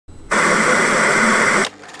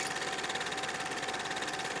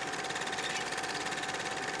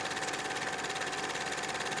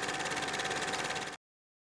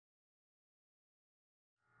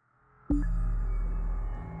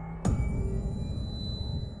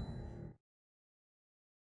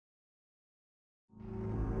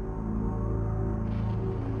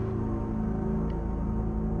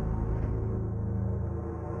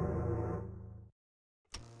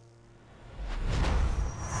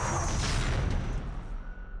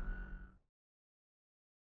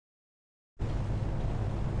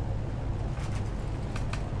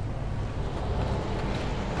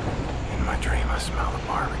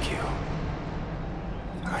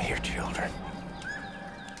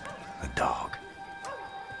A dog.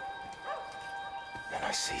 And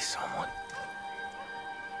I see someone.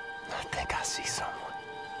 I think I see someone.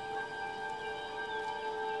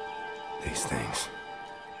 These things.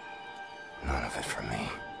 None of it for me.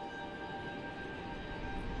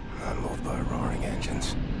 I'm not moved by roaring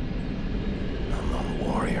engines. I'm lone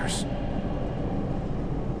warriors.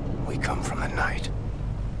 We come from the night.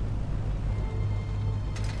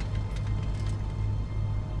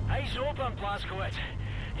 Eyes open, Blazkowicz.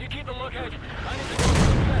 You keep a lookout. I need to go to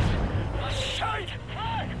the press. A shite!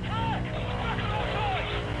 Flag! Flag! Back on all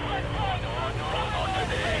sides! Right flag! Not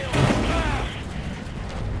today!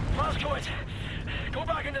 Blazkowicz, go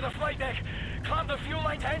back into the flight deck. Clamp the fuel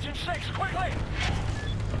line to engine 6, quickly!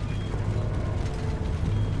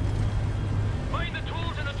 Find the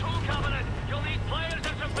tools in the tool cabinet. You'll need pliers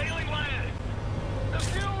and some baling wire. The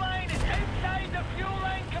fuel line is inside the fuel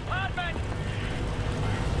line compartment.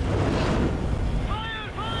 Fire!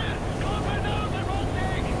 Fire! Cover now, the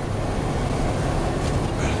voltage!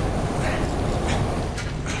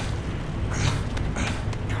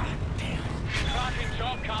 God damn. Cracking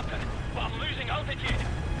job, Captain. But I'm losing altitude.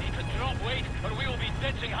 Need to drop weight or we will be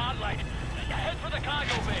ditching hardline. Head for the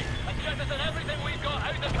cargo bay and jettison everything we've got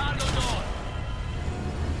out the cargo door.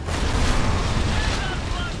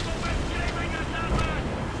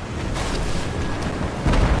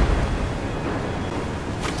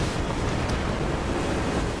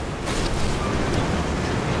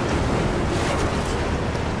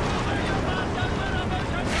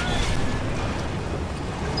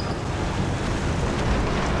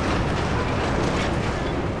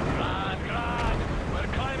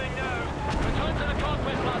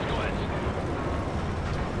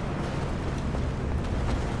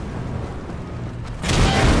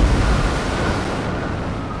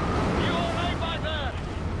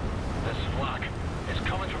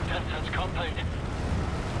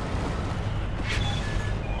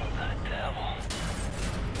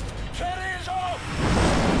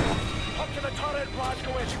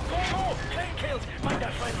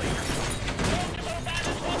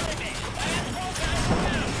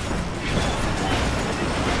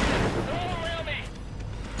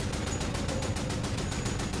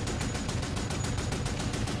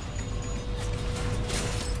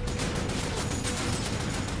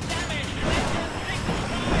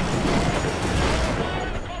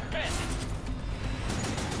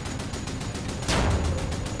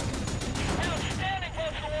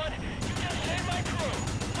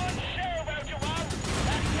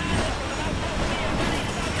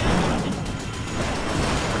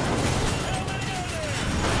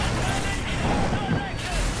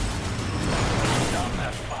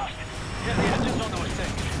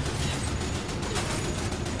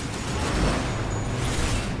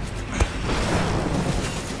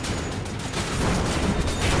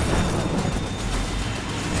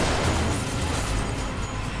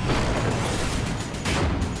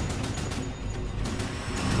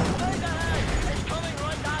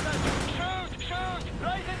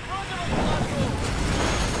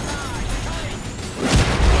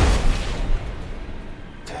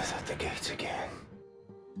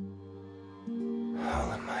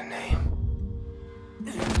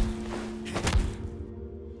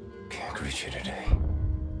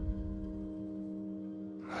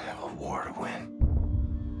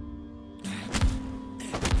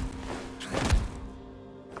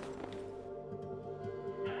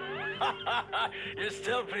 You're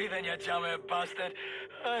still breathing, you chummy bastard.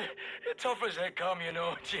 Tough as they come, you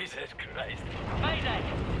know. Jesus Christ. Mayday!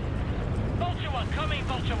 Vulture 1, come in,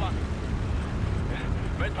 Vulture 1.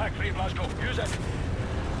 Red pack free, Glasgow. Use it.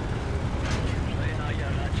 Play now, you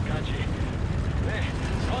rat scratchy. Hey,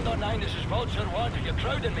 Condor 9, this is Vulture 1. You're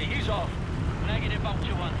crowding me. He's off. Negative,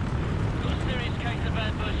 Vulture 1. Got a serious case of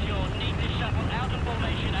adverse yaw. Need this shuttle out of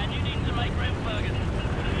formation and you need to make room, Ferguson.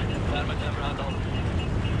 Affirmative, Randall.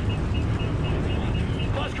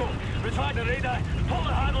 Glasgow, retract the radar. Pull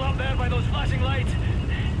the handle up there by those flashing lights.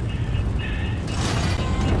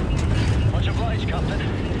 Much obliged, Captain.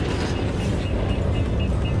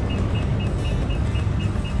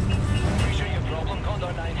 Appreciate your problem,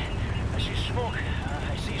 Condor 9. I see smoke.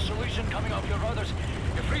 I see solution coming off your rudders.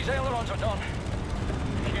 Your freeze ailerons are done.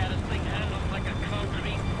 Yeah, this thing handles like a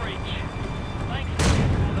concrete bridge. Thanks.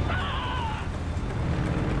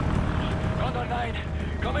 Condor 9.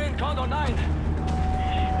 Come in, Condor 9.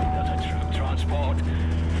 That's a troop transport.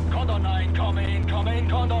 Condor 9, come in,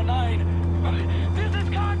 Condor 9. This is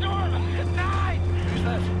Condor 9! Who's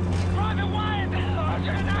this? Private Wyatt!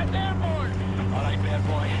 Sergeant Airborne! All right, bear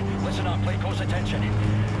boy. Listen up, pay close attention.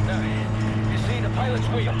 Now, you see the pilot's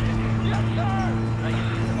wheel? Yes, sir!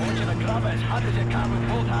 Right. want you to grab it as hard as you can with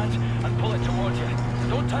both hands and pull it towards you.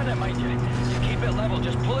 Don't turn it, mind you. You keep it level,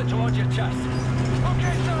 just pull it towards your chest.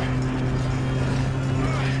 Okay, sir.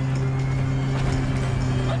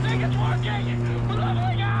 I think it's working. We're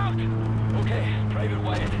leveling out. Okay, Private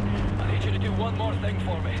Wyatt. I need you to do one more thing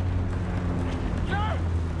for me. Sir!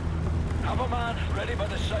 Have a man ready by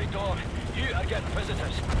the side door. You are getting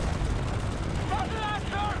visitors. Roger that,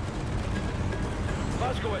 sir!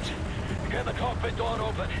 Blazkowicz, get the cockpit door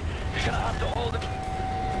open. You're gonna have to hold it.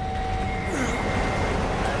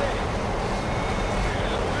 Ready?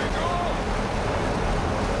 Here we go!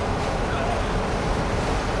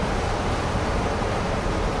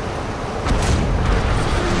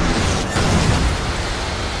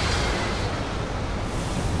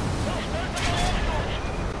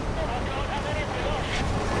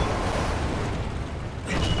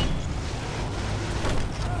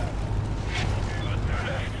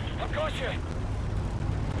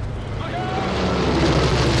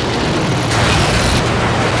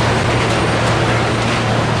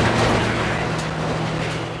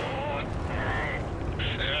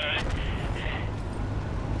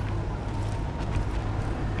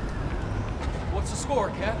 What's the score,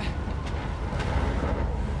 Cat?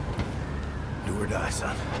 Do or die,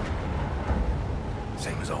 son.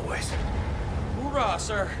 Same as always. Hoorah,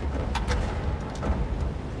 sir.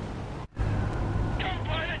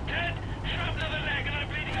 Co-pilot dead, shrapnel in the leg and I'm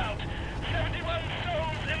bleeding out. 71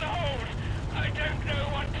 souls in the hold. I don't know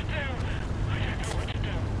what to do. I don't know what to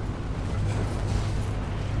do.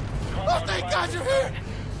 Oh, thank God you're here!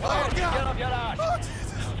 Oh, Get God! up your ass! Oh, Jesus!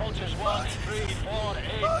 Soldiers 1, 3, 4,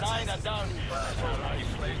 8, 9 and down. That's all right,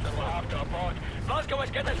 slaves that will have to abort.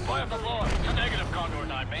 Blazkowicz, get this boy off the floor. It's a negative, Condor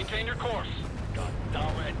 9. Maintain your course. God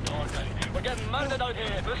damn it, Dorgan. We're getting murdered out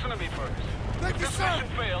here. Listen to me, Fergus. Thank you, If this sir! mission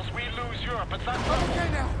fails, we lose Europe. It's that I'm simple. okay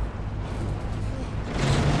now.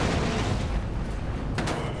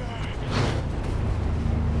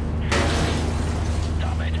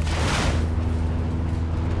 Damn it.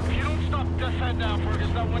 If you don't stop this head now, Fergus,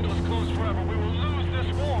 that window is closed forever. We will lose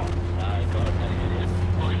this war. I got it, idiot.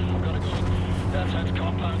 Look, I've got to go. That's its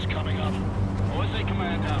compound's coming up. OSA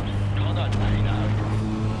command out. Contact 9 out.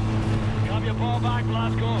 Grab your ball back,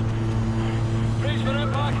 Blazko. Brace for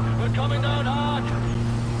impact. We're coming down hard.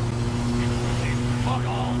 Fuck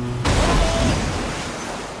all.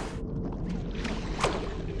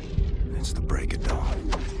 It's the break of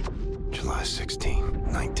dawn. July 16,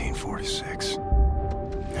 1946.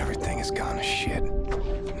 Everything has gone to shit.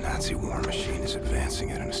 The Nazi war machine is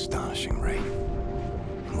advancing at an astonishing rate.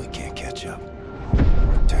 And we can't catch up.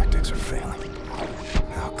 Our tactics are failing.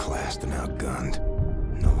 Outclassed and outgunned.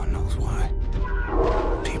 No one knows why.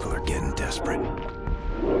 People are getting desperate.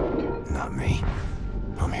 Not me.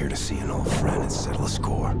 I'm here to see an old friend and settle a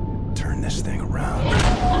score. Turn this thing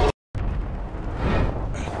around.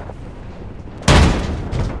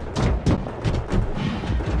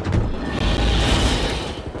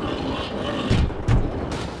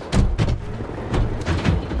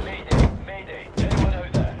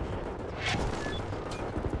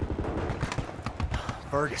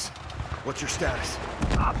 Fergus, what's your status?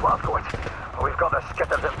 Blazkowicz, we've got the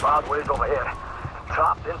skitters in bad ways over here.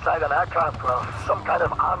 Trapped inside an aircraft, some kind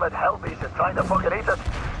of armored hell beast is trying to fucking eat us.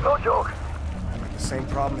 No joke. The same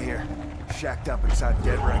problem here. Shacked up inside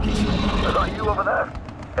dead wreckage. Is that you over there?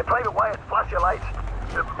 Hey, Private Wyatt, flash your lights.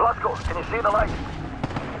 Blazko, can you see the light?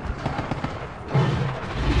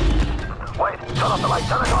 Wait, turn off the light,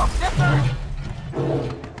 turn it off. Yes, sir!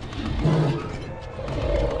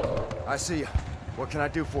 I see you. What can I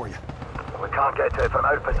do for you? We can't get to it from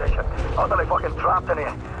our position. Utterly fucking trapped in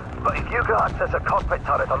here. But if you can access a cockpit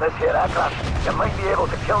turret on this here aircraft, you might be able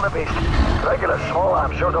to kill the beast. Regular small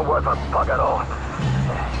arms sure don't work for bugger all.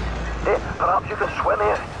 Hey, perhaps you can swim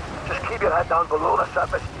here. Just keep your head down below the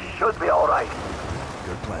surface. You should be alright.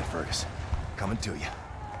 Good plan, Fergus. Coming to you.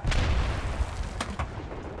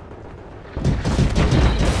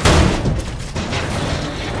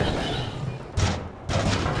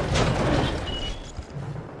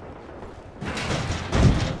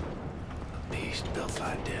 Beast built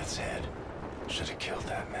by Death's Head. Should have killed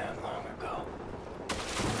that man long ago.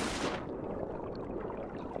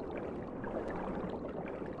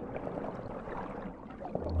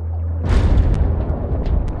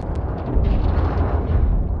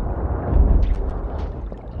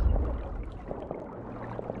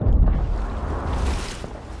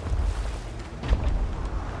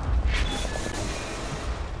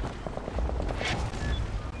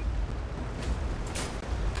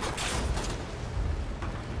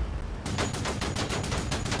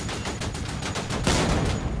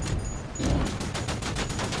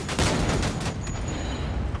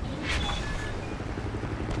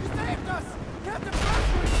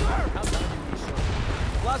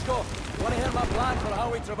 Blasco. You want to hear my plan for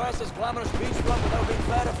how we traverse this glamorous beachfront without being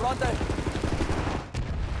fair affronted?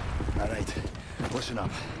 All right, listen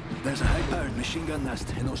up. There's a high-powered machine gun nest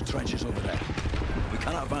in those trenches over there. We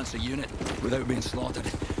cannot advance a unit without being slaughtered.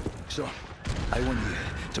 So, I want you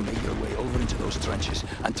to make your way over into those trenches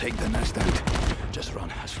and take the nest out. Just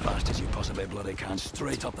run as fast as you possibly bloody can,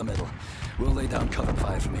 straight up the middle. We'll lay down cover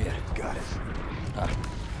fire from here. Got it. I'll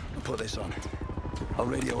put this on. I'll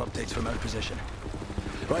radio updates from our position.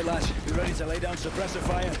 Right, lads, you ready to lay down suppressor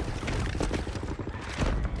fire?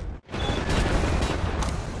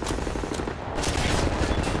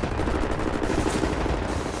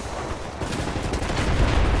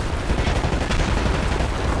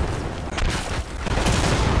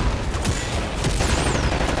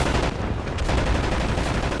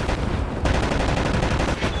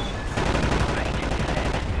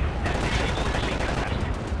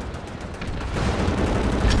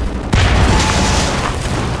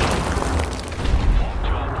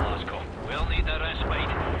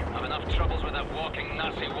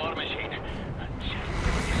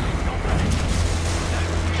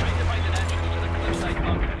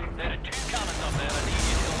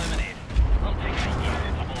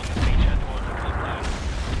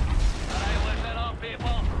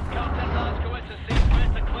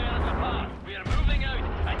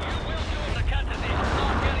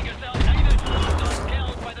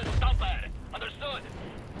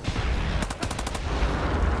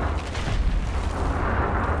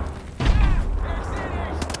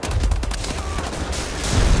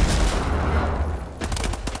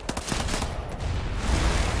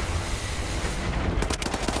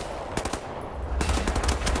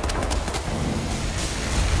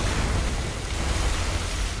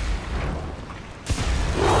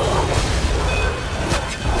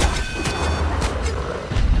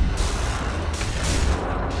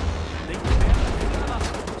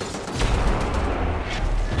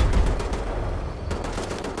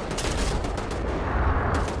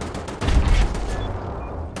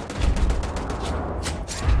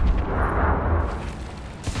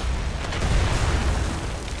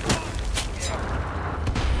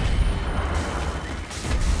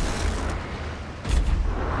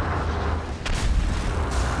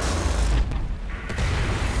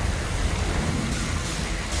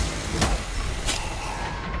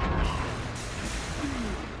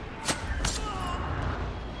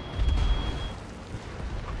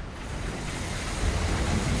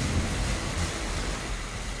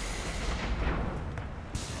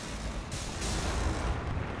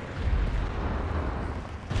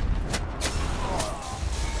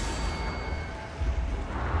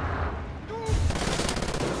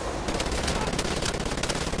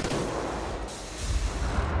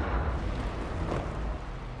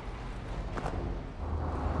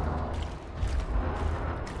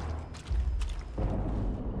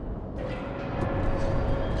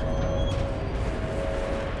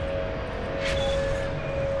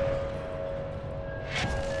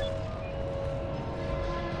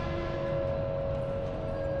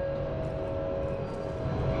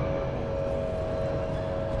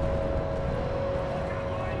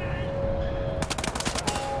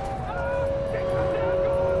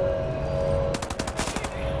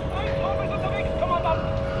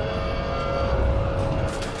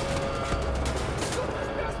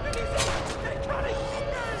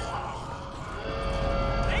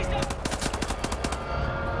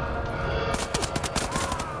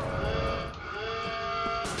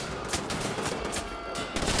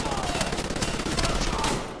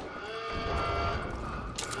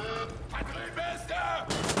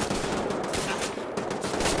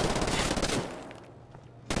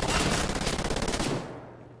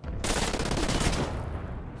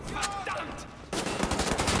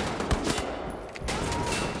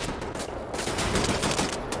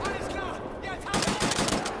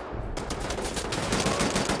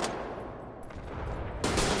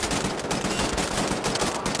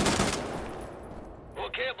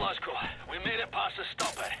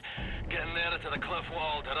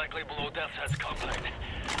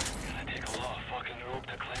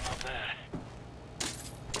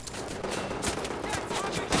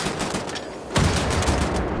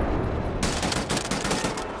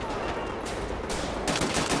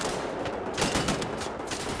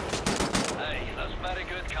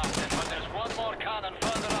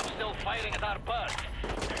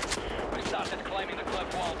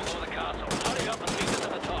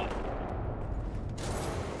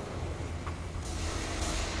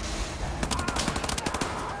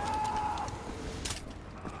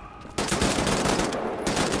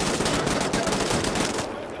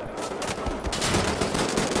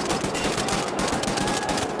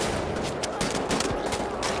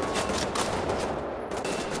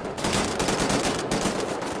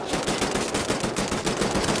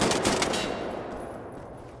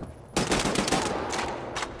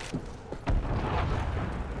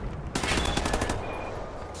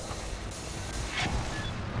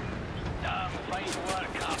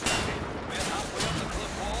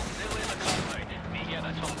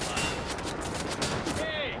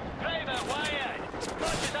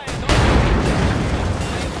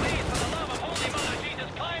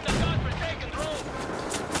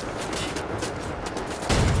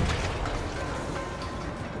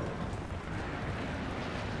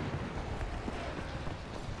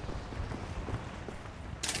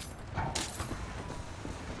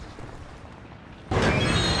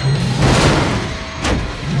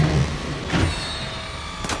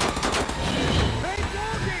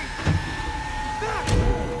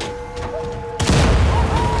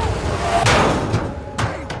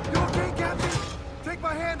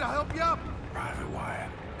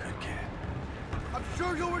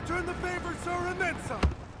 Return the favor, sir, and then some.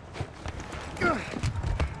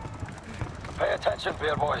 Pay attention,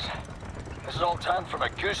 beer boys. This is all turned from a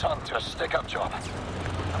goose hunt to a stick-up job.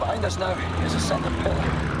 Behind us now is a centre pillar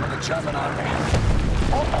of the German army.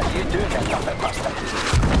 What are you doing, you nothing bastard?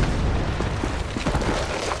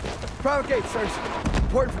 Private gate, sirs.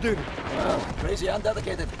 Important for duty. Well, crazy and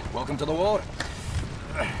dedicated. Welcome to the war.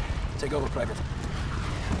 Take over, Private.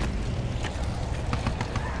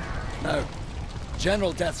 Now,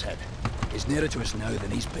 General Death's Head is nearer to us now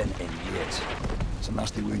than he's been in years. Some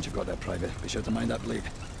nasty wounds you've got there, Private. Be sure to mind that bleed.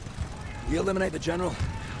 We eliminate the General,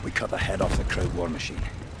 we cut the head off the crowd war machine.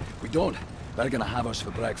 We don't, they're gonna have us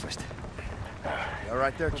for breakfast. You all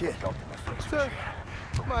right there, kid? Sir,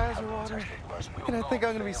 my eyes are watering, and I think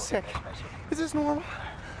I'm gonna be sick. Is this normal?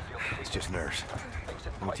 It's just nerves.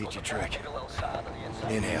 Let me teach you a trick.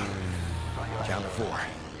 Inhale. Count to 4.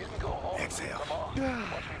 Exhale.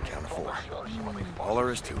 Count to 4. All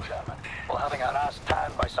there is to it. Well, having our ass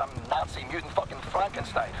tanned by some Nazi mutant fucking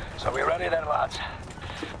Frankenstein. So we ready then, lads?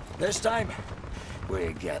 This time,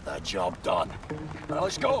 we get the job done. Now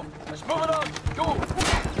let's go. Let's move it on. Go.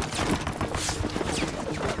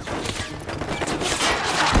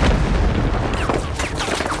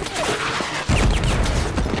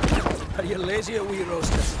 Are you lazy or wee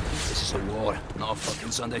roaster? This is a war, not a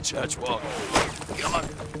fucking Sunday church walk. Come on.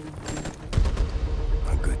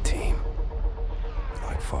 A good team.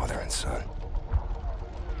 Like father and son.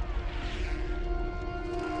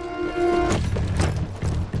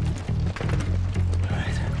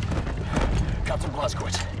 Captain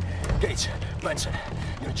Blazkowicz, Gates, Benson,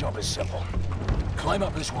 your job is simple. Climb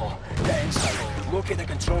up this wall, get inside, locate the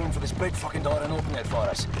control room for this big fucking door and open it for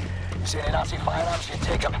us. You see any Nazi firearms, you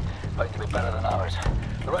take them. Bound to be better than ours.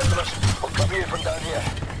 The rest of us will cover you from down here.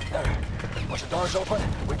 Now, once the door's open,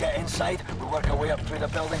 we get inside, we work our way up through the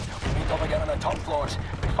building, we meet up again on the top floors,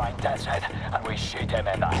 we find Death's Head, and we shoot him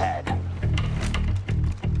in the head.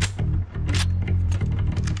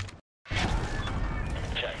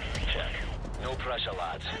 No pressure,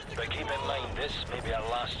 lads. But keep in mind, this may be our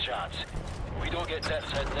last chance. If we don't get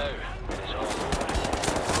Death's Head now, it's all over.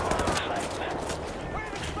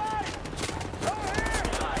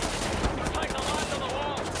 Protect the lads on the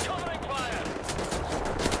wall! Covering fire!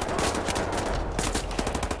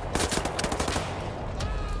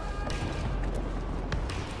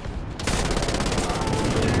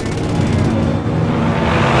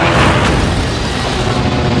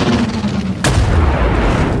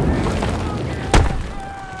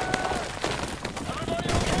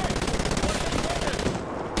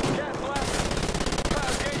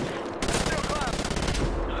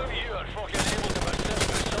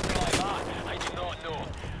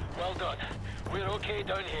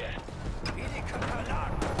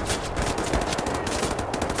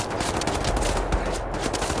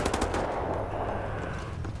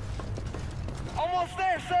 Almost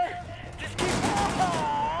there, sir! Just keep...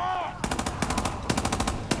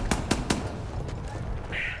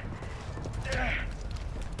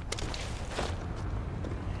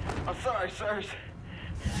 I'm sorry, sirs.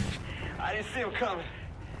 I didn't see him coming.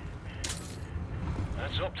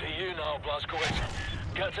 That's up to you now, Blazkowicz.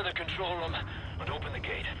 Get to the control room and open the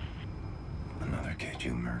gate. Another kid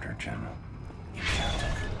you murdered, General. You counted.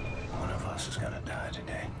 One of us is gonna die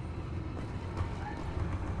today.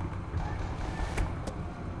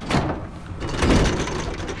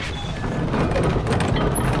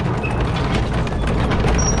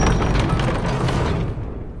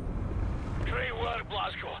 Great work,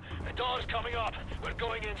 Blazko. The door's coming up. We're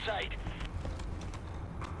going inside.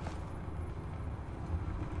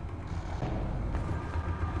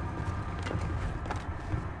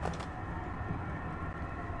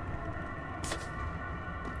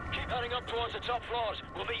 Keep heading up towards the top floors.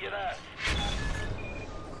 We'll meet you there.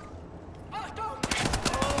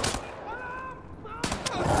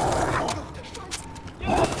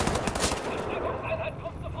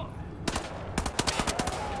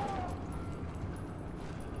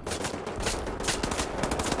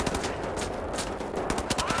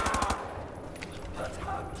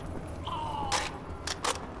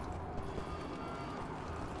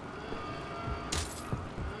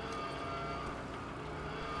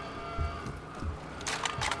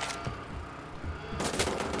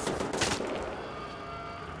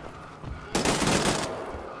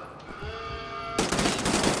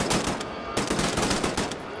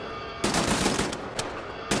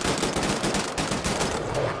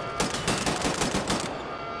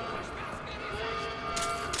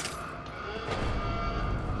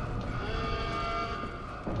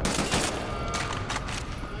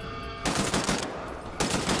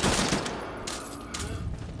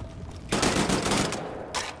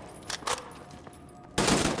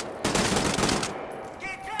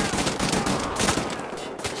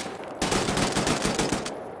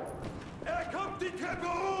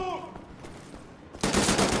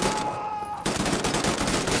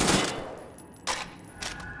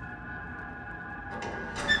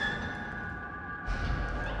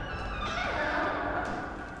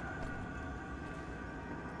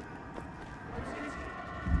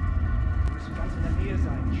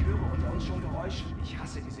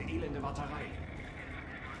 Marterei.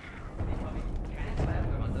 Ich habe keinen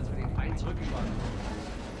Zweifel daran, dass wir den Feind zurückgeschlagen haben.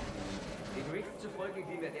 Den Berichten zufolge,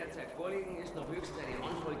 die mir derzeit vorliegen, ist noch höchstens eine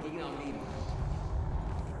Handvoll Gegner am Leben.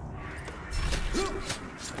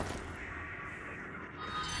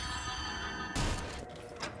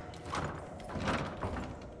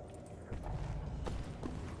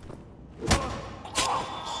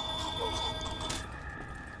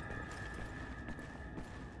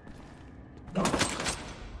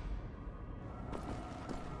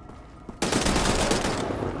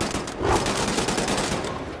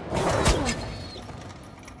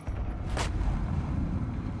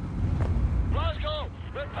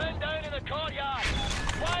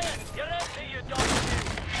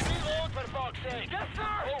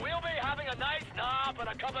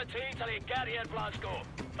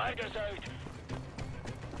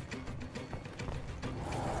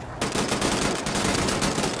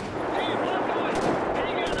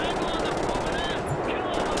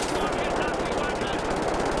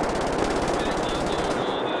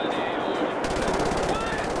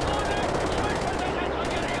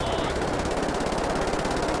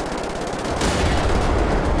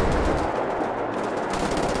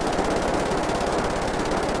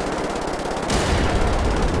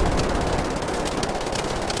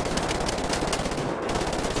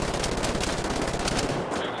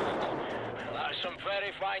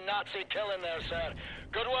 Killing there, sir.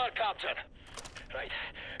 Good work, Captain. Right,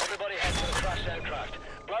 everybody head for the crashed aircraft.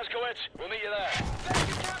 Blazkowicz, we'll meet you there. Thank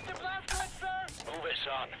you, Captain Blazkowicz, sir! Move it,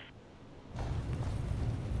 son.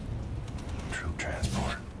 Troop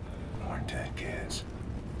transport. More dead kids.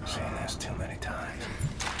 Seen this too many times.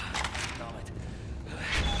 Damn it.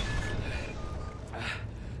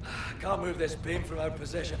 Can't move this beam from our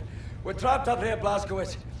position. We're trapped up here,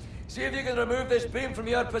 Blazkowicz. See if you can remove this beam from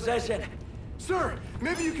your possession. Sir,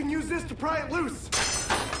 maybe you can use this to pry it loose.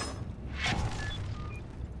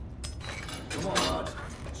 Come on, lad.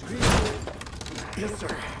 Scream. Yes,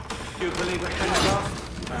 sir. You believe it can cross?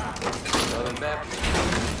 Well, then back.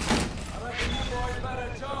 I reckon you boys better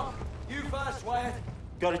jump. You fast, Wyatt.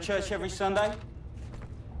 Go to church every Sunday?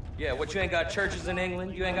 Yeah, what, you ain't got churches in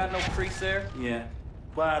England? You ain't got no priests there? Yeah.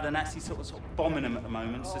 Well, the Nazis sort of bombing them at the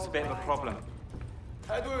moment, so it's a bit of a problem.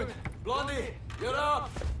 Edward, Blondie, you're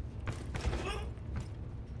up.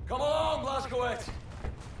 Come along, Blazkowicz.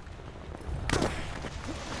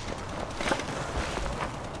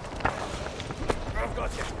 I've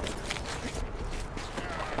got you.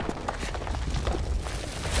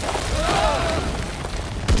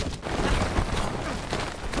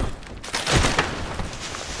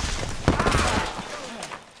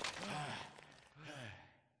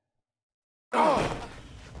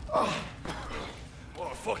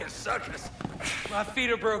 What a fucking circus. My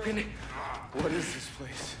feet are broken. What is this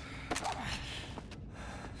place?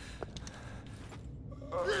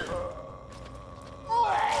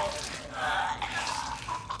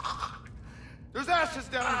 There's ashes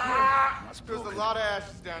down here. There's a lot of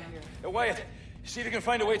ashes down here. Hey, Wyatt, see if you can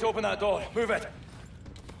find a way to open that door. Move it.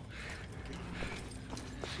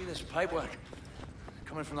 See this pipework?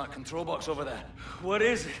 Coming from that control box over there. What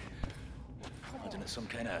is it? Imagine it's some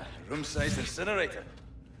kind of room-sized incinerator.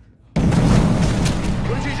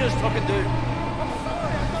 What did you just fucking do? I'm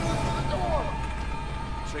sorry, I thought it was the door.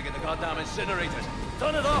 Trigger the goddamn incinerators.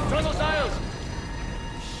 Turn it off, turn those dials.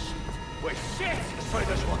 Wait, shit! Let's try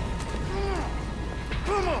this one.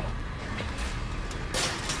 Come on.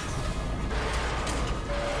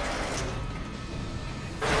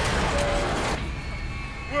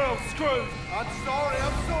 Well, screwed. I'm sorry,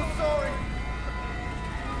 I'm so sorry.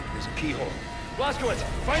 There's a keyhole. Blazkowicz,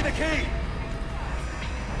 find the key!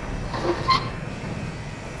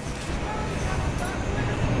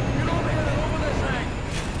 Get over here and open this thing!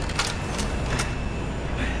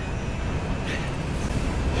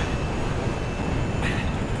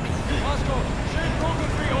 Blazko, shoot broken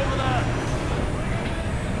free over there!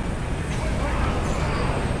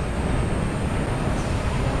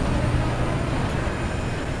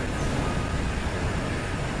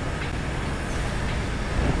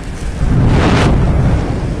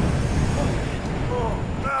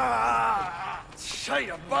 Shite,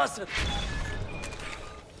 you bastard!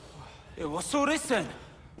 Yeah, what's all this then?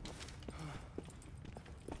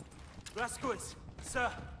 Blazkowicz,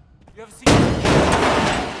 sir, you ever seen...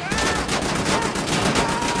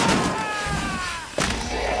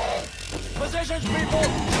 Positions, people!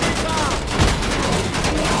 Keep down!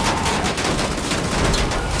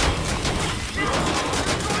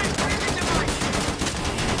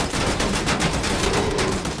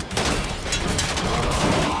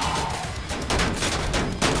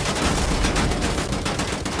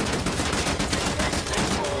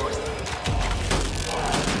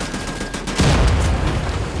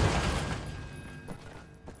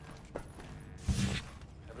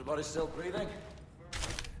 Everybody still breathing?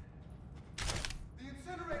 The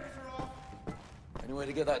incinerators are off. Any way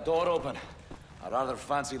to get that door open? I'd rather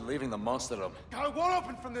fancy leaving the monster room. It won't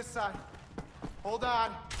open from this side. Hold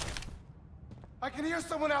on. I can hear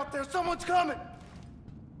someone out there. Someone's coming.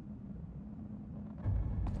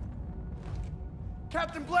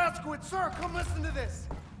 Captain Blazkowicz, sir, come listen to this.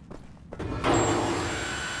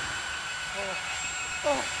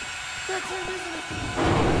 Oh, that's him, isn't it?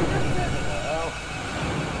 Well.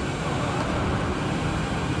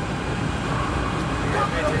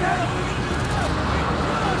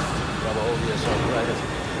 Grab a hold of yourself, Private.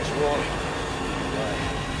 It's warm.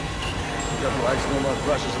 Your legs no more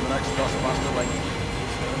brushes in the next dustbuster like in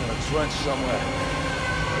a trench somewhere.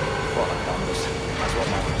 Fuck, Thomas. That's what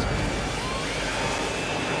matters.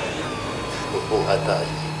 What are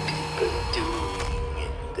you people doing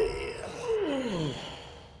in there?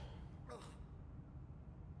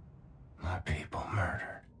 My people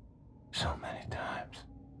murdered so many times.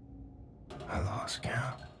 I lost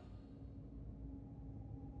count.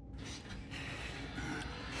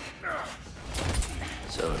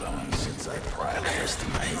 So long since I practiced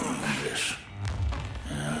my English.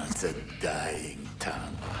 It's a dying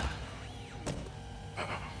tongue.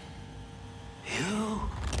 You?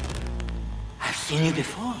 I've seen you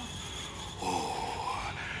before.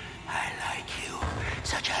 Oh, I like you.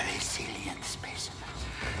 Such a resilient specimen.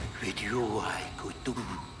 With you, I could do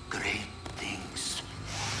great things.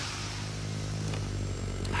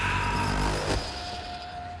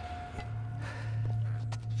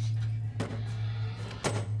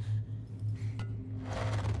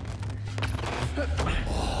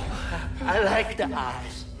 I like the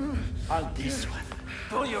eyes on this one.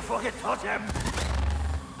 Don't you forget Totem.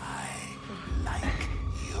 I like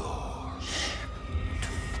yours.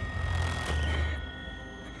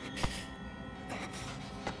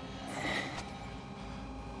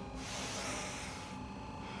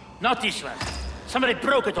 Not this one. Somebody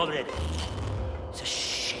broke it already. It's a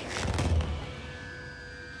shame.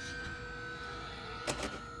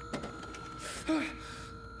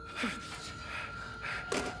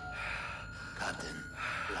 Captain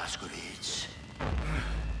Blazkowicz,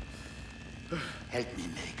 help me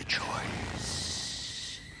make a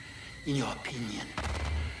choice. In your opinion,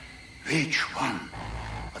 which one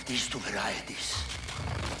of these two varieties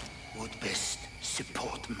would best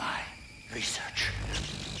support my research?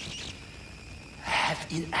 I have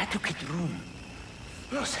inadequate room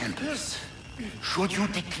for samples. Should you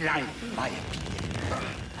decline my opinion,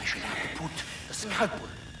 I shall have to put a scalpel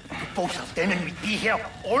to both of them and we'd be here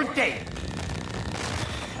all day.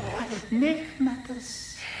 What make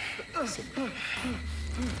matters simple.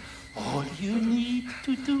 All you need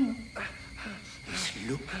to do is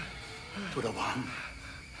look to the one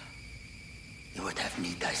you would have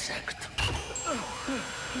me dissect.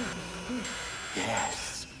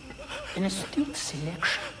 Yes, an astute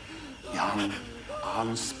selection. Young,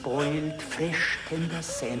 unspoiled, fresh, tender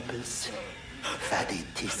samples. Fatty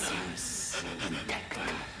tissues intact.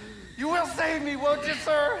 You will save me, won't you,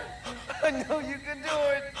 sir? I know you can do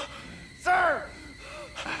it. Sir!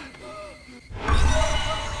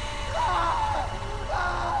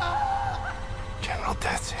 General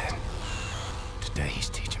Death's head. Today he's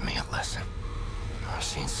teaching me a lesson. I've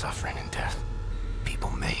seen suffering and death.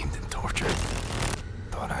 People maimed and tortured.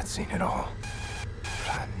 Thought I'd seen it all.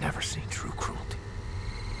 But I'd never seen true cruelty.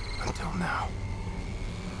 Until now.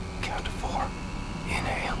 Count to 4.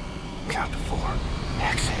 Inhale. Count to 4.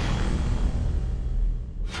 Exhale.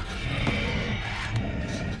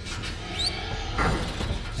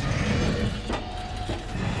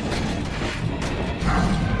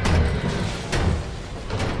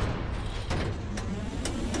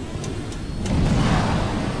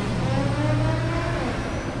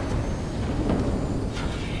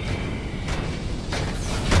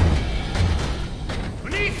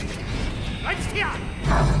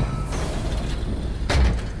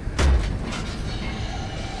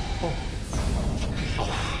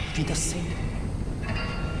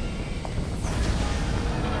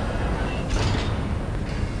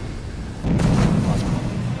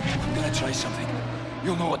 Try something.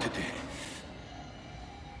 You'll know what to do.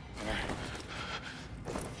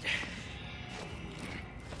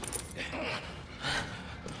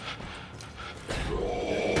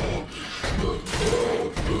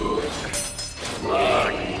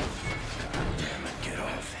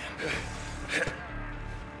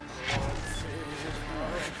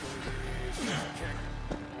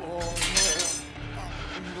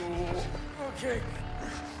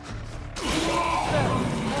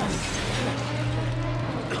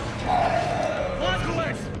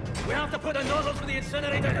 We have to put the nozzle for the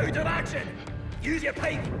incinerator out of action! Use your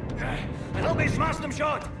pipe. And I'll be smashing them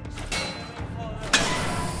short.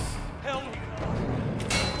 Help me.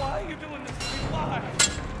 Why are you doing this to me? Why?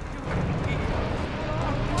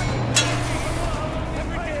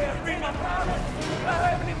 Every day I read my parents. I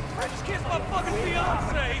haven't even French kissed my fucking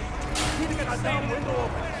fiancé. You need to get that damn window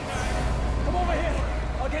open. Come over here.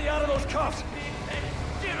 I'll get you out of those cuffs.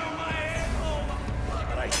 Shit on my asshole.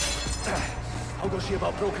 All right. I'll go see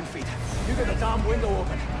about broken feet. You get the damn window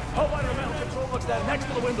open. How about the metal control box there next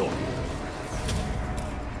to the window?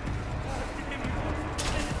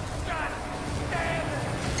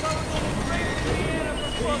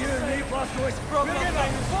 You and me, Blazkowicz. Broke We'll my get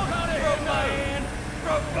fingers. fuck out of here Broke my now. hand.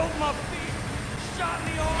 Broke both my feet. Shot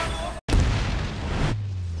in the arm.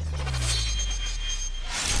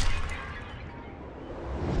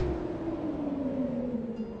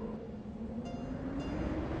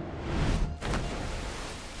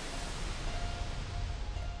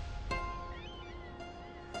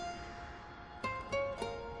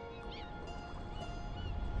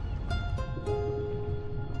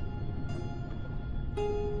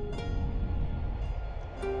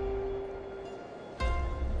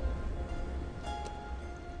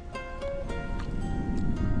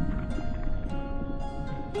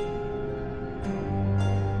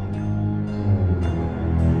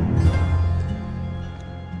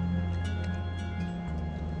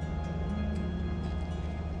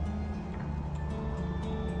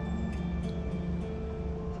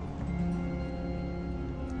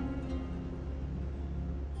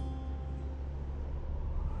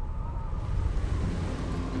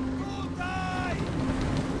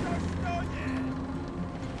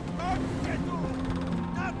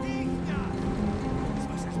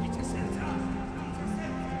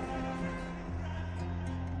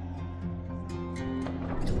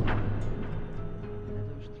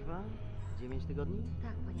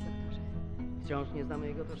 Tak, panie doktorze. Wciąż nie znamy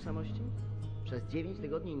jego tożsamości? Przez 9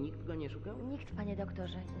 tygodni nikt go nie szukał? Nikt, panie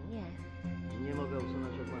doktorze, nie. Nie mogę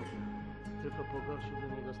usunąć odłamka. Tylko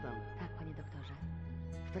pogorszyłbym jego stan. Tak, panie doktorze.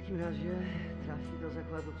 W takim razie trafi do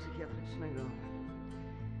zakładu psychiatrycznego.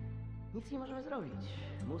 Nic nie możemy zrobić.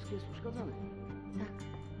 Mózg jest uszkodzony. Tak.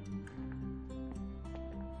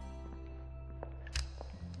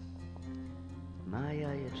 Ma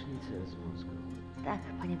jajecznicę z mózgu. Tak,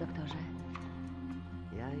 panie doktorze.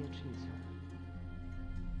 Jajecznicę.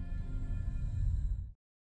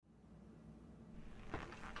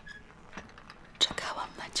 Czekałam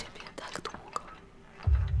na ciebie tak długo.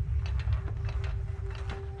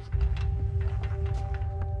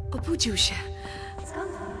 Obudził się.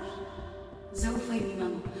 Skąd wiesz? Zaufaj mi,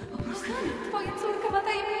 mamo. Po prostu... Twoja córka ma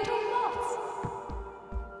tajemniczą moc.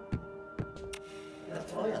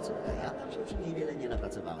 Twoja córka, ja tam się przy niej wiele nie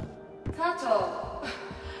napracowałem. Tato!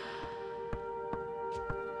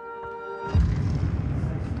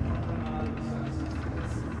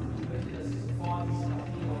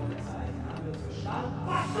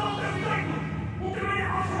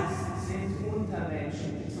 Das sind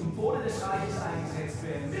Untermenschen, die zum Wohle des Reiches eingesetzt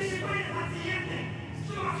werden. Sie sind meine Patienten!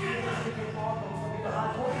 Die Ordnung von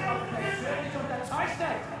Liberaltodesmacht völlig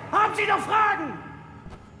unterzeichnet! Haben Sie noch Fragen?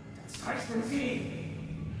 Unterzeichnen Sie!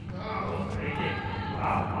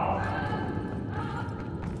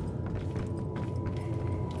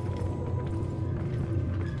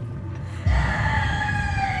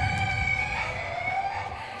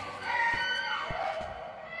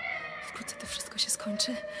 Wkrótce to wszystko się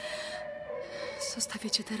skończy.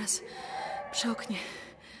 Zostawię cię teraz przy oknie,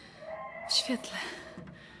 w świetle.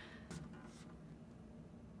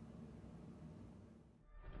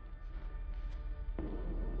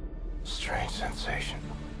 Strange sensation.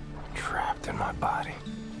 Trapped in my body.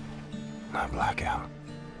 I black out.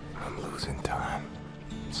 I'm losing time.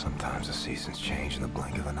 Sometimes the seasons change in the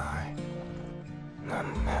blink of an eye.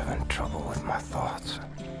 I'm having trouble with my thoughts.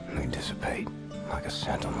 They dissipate like a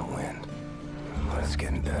scent on the wind. But it's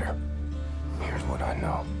getting better. Here's what I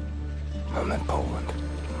know. I'm in Poland.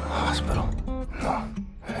 A hospital. No,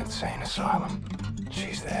 an insane asylum.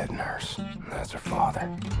 She's the head nurse. That's her father.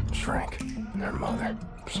 Shrink. And her mother.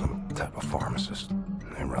 Some type of pharmacist.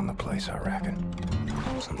 They run the place, I reckon.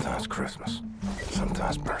 Sometimes Christmas.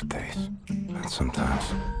 Sometimes birthdays. And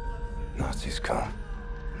sometimes Nazis come.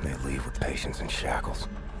 They leave with patients in shackles.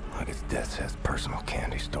 Like it's Death's Head's personal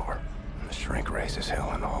candy store. And the shrink raises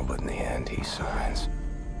hell and all, but in the end he signs.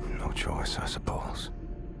 No choice, I suppose.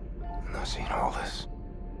 And I've seen all this.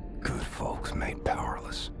 Good folks made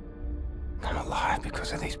powerless. I'm alive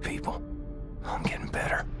because of these people. I'm getting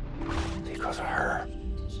better. Because of her.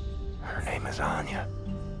 Her name is Anya.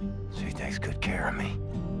 She takes good care of me.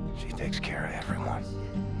 She takes care of everyone.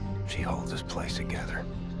 She holds this place together.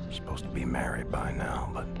 Supposed to be married by now,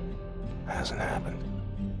 but hasn't happened.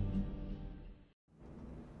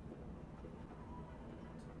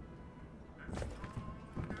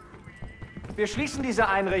 Wir schließen diese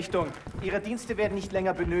Einrichtung. Ihre Dienste werden nicht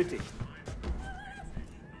länger benötigt.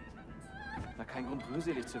 Na, kein Grund,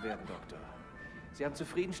 rührselig zu werden, Doktor. Sie haben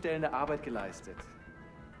zufriedenstellende Arbeit geleistet.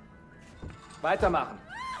 Weitermachen.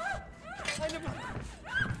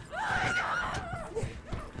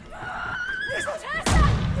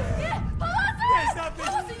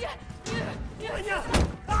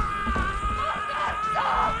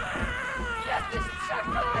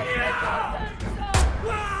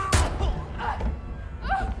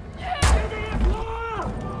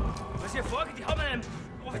 Was hier vorgeht, die haben einen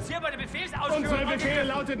Offizier bei der Befehlsausführung. Unsere Befehle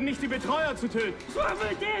lauteten nicht, die Betreuer zu töten. Was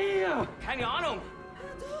will der hier? Keine Ahnung.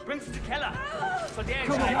 Bring's in den Keller. Von der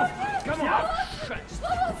Komm entscheiden. auf, komm auf.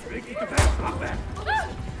 Scheiße. Leg dich gefälligst, mach weg.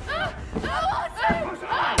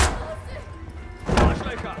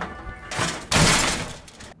 Arschlöcher.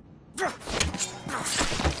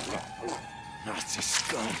 Nazi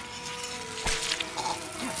scum.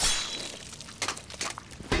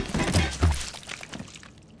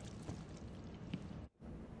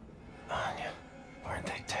 Anya, where'd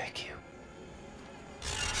they take you?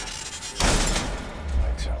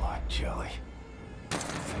 Legs are like jelly.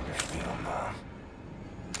 Fingers feel numb.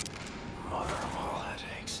 Mother of all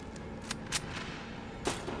headaches.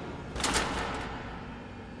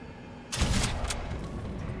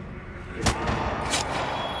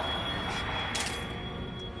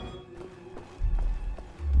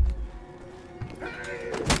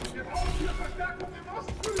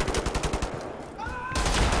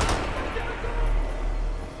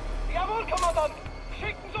 Jawohl, Kommandant!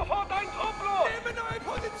 Schicken sofort einen Trupp los! Nehmen neue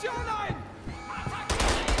Position ein!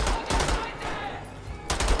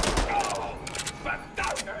 Oh,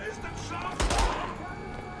 verdammt, er ist im Schlaf!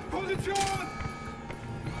 Position!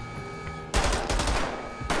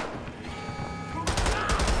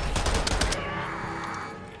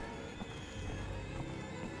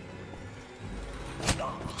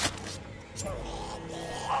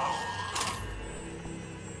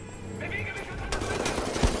 Bewege mich unter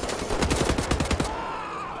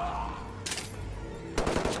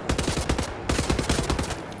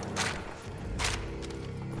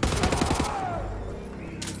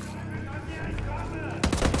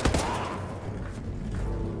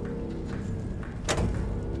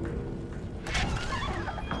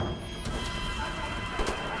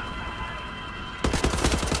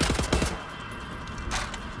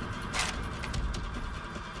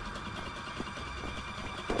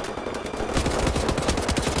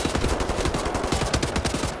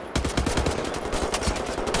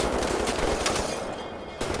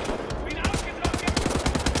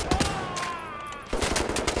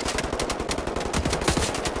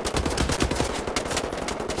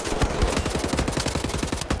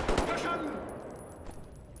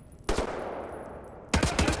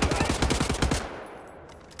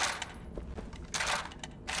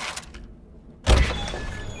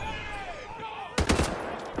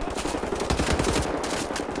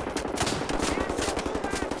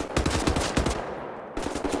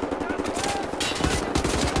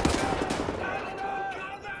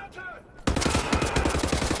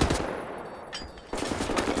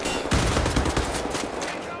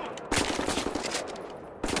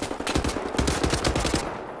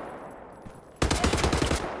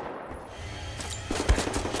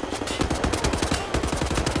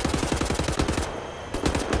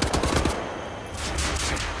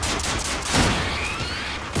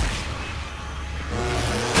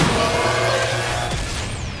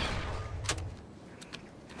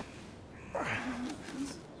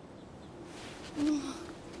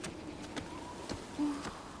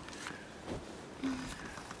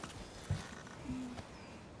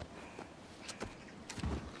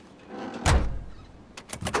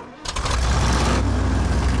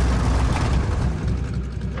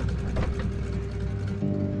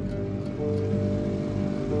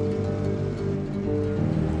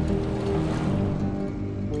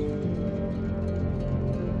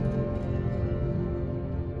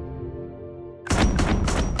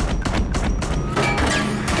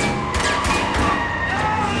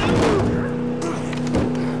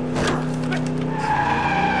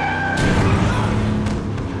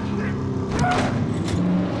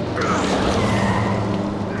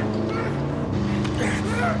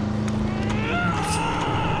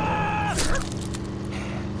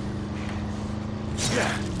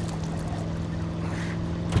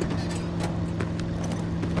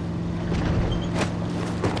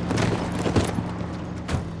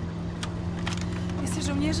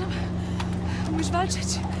Umiesz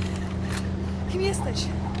walczyć? Kim jesteś?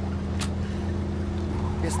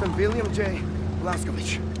 Jestem William J.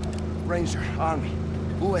 Blazkowicz. Ranger, Army.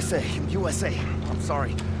 USA. I'm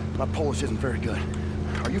sorry, my Polish isn't very good.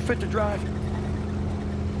 Are you fit to drive?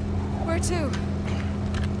 Where to?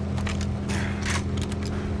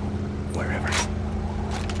 Wherever.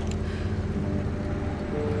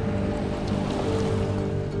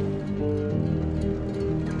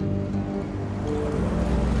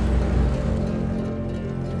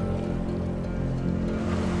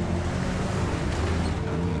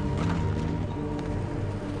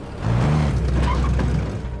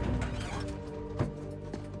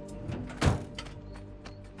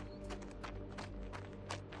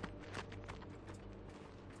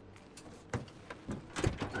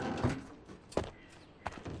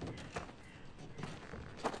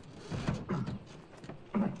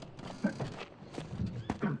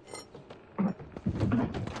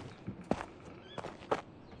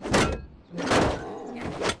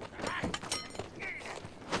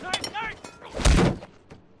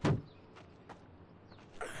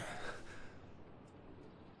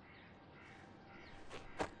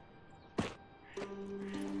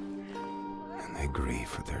 And they grieve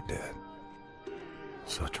for their dead.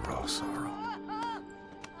 Such raw sorrow.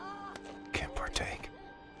 Can't partake.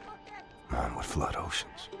 Mine would flood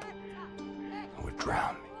oceans. It would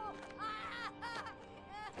drown me.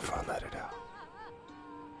 If I let it out.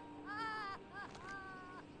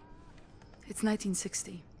 It's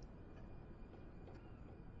 1960.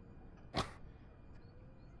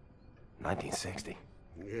 1960?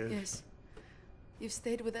 Yes. You've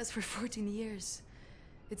stayed with us for 14 years.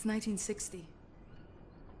 It's 1960.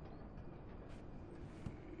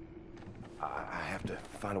 I have to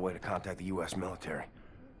find a way to contact the U.S. military.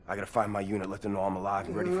 I gotta find my unit, let them know I'm alive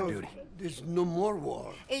and ready for duty. There's no more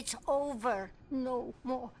war. It's over. No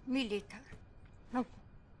more military. No.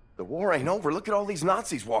 The war ain't over. Look at all these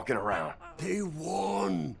Nazis walking around. They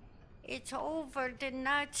won. It's over. The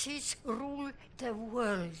Nazis rule the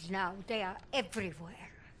world now. They are everywhere.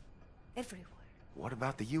 Everywhere. What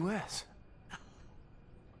about the U.S.?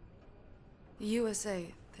 The USA,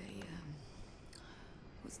 they,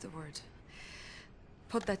 what's the word?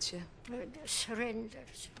 Poddacie.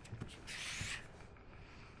 Surrenders.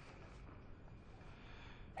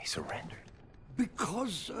 He surrendered.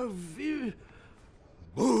 Because of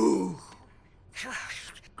Boo!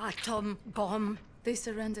 Atom bomb. They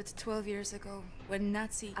surrendered 12 years ago when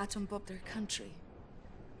Nazi atom bombed their country.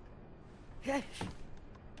 Yes.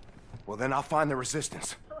 Well, then I'll find the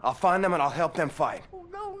resistance. I'll find them and I'll help them fight. Oh,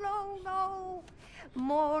 no, no, no.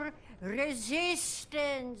 More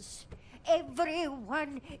resistance.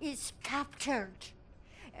 Everyone is captured.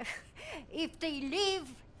 If they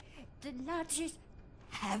leave, the Nazis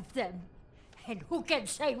have them. And who can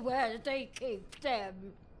say where they keep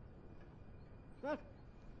them?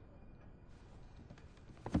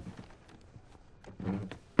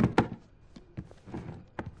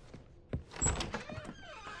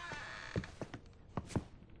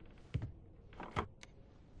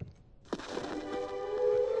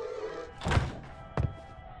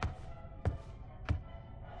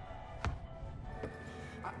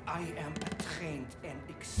 I am a trained and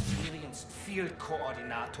experienced field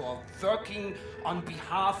coordinator working on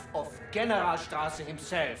behalf of Generalstrasse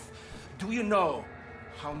himself. Do you know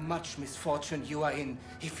how much misfortune you are in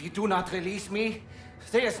if you do not release me?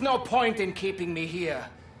 There is no point in keeping me here.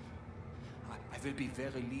 I will be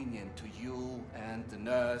very lenient to you and the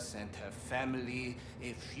nurse and her family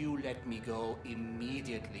if you let me go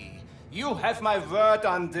immediately. You have my word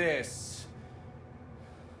on this.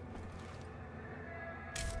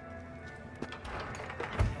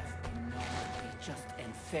 Just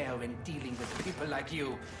and fair when dealing with people like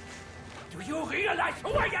you. Do you realize who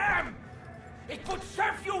I am? It would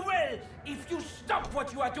serve you well if you stop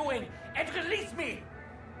what you are doing and release me.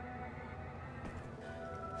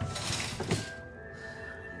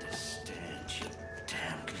 Understand, you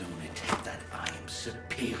damned lunatic, that I am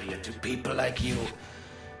superior to people like you.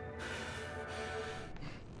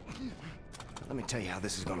 Let me tell you how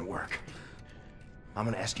this is gonna work. I'm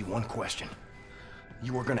gonna ask you one question.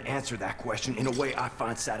 You are gonna answer that question in a way I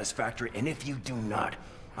find satisfactory, and if you do not,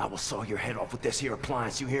 I will saw your head off with this here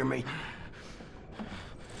appliance, you hear me?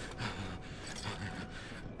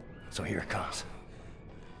 So here it comes.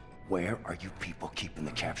 Where are you people keeping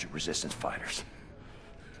the captured resistance fighters?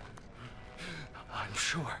 I'm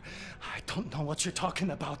sure I don't know what you're talking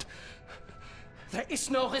about. There is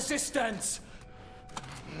no resistance.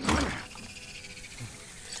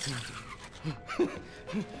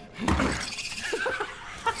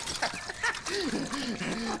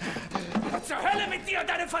 Was zur Hölle mit dir und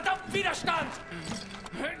deinem verdammten Widerstand?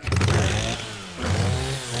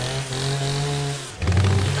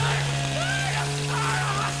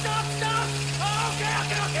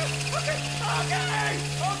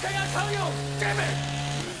 Okay, I'll tell you! Damn it!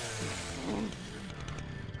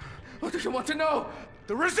 What do you want to know?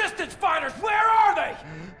 The resistance fighters, where are they?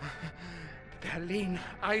 Berlin,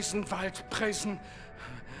 Eisenwald, prison.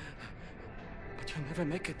 But you'll never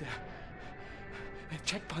make it there. There are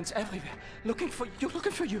checkpoints everywhere, looking for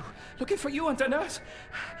you and the nurse.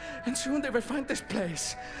 And soon they will find this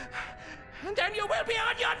place. And then you will be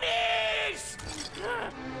on your knees!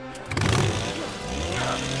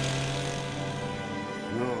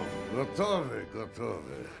 No, gotowy.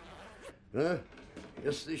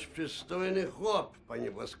 Jesteś przystojny chłop,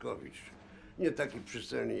 panie Błaskowicz. Nie taki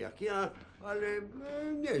przystojny jak ja, ale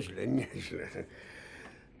nieźle.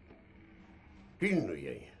 Pilnuj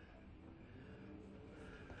jej.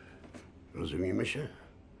 Rozumiemy się?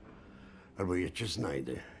 Albo ja cię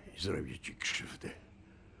znajdę i zrobię ci krzywdę.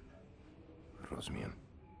 Rozumiem.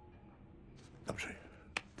 Dobrze.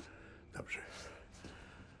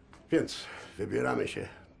 Więc wybieramy się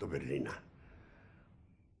do Berlina.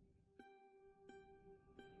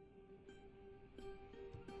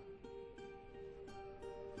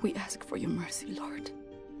 We ask for your mercy, Lord,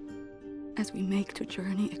 as we make to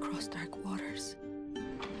journey across dark waters.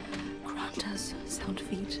 Grant us sound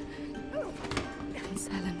feet and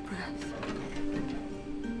silent breath.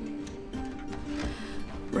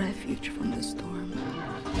 Refuge from the storm.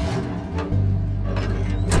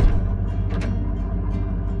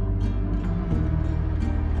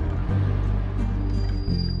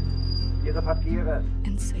 Ihre Papiere.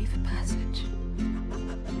 And safe passage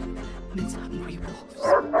amidst hungry wolves.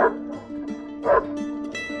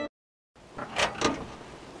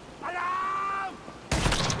 Alarm!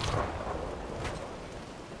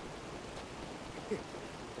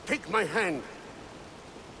 Take my hand.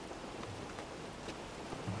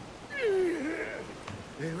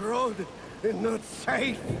 The road is not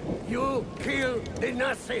safe. You kill the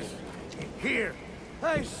Nazis. Here,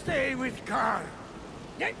 I stay with Karl.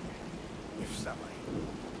 If somebody.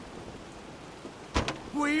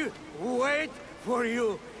 We wait for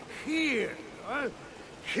you here.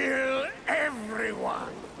 Kill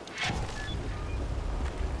everyone.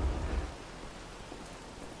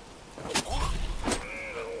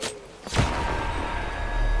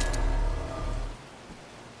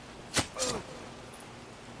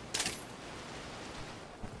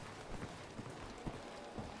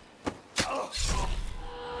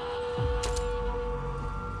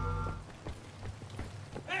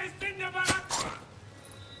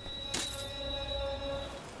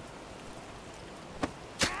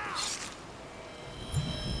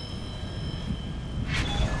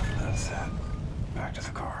 That's that. Back to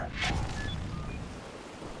the car.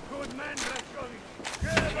 Good man, Blaskovich.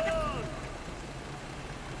 Get on!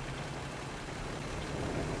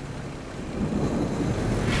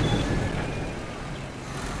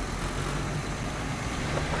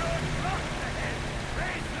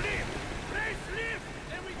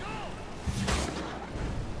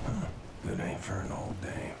 Good aim for an old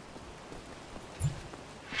dame.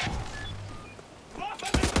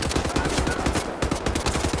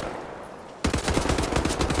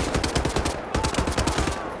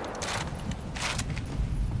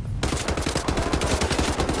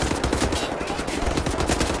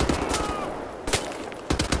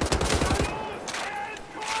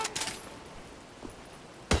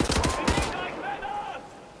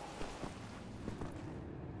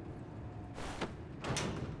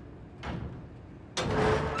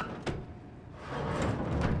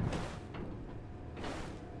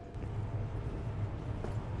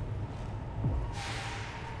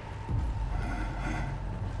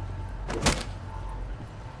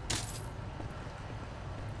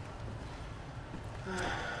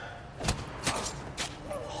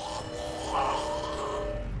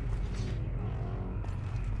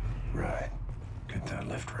 Right. Get that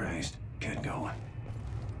lift raised. Get going.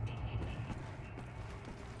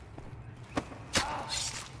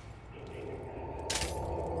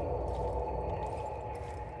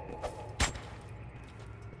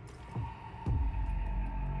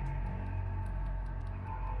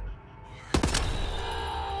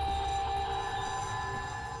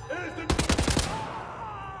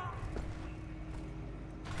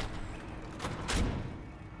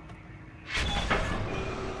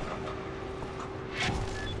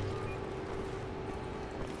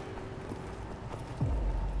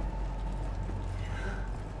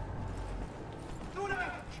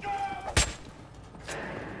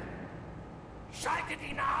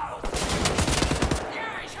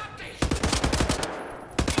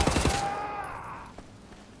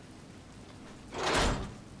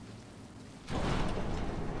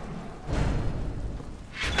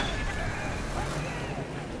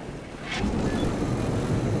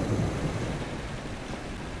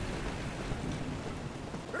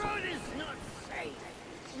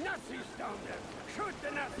 Nazis down there. Shoot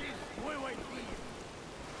the Nazis. We wait here.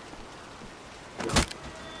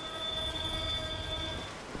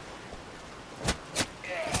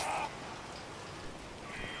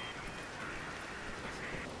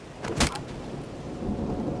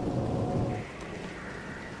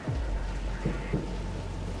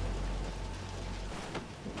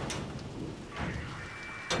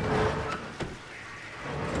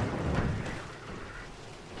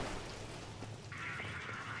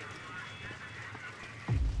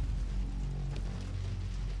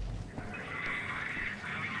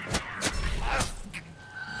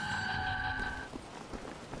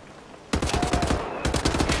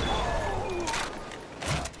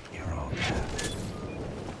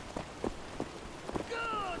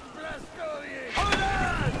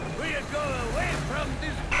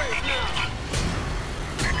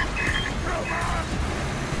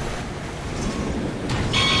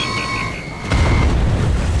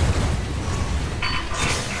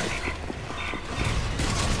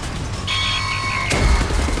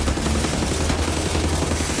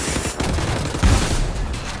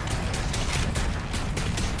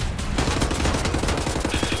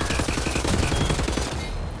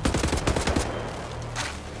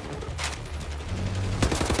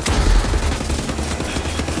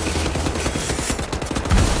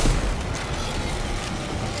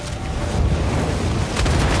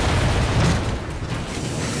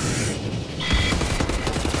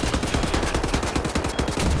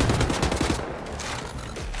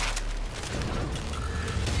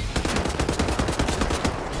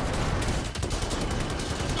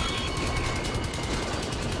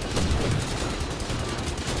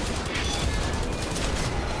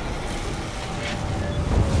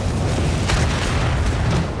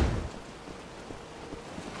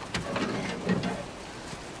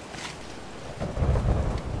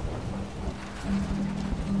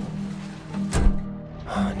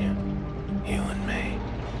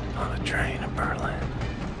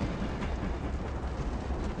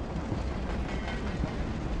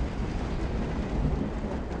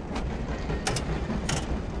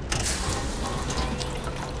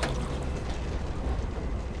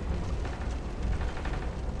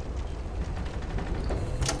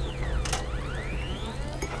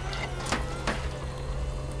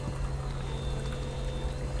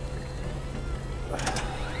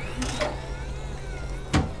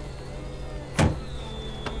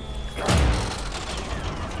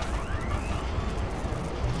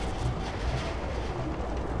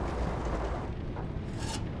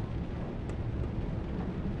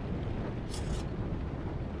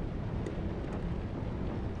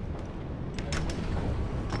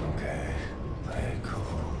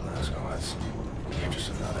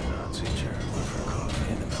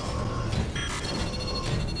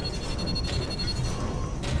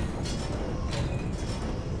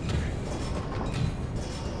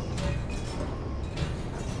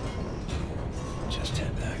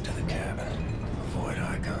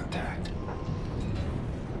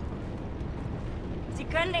 Sie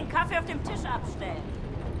können den Kaffee auf dem Tisch abstellen.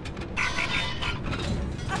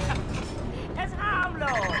 Er ist harmlos.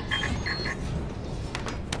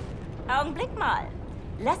 Augenblick mal.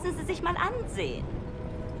 Lassen Sie sich mal ansehen.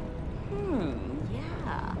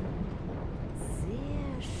 Ja.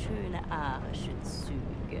 Sehr schöne arische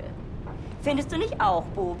Züge. Findest du nicht auch,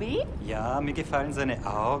 Bobi? Ja, mir gefallen seine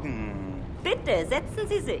Augen. Bitte, setzen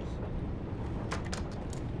Sie sich.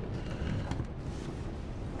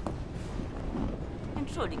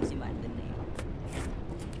 Entschuldigen Sie mein Benehmen.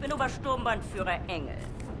 Ich bin Obersturmbannführer Engel.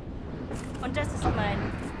 Und das ist mein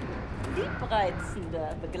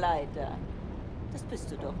liebreizender Begleiter. Das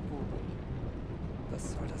bist du doch, Bobi.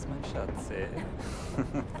 Was soll das, mein Schatz?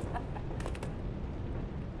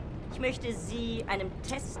 Ich möchte Sie einem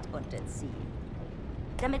Test unterziehen.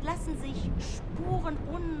 Damit lassen sich Spuren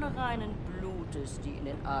unreinen Blutes, die in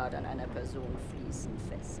den Adern einer Person fließen,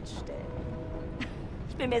 feststellen.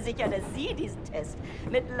 Ich bin mir sicher, dass Sie diesen Test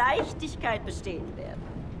mit Leichtigkeit bestehen werden.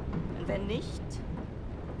 Und wenn nicht,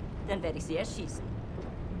 dann werde ich Sie erschießen.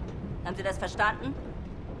 Haben Sie das verstanden?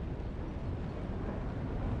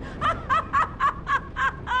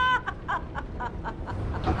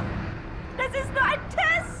 Das ist nur ein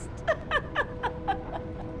Test!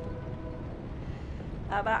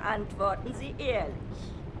 Aber antworten Sie ehrlich.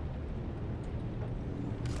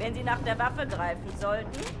 Wenn Sie nach der Waffe greifen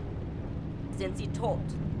sollten, sind Sie tot.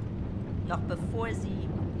 Noch bevor Sie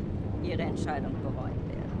Ihre Entscheidung bereuen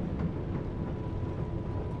werden.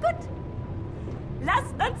 Gut.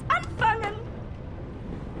 Lasst uns anfangen!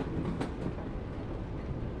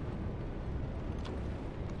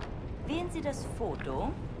 Wählen Sie das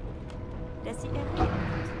Foto, das Sie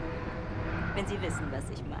erregt. Wenn Sie wissen, was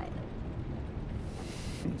ich meine.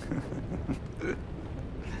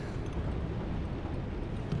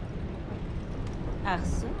 Ach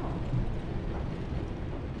so.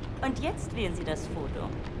 Und jetzt wählen Sie das Foto,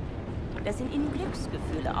 das in Ihnen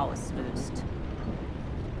Glücksgefühle auslöst.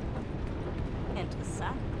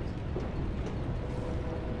 Interessant.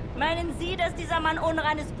 Meinen Sie, dass dieser Mann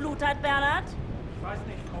unreines Blut hat, Bernhard? Ich weiß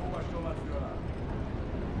nicht, Frau Obersturmbannführer.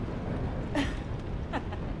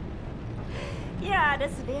 Ja,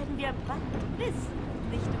 das werden wir bald wissen,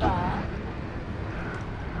 nicht wahr?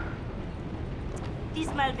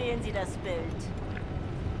 Diesmal wählen Sie das Bild,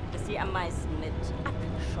 das Sie am meisten mit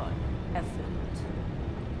Abscheu erfüllt.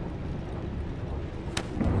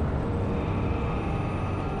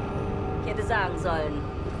 Ich hätte sagen sollen,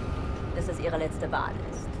 dass es Ihre letzte Wahl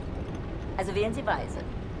ist. Also wählen Sie weise.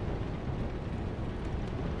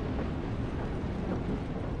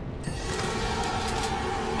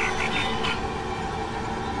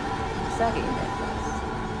 Ich sage Ihnen etwas.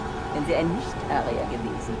 Wenn Sie ein Nicht-Arier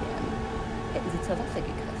gewesen wären, hätten Sie zur Waffe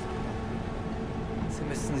gegriffen. Sie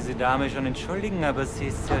müssen diese Dame schon entschuldigen, aber sie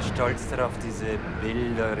ist sehr stolz darauf, diese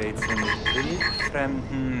Bilderrätsel mit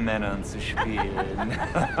wildfremden Männern zu spielen.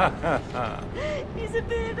 Diese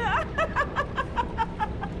Bilder.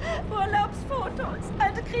 Urlaubsfotos,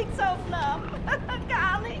 alte Kriegsaufnahmen.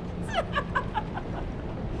 Gar nichts.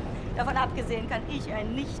 Davon abgesehen kann ich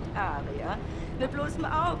ein Nicht-Arier mit bloßem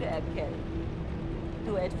Auge erkennen.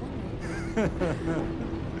 Du etwa nicht.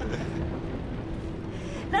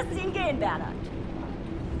 Lassen Sie ihn gehen, Bernhard.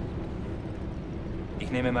 Ich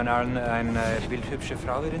nehme mal an, eine bildhübsche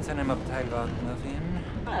Frau wird in seinem Abteil warten auf ihn.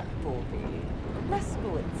 Ach, Bobi, lass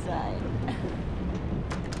gut sein.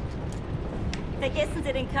 Vergessen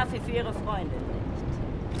Sie den Kaffee für Ihre Freundin nicht.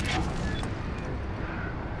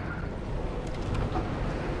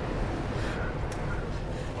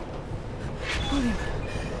 William,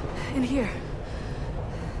 in here.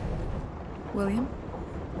 William?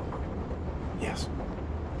 Yes.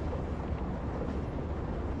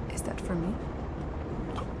 Is that for me?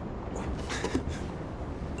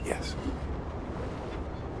 Yes.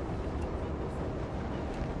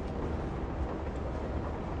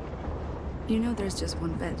 You know there's just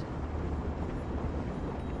one bed.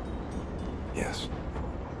 Yes.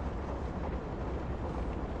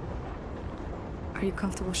 Are you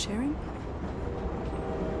comfortable sharing?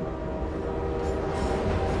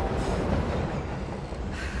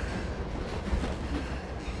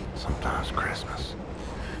 Sometimes Christmas.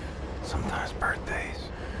 Sometimes birthdays.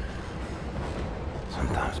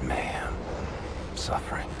 Sometimes mayhem,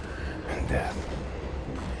 suffering, and death.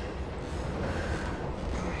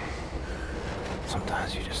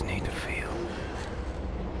 Sometimes you just need to feel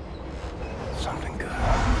something good.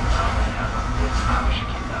 Arabische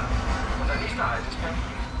Kinder. Unser nächster Halt ist Berlin.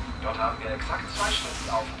 Dort haben wir exakt 2 Stunden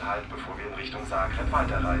Aufenthalt, bevor wir in Richtung Zagreb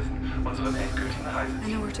weiterreisen, unserem endgültigen Reiseziel.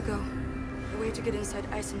 I know where to go. The way to get inside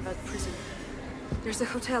Eisenwald prison. There's a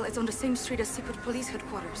hotel. It's on the same street as secret police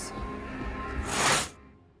headquarters.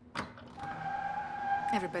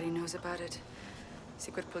 Everybody knows about it.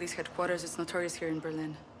 Secret police headquarters is notorious here in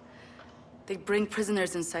Berlin. They bring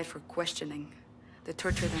prisoners inside for questioning. They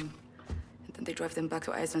torture them. And then they drive them back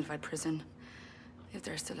to Eisenwald prison. If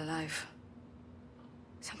they're still alive.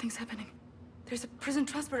 Something's happening. There's a prison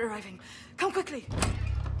transport arriving. Come quickly!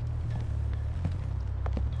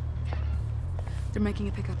 They're making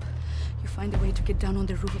a pickup. You find a way to get down on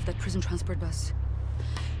the roof of that prison transport bus.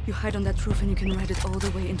 You hide on that roof and you can ride it all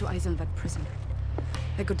the way into Eisenwald prison.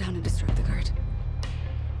 I go down and distract the guard.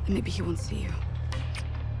 And maybe he won't see you.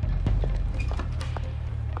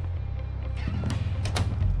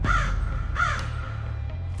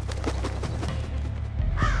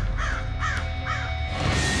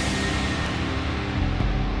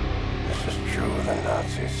 This is true of the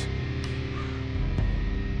Nazis.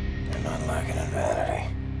 They're not lacking in vanity.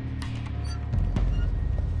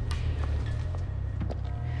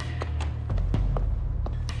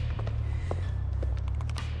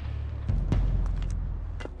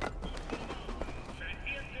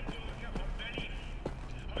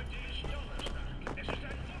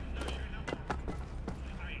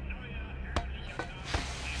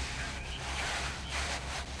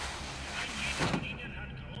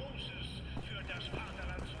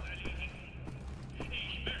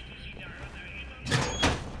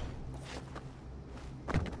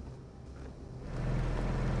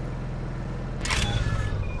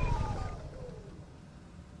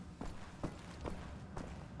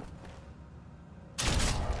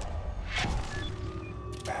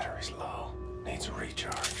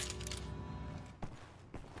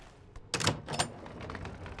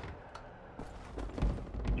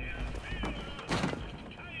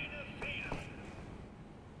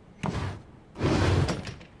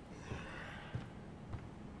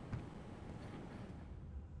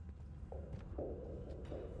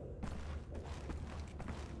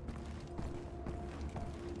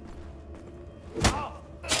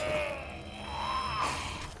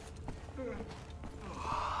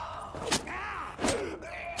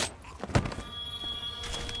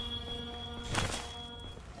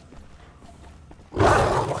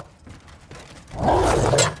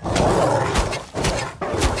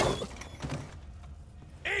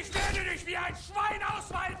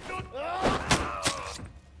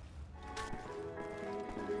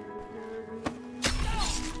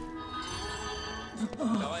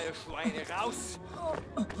 ihr Schweine, raus!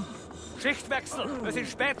 Schichtwechsel, wir sind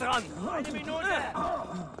spät dran. 1 Minute!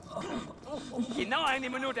 Genau 1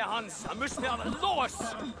 Minute, Hans. Dann müssen wir aber los!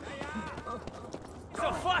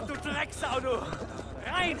 Sofort, du Drecksau, du!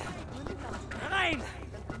 Rein! Rein!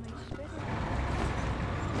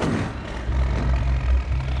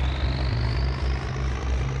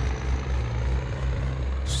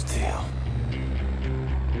 Steel.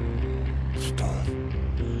 Stone.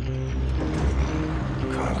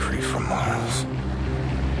 Concrete for miles.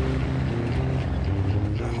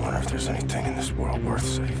 I wonder if there's anything in this world worth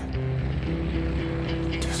saving.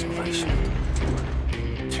 Desolation.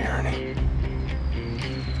 Tyranny.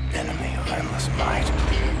 Enemy of endless might.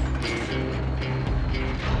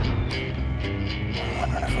 I'm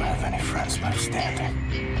wondering if I have any friends left standing.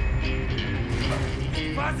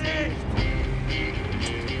 Vorsicht!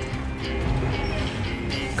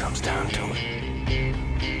 Comes down to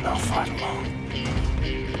it. I'll fight alone.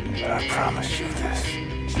 But I promise you this.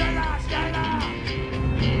 Schneller,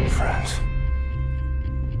 schneller! Friends,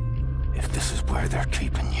 if this is where they're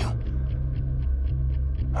keeping you,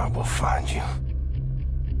 I will find you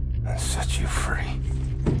and set you free.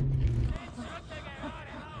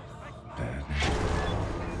 Bad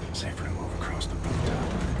news. Safer to move across the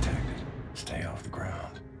rooftop undetected. Stay off the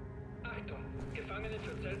ground. Achtung, Gefangene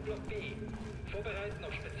für Zellblock B. Vorbereiten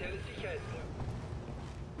auf spezielle Sicherheitsräume.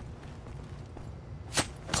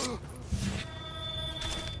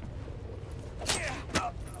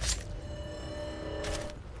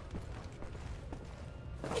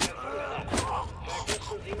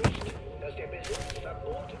 Vergessen Sie nicht, dass der Besitz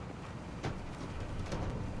verboten ist.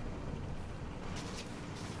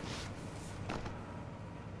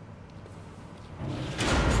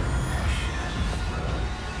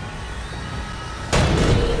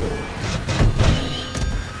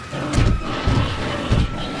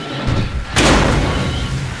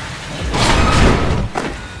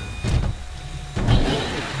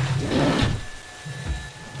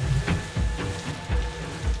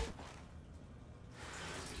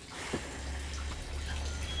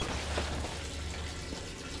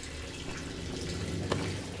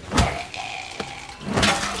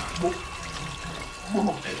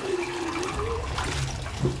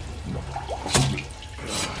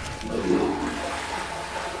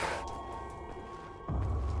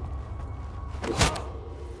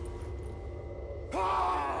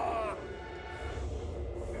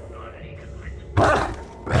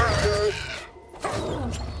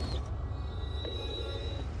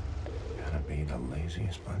 Gotta be the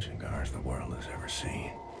laziest bunch of guards the world has ever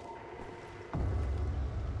seen.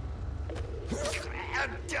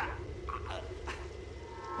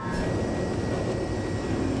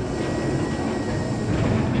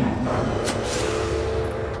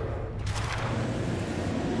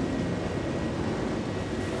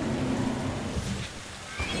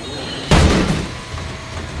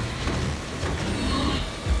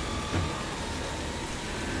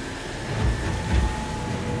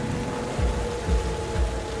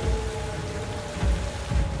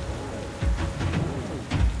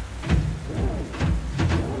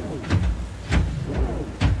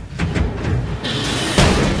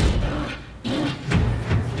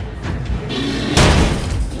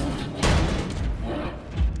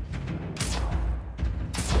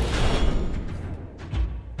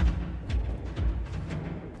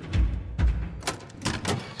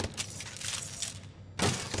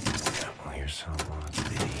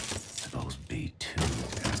 Suppose B2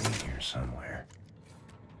 gotta be here somewhere.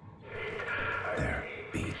 There,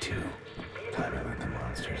 B2. Time to let the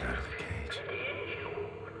monsters out of the cage.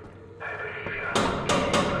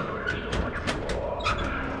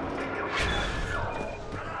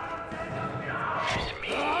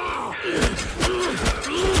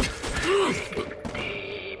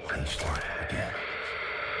 Leashed again.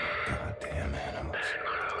 Goddamn animals.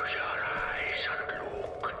 Close your eyes and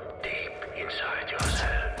look deep inside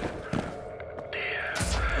yourself. There,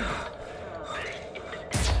 in the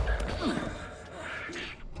distance.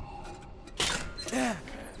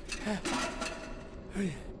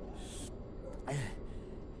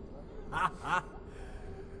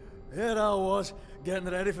 Here I was, getting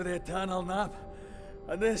ready for the eternal nap.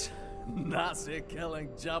 And this Nazi-killing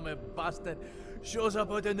jammy bastard shows up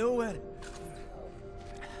out of nowhere.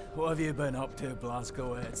 What have you been up to,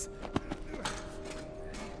 Blazkowicz?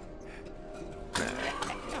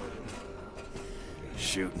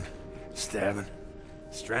 Shooting, stabbing,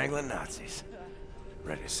 strangling Nazis.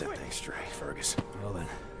 Ready to set things straight, Fergus. Well then,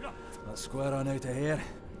 let's square on out of here.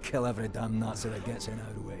 Kill every damn Nazi that gets in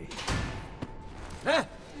our way. Hey!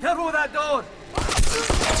 Careful with that door!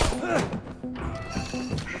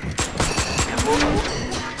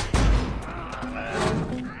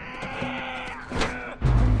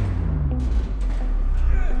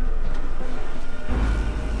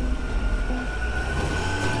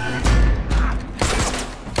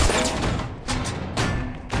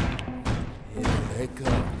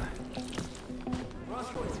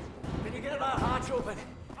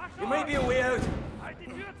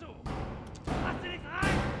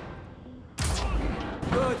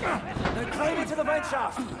 Climb into the vent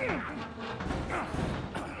shaft!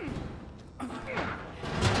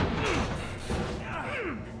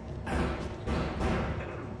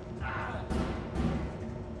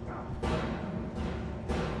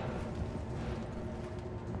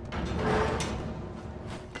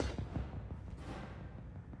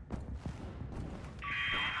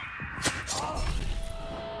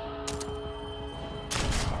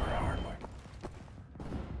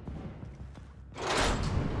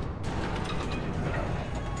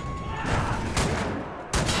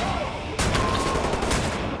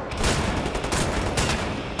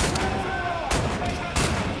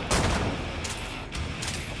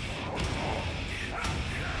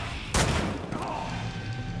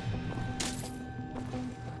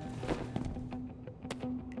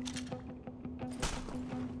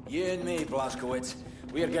 You and me, Blazkowicz.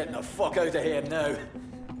 We're getting the fuck out of here now.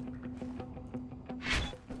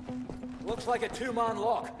 Looks like a two-man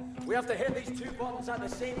lock. We have to hit these two buttons at the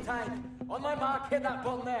same time. On my mark, hit that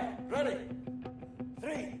button there. Ready?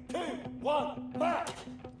 3, 2, 1, mark!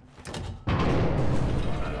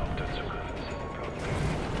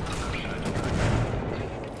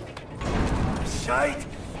 Shite!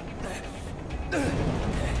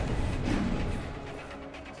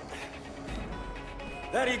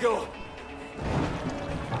 There you go.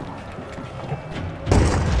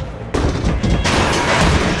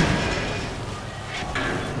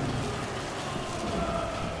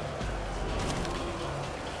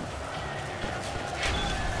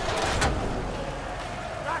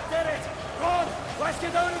 That did it! Run! Let's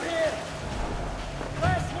get out of here!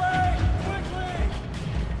 This way! Quickly!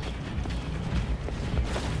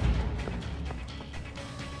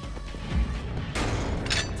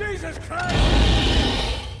 Jesus Christ!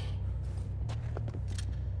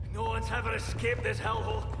 No one's ever escaped this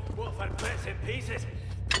hellhole. What for bits and pieces?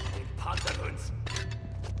 Bloody pantaloons.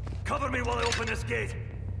 Cover me while I open this gate.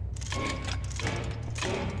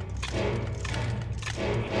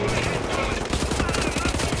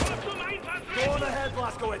 Go on ahead,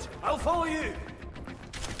 Blazkowicz. I'll follow you.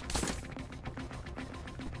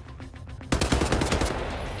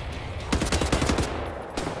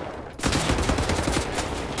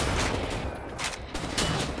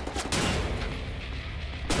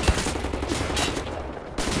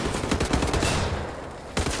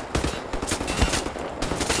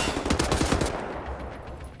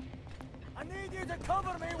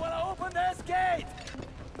 Cover me when I open this gate!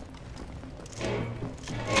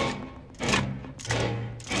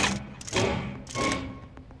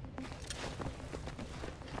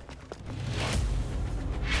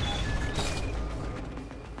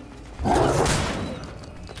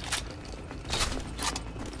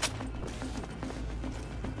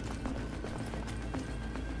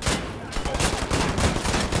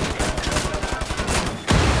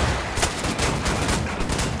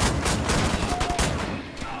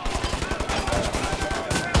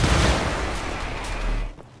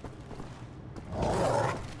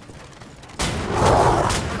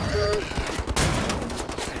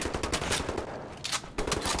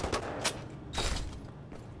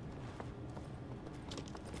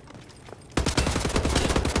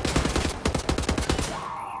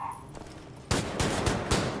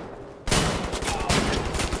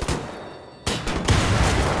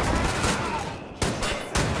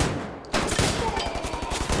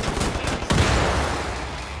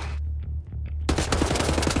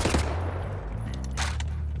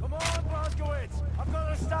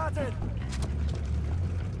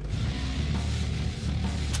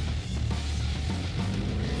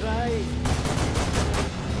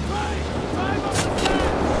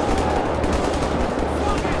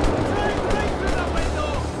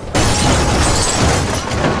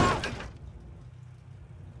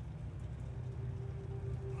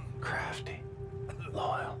 Crafty,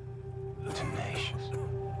 loyal, tenacious.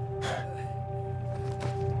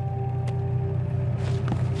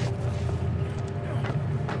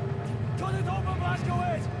 Cut it open,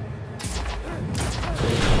 Blazkowicz!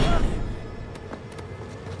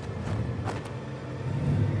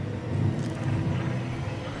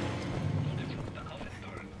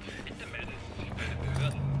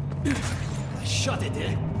 Shut it,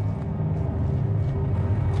 eh?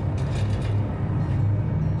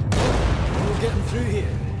 We're getting through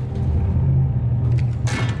here.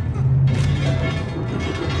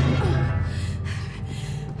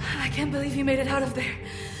 I can't believe you made it out of there.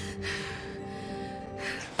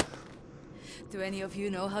 Do any of you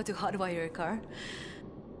know how to hotwire a car?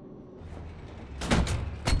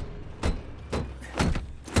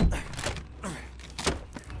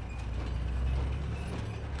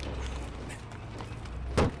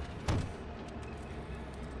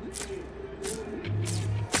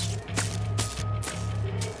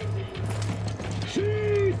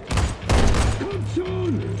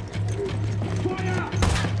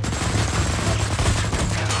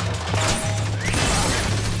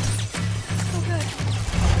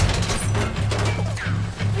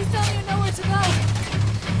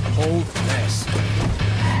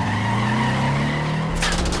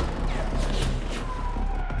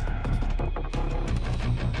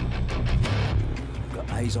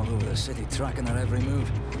 Eyes all over the city, tracking their every move.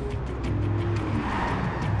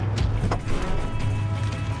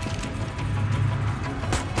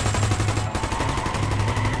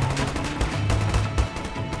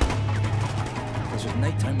 If this was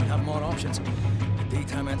nighttime, we'd have more options. The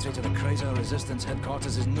daytime entry to the Chrysler Resistance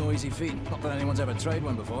headquarters is no easy feat. Not that anyone's ever tried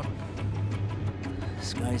one before.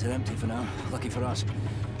 Skies are empty for now. Lucky for us.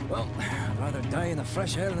 Well, I'd rather die in the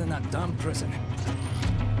fresh air than in that damn prison.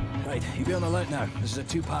 Right, you be on the alert now. This is a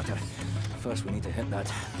two-parter. First, we need to hit that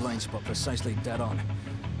blind spot precisely dead on.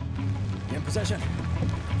 You in position?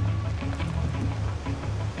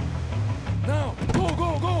 Now! Go,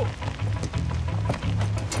 go, go!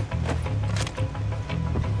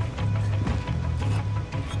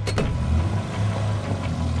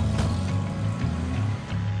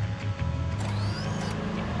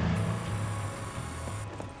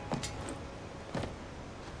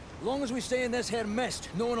 As long as we stay in this here mist,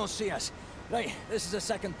 no one will see us. Right, this is the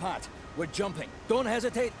second part. We're jumping. Don't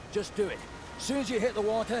hesitate, just do it. As soon as you hit the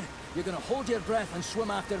water, you're gonna hold your breath and swim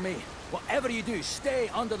after me. Whatever you do, stay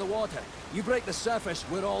under the water. You break the surface,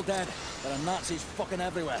 we're all dead. There are Nazis fucking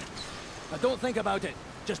everywhere. Now don't think about it,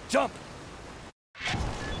 just jump!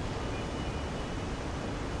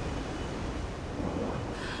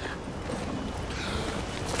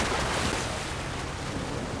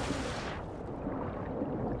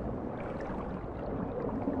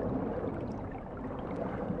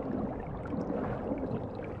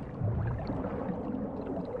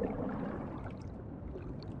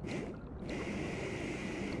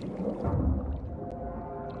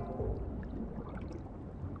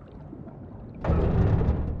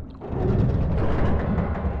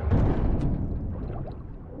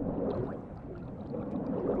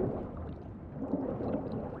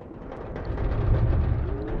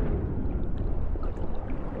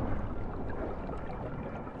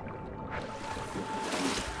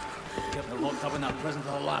 Locked up in that prison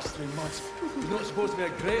for the last 3 months. He's not supposed to be a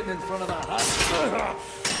grating in front of that hut.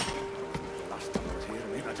 Last time I was here,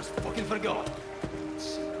 mate, I just fucking forgot.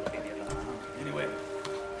 Idiot that I am. Anyway,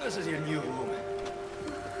 this is your new home.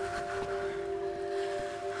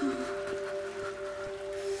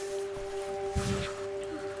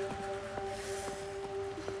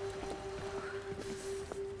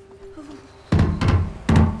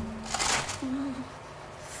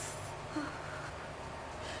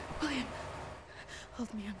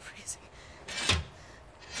 Hold me, I'm freezing.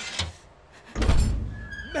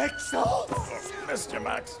 Max! Oh, Mr.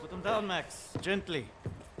 Max. Put him down, Max. Gently.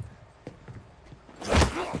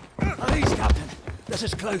 At ease, Captain. This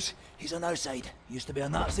is Klaus. He's on our side. Used to be a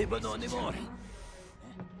Nazi, but not anymore.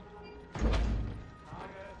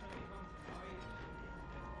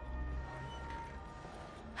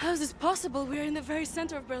 How is this possible? We're in the very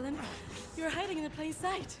center of Berlin. You're hiding in plain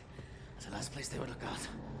sight. That's the last place they would look out.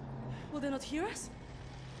 Will they not hear us?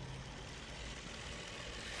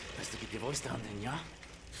 Best to keep your voice down then, yeah?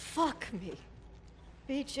 Fuck me.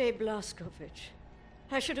 B.J. Blazkowicz.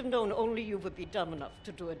 I should have known only you would be dumb enough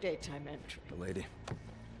to do a daytime entry. The lady.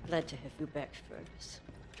 Glad to have you back, Fergus.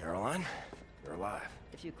 Caroline, you're alive.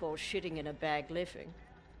 If you call shitting in a bag living,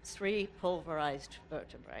 3 pulverized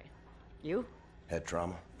vertebrae. You? Head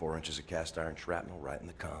trauma, 4 inches of cast iron shrapnel right in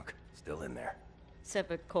the conch. Still in there.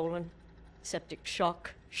 Severed colon, septic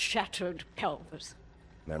shock, shattered pelvis.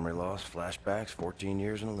 Memory loss, flashbacks, 14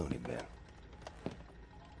 years in a loony bin.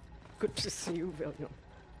 Good to see you, William.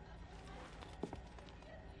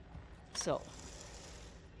 So,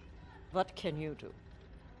 what can you do?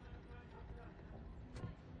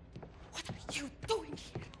 What are you doing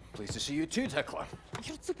here? Pleased to see you too, Tekla.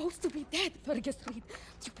 You're supposed to be dead, Fergus Reed.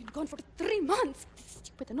 You've been gone for 3 months. This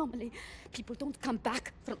stupid anomaly. People don't come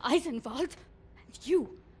back from Eisenwald. And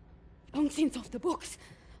you, long since off the books.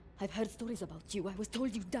 I've heard stories about you. I was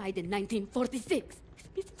told you died in 1946.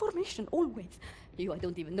 Misinformation, always. You, I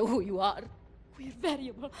don't even know who you are. We're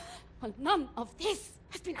variable. Well, none of this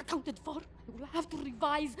has been accounted for. I will have to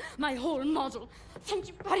revise my whole model. Thank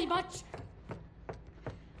you very much.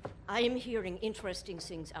 I am hearing interesting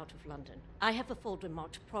things out of London. I have a folder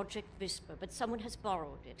marked Project Whisper, but someone has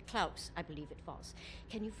borrowed it. Klaus, I believe it was.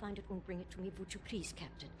 Can you find it and bring it to me, would you please,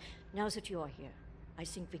 Captain? Now that you are here, I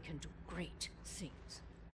think we can do great things.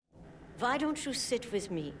 Why don't you sit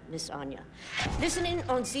with me, Miss Anya? Listen in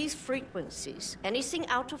on these frequencies. Anything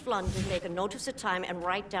out of London, make a note of the time and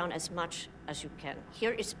write down as much as you can.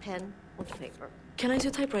 Here is pen and paper. Can I use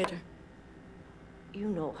a typewriter? You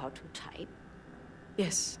know how to type?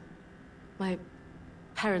 Yes. My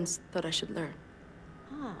parents thought I should learn.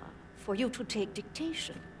 Ah, for you to take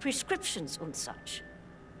dictation, prescriptions and such.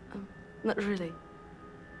 Not really.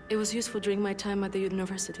 It was useful during my time at the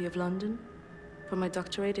University of London. for my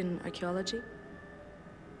doctorate in archaeology.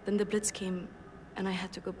 Then the Blitz came, and I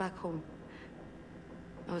had to go back home.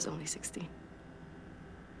 I was only 16.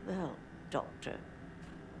 Well, Doctor,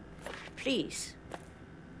 please,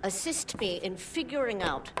 assist me in figuring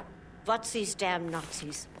out what these damn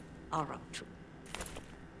Nazis are up to.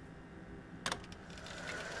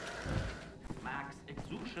 Max, ich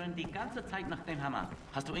suche schon die ganze Zeit nach dem Hammer.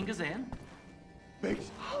 Hast du ihn gesehen?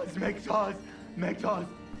 McDonald's.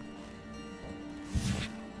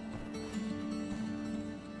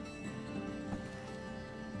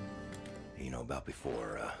 You know about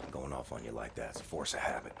before going off on you like that. It's a force of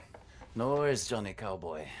habit. No worries, Johnny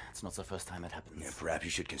Cowboy. It's not the first time it happens. Yeah, perhaps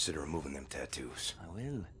you should consider removing them tattoos. I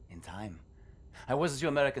will, in time. I was, as you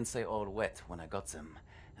Americans say, all wet when I got them.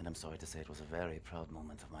 And I'm sorry to say it was a very proud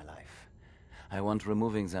moment of my life. I want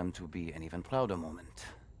removing them to be an even prouder moment.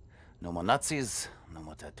 No more Nazis, no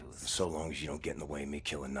more tattoos. So long as you don't get in the way of me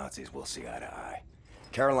killing Nazis, we'll see eye to eye.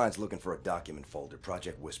 Caroline's looking for a document folder,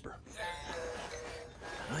 Project Whisper.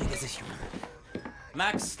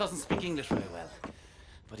 Max doesn't speak English very well,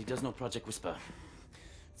 but he does know Project Whisper.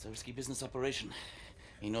 It's a risky business operation.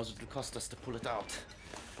 He knows it will cost us to pull it out.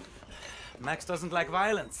 Max doesn't like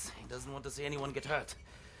violence. He doesn't want to see anyone get hurt.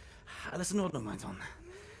 Alles in Ordnung, mein Sohn.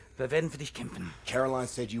 Wir werden für dich kämpfen. Caroline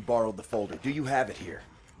said you borrowed the folder. Do you have it here?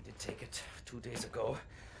 I did take it 2 days ago,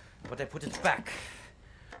 but I put it back.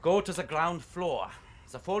 Go to the ground floor.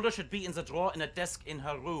 The folder should be in the drawer in a desk in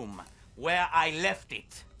her room, where I left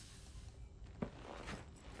it.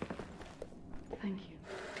 Thank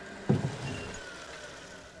you.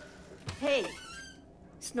 Hey,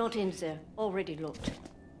 it's not in there. Already looked.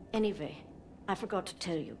 Anyway, I forgot to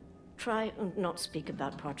tell you. Try and not speak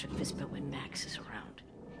about Project Whisper when Max is around.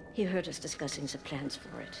 He heard us discussing the plans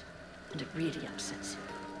for it, and it really upsets him.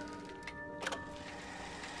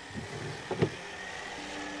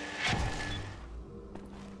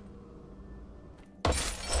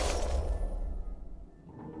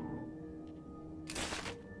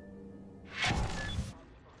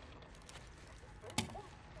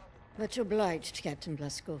 Much obliged, Captain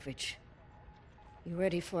Blazkowicz. You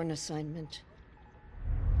ready for an assignment?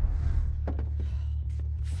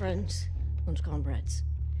 Friends and comrades,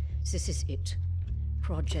 this is it.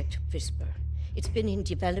 Project Whisper. It's been in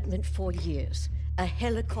development for years. A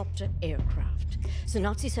helicopter aircraft. The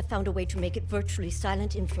Nazis have found a way to make it virtually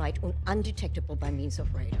silent in flight and undetectable by means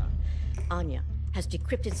of radar. Anya has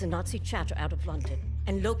decrypted the Nazi chatter out of London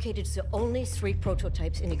and located the only 3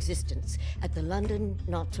 prototypes in existence at the London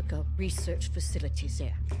Nautica research facilities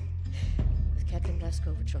there. With Captain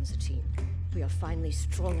Blazkowicz on the team, we are finally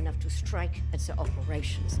strong enough to strike at the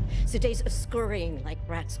operations. The days of scurrying like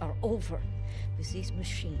rats are over. With these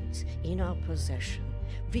machines in our possession,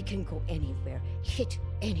 we can go anywhere, hit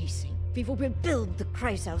anything. We will rebuild the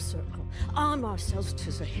Kreisau Circle, arm ourselves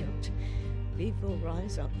to the hilt. We will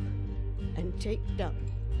rise up and take down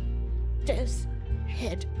Death's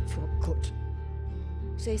Head for good.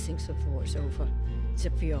 They think the war's over,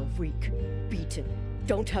 that we are weak, beaten,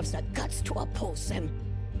 don't have the guts to oppose them.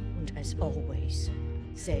 And as always,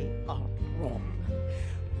 they are wrong.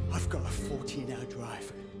 I've got a 14-hour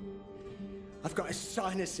drive. I've got a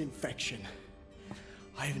sinus infection.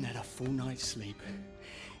 I haven't had a full night's sleep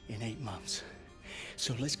in 8 months.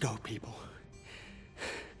 So let's go, people.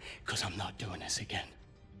 Because I'm not doing this again.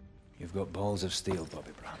 You've got balls of steel,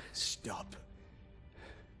 Bobby Brown. Stop.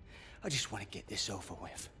 I just want to get this over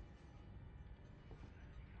with.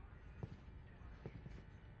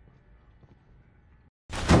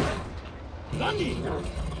 Sandy!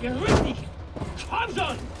 Beruhig dich! Komm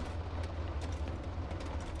schon!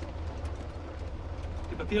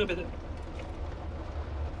 Die Papiere bitte.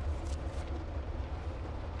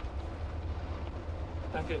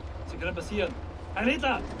 Danke. Sie können passieren. Ein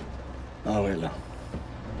Liter! Oh, Hitler.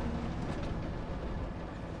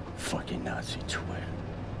 Fucking Nazi twit.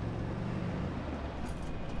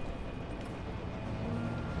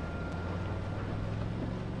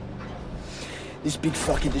 This big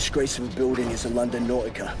fucking disgrace of a building is the London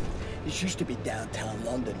Nautica. This used to be downtown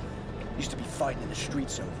London. Used to be fighting in the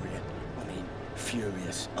streets over here. I mean,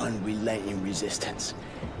 furious, unrelenting resistance.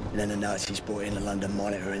 And then the Nazis brought in the London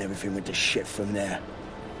Monitor and everything went to shit from there.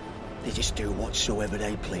 They just do whatsoever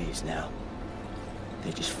they please now.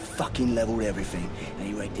 They just fucking leveled everything and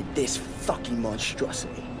erected this fucking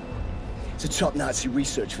monstrosity. It's a top Nazi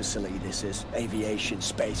research facility, this is. Aviation,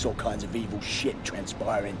 space, all kinds of evil shit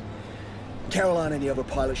transpiring. Caroline and the other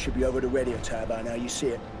pilots should be over the radio tower by now, you see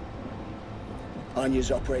it.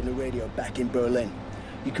 Anya's operating the radio back in Berlin.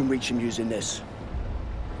 You can reach him using this.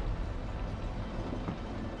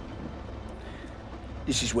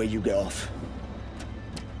 This is where you get off.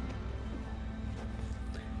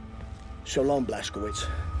 So long, Blazkowicz.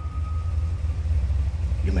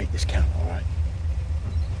 You make this count, all right?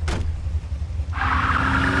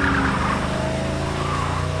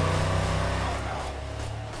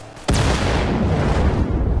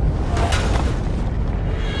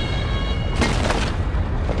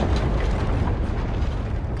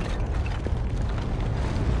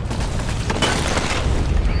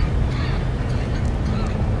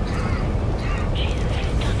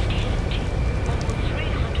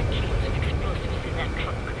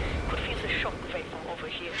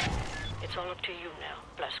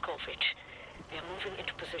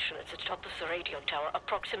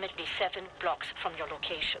 Approximately 7 blocks from your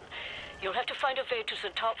location. You'll have to find a way to the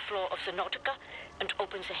top floor of the Nautica and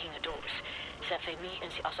open the hangar doors. That way me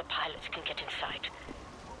and the other pilots can get inside.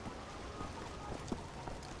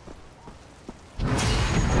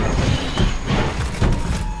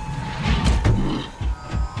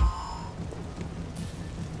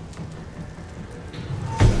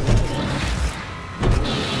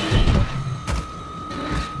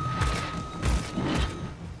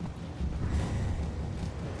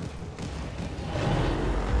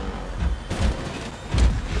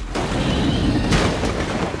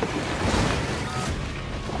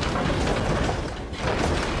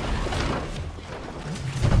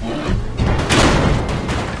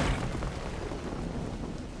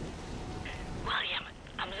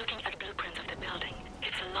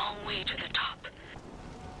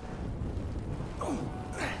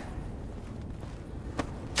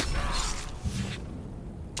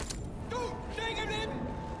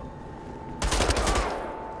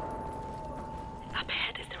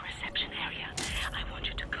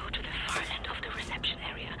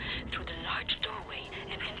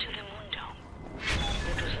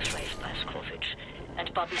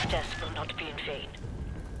 Bobby's death will not be in vain.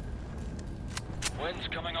 Wind's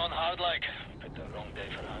coming on hard like. Picked the wrong day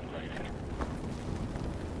for hang gliding.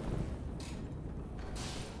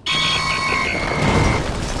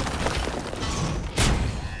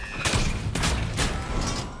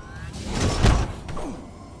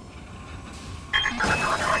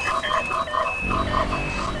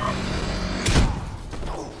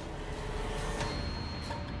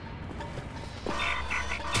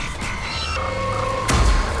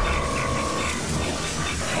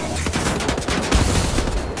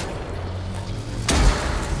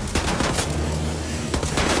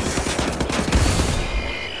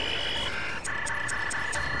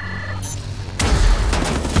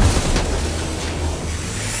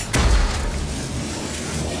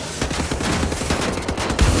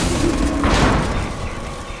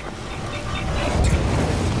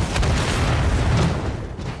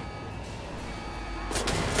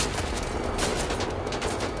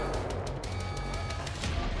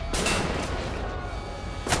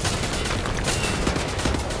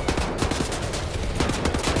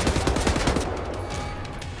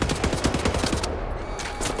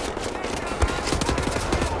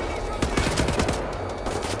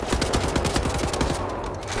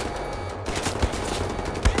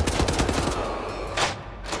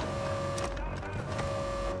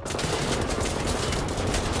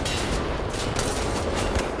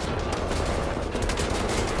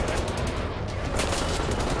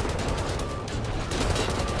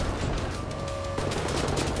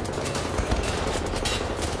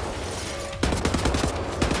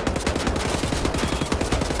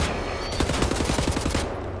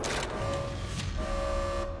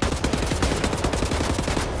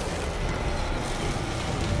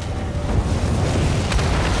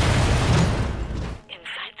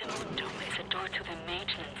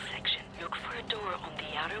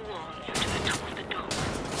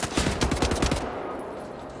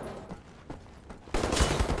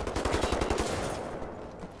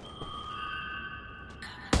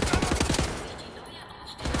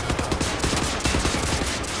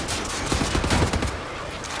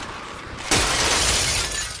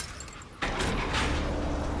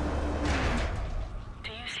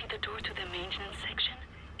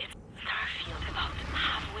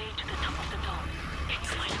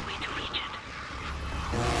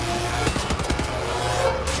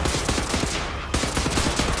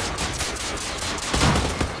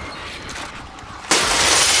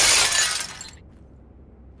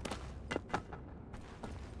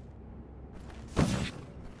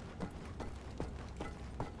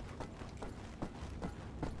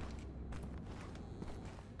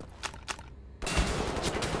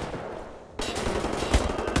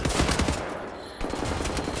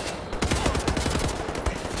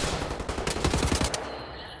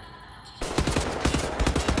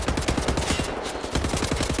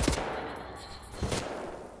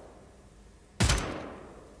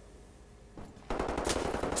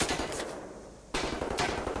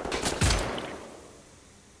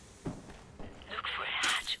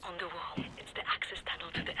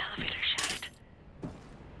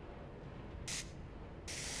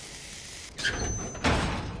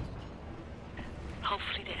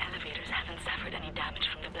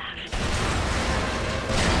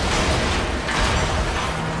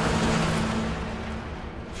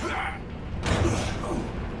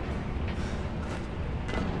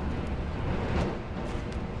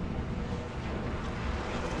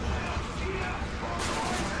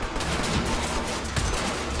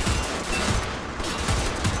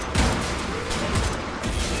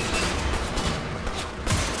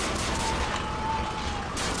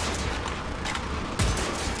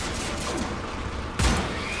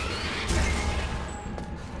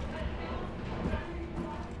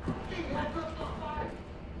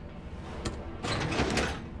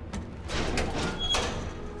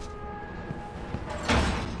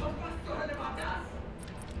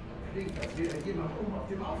 The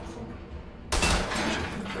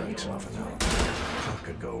brakes off and out. What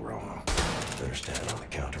could go wrong? Better stand on the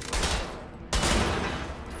counterweight.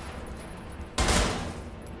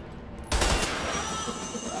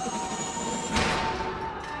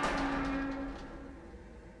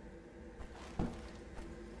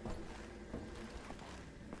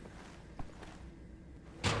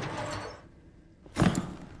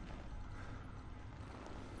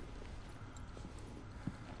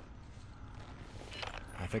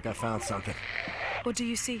 I think I found something. What do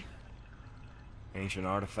you see? Ancient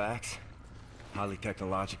artifacts. Highly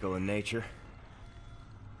technological in nature.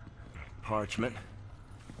 Parchment.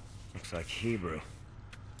 Looks like Hebrew.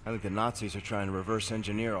 I think the Nazis are trying to reverse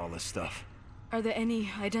engineer all this stuff. Are there any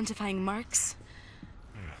identifying marks?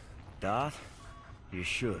 Dot? You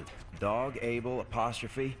should. Dog, Abel,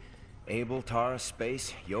 apostrophe. Abel, Tara,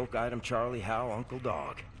 space, yoke item, Charlie, Hal, Uncle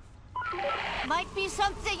Dog. Might be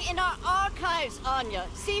something in our archives, Anya.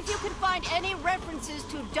 See if you can find any references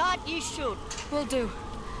to Dot Yishud. Will do.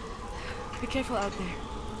 Be careful out there.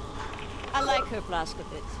 I like her,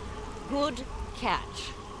 Blazkowicz. Good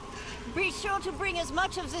catch. Be sure to bring as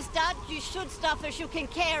much of this Dot Yishud stuff as you can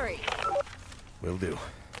carry. Will do.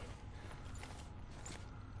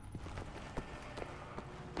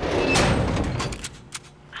 I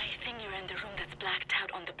think you're in the room that's blacked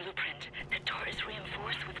out on the blueprint. The door is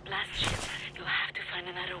reinforced with blast shields. You'll have to find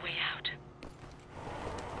another way out.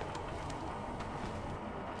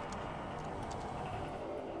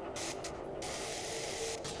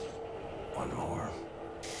 One more.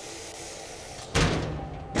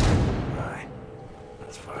 Right.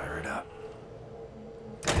 Let's fire it up.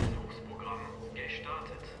 Programm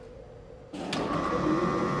gestartet.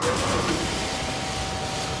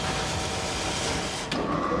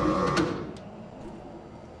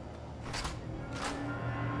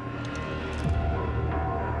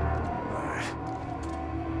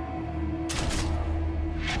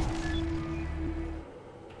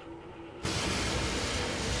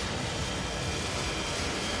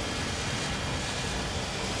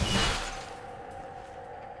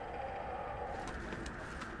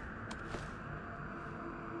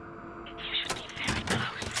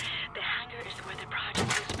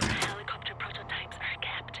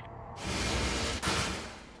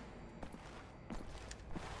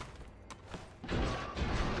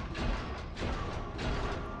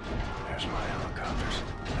 There's my helicopters.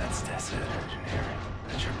 That's Tessa Engineering.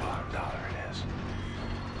 That's your bottom dollar, it is.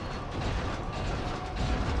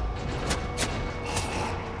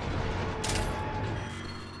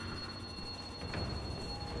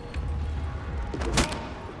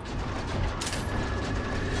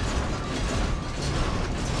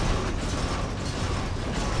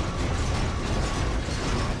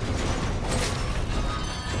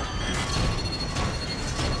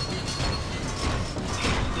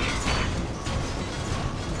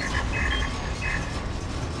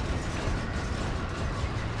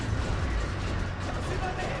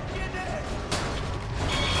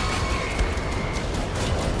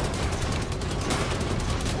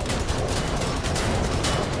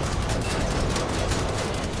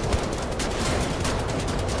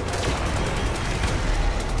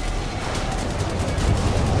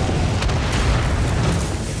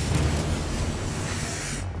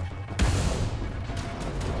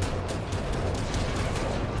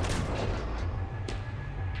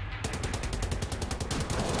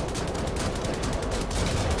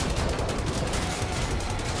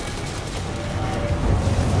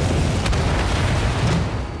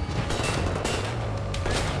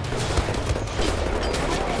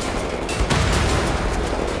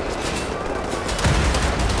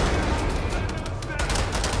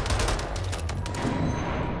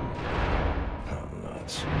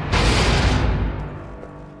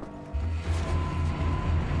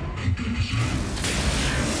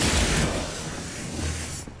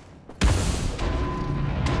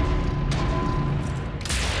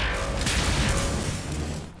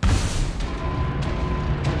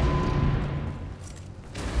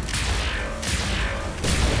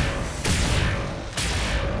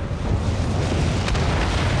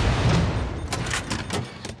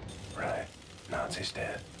 Nazi's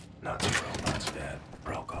dead. Nazi robot's dead.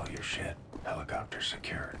 Broke all your shit. Helicopter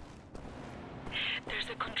secured. There's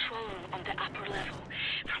a control room on the upper level.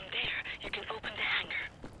 From there, you can open the hangar.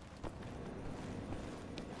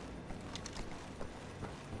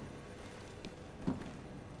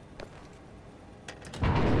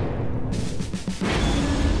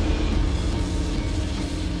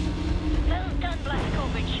 Well done,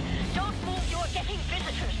 Blazkowicz. Don't move, you're getting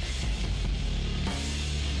visitors.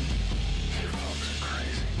 You folks are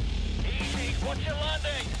crazy. Easy, watch your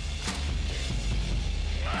landing.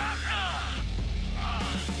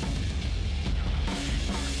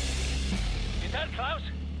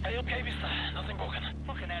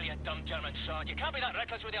 son. You can't be that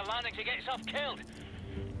reckless with your landings, you get yourself killed.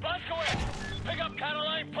 Blazkowicz! Pick up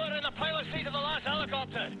Caroline, put her in the pilot seat of the last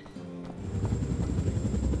helicopter.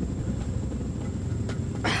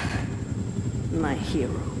 My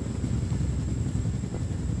hero.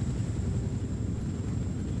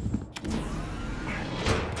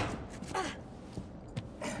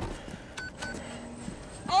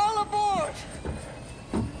 All aboard!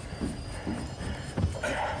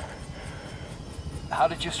 How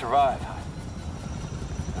did you survive?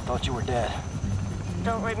 I thought you were dead.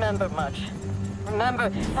 Don't remember much. Remember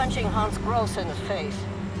punching Hans Gross in the face.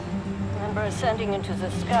 Remember ascending into the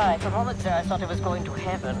sky. For moments there I thought I was going to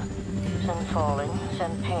heaven. Then falling,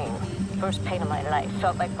 then pain. First pain of my life.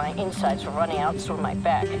 Felt like my insides were running out through my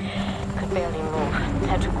back. Could barely move.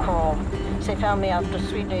 Had to crawl. They found me after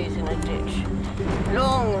 3 days in a ditch.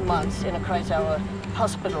 Long months in a Kreisauer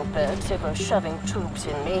hospital bed. They were shoving tubes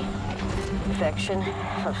in me. Infection.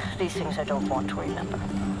 These things I don't want to remember.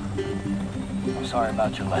 I'm sorry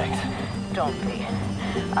about your legs. Don't be.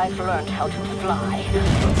 I've learned how to fly.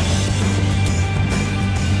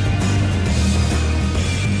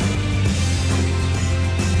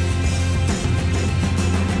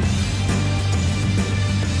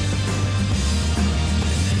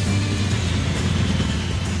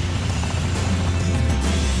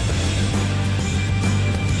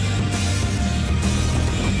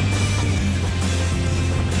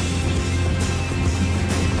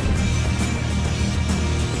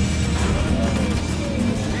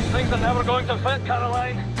 Things are never going to fit,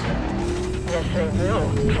 Caroline. Yes, they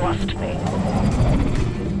will. Trust me.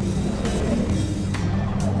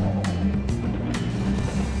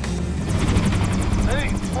 They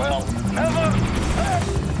will never fit.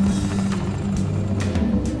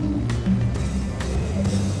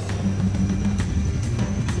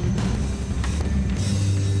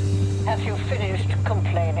 Have you finished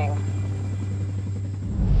complaining?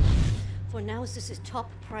 For now, this is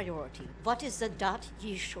top priority. What is the dot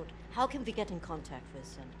ye should? How can we get in contact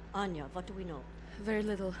with them? Anya, what do we know? Very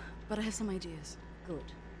little, but I have some ideas.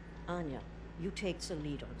 Good. Anya, you take the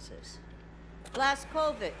lead on this.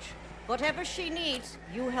 Blazkowicz, whatever she needs,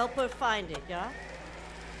 you help her find it, yeah?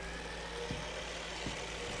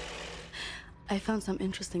 I found some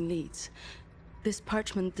interesting leads. This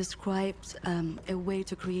parchment describes a way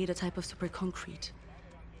to create a type of super concrete.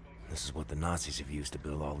 This is what the Nazis have used to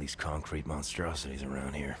build all these concrete monstrosities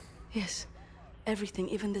around here. Yes. Everything,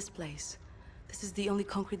 even this place. This is the only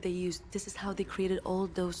concrete they used. This is how they created all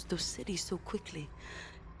those cities so quickly.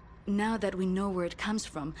 Now that we know where it comes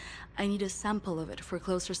from, I need a sample of it for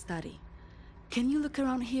closer study. Can you look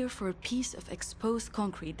around here for a piece of exposed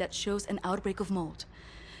concrete that shows an outbreak of mold?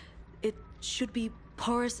 It should be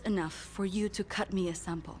porous enough for you to cut me a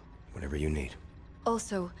sample. Whatever you need.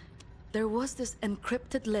 Also, there was this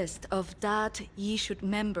encrypted list of Dat Yeshut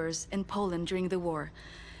members in Poland during the war.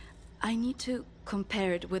 I need to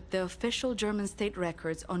compare it with the official German state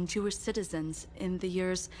records on Jewish citizens in the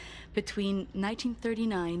years between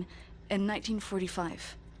 1939 and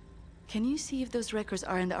 1945. Can you see if those records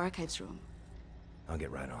are in the archives room? I'll get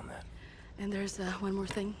right on that. And there's one more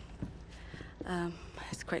thing.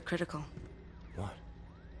 It's quite critical. What?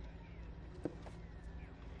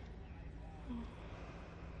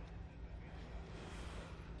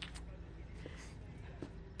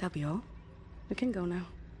 That'll be all. We can go now.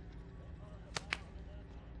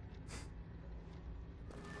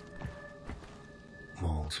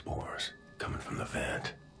 Mold spores coming from the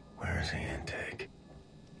vent. Where is the intake?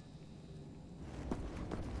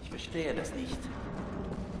 Ich verstehe das nicht.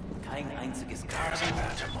 Kein einziges Kabel.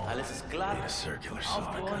 Alles ist glatt. Need a circular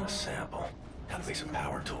saw to cut a sample. Gotta be some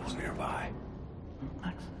power tools nearby.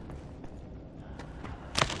 Max?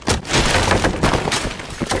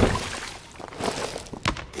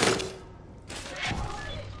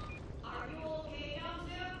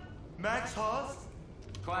 Max Haas?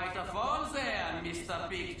 Quite a fall there, Mr.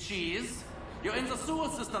 Big Cheese. You're in the sewer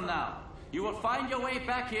system now. You will find your way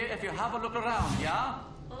back here if you have a look around, yeah?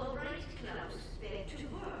 All right, Klaus. Back to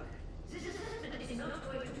work. This assessment is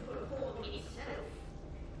not going to perform itself.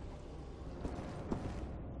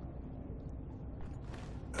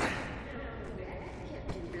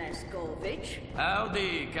 Captain Blazkowicz.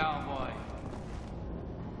 Howdy, cowboy.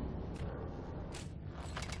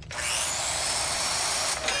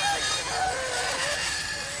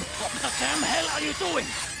 What the damn hell are you doing?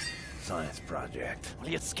 Science project. Well,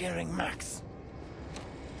 you're scaring Max.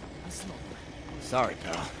 Sorry,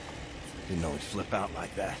 pal. Didn't know he'd flip out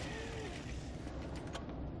like that.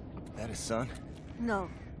 That his son? No.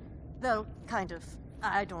 Well, kind of.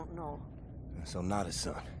 I don't know. So not his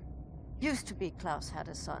son. Used to be Klaus had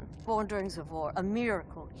a son, born during the war. A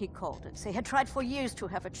miracle, he called it. They had tried for years to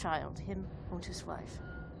have a child, him and his wife.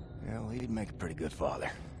 Yeah, well, he'd make a pretty good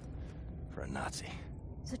father. For a Nazi.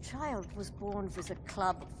 The child was born with a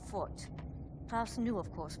club foot. Klaus knew,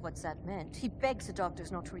 of course, what that meant. He begged the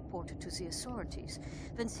doctors not to report it to the authorities.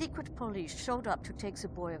 When secret police showed up to take the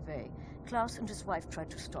boy away, Klaus and his wife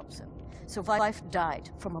tried to stop them. The wife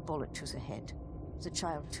died from a bullet to the head. The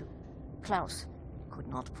child, too. Klaus could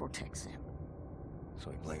not protect them.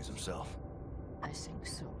 So he blames himself? I think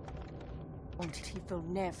so. And he will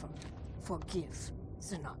never forgive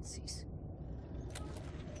the Nazis.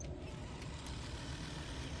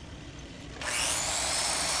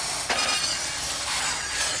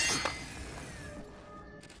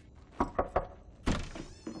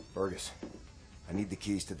 Fergus, I need the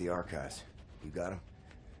keys to the archives. You got them?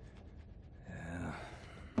 Yeah.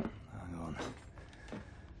 Hang on.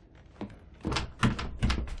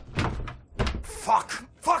 Fuck!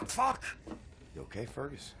 You okay,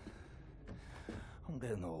 Fergus? I'm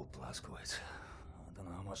getting old, Blazkowicz. I don't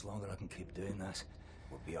know how much longer I can keep doing this.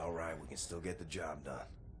 We'll be all right. We can still get the job done.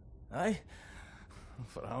 Aye?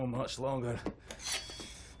 For how much longer?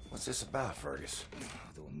 What's this about, Fergus?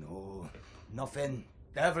 I don't know. Nothing.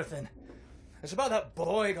 Everything. It's about that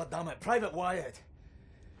boy, goddammit, Private Wyatt.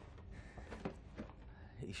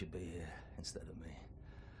 He should be here instead of me.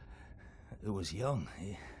 He was young.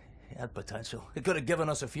 He had potential. He could have given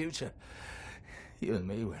us a future. You and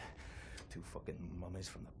me were two fucking mummies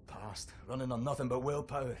from the past, running on nothing but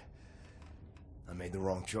willpower. I made the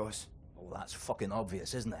wrong choice. Oh, that's fucking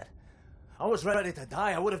obvious, isn't it? I was ready to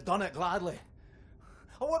die. I would have done it gladly.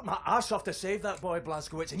 I worked my ass off to save that boy,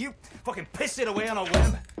 Blazkowicz, and you fucking pissed it away on a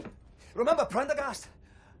whim. Remember Prendergast?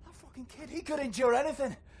 That fucking kid, he could endure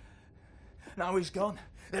anything. Now he's gone.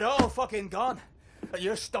 They're all fucking gone. And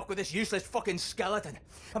you're stuck with this useless fucking skeleton.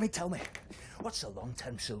 I mean, tell me, what's the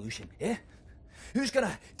long-term solution, eh? Who's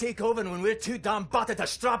gonna take over when we're too damn battered to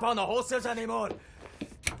strap on the holsters anymore?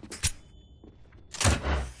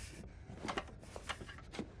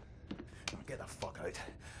 Get the fuck out.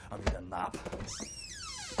 I need a nap.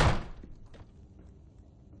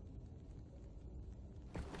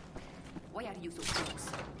 Why are you so close?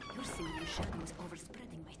 Your similar shadow is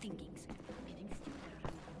overspreading my thinkings.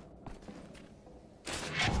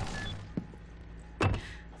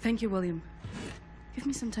 Thank you, William. Give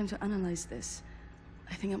me some time to analyze this.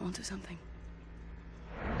 I think I'm onto something.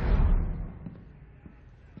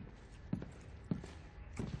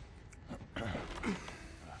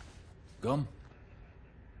 Gum?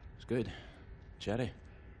 It's good. Cherry?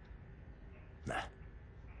 Nah.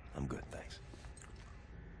 I'm good, thanks.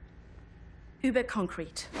 Uber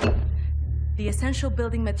concrete. The essential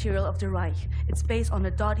building material of the Reich. It's based on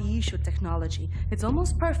a .E shoot technology. It's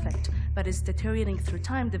almost perfect, but it's deteriorating through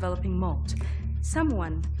time, developing mold.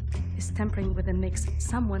 Someone is tampering with the mix,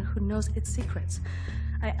 someone who knows its secrets.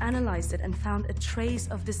 I analyzed it and found a trace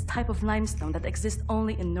of this type of limestone that exists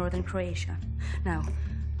only in northern Croatia. Now,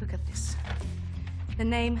 look at this. The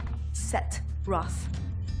name Set Roth.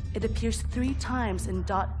 It appears 3 times in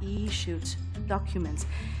 .E shoot documents.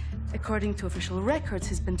 According to official records,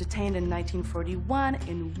 he's been detained in 1941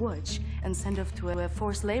 in Łódź and sent off to a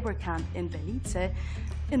forced labor camp in Belice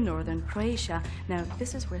in northern Croatia. Now,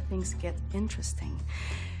 this is where things get interesting.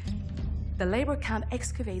 The labor camp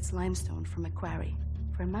excavates limestone from a quarry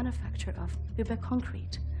for manufacture of Uber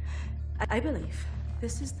concrete. I believe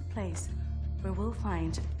this is the place where we'll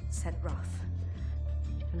find Set Roth,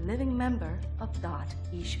 a living member of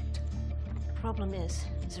 .E shoot. Problem is,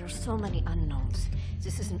 there are so many unknowns.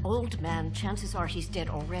 This is an old man. Chances are he's dead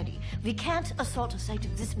already. We can't assault a site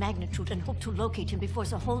of this magnitude and hope to locate him before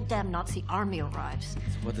the whole damn Nazi army arrives.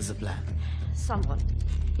 So what is the plan? Someone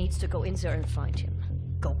needs to go in there and find him.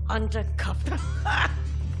 Go undercover.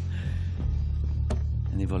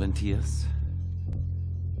 Any volunteers?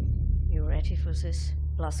 You ready for this,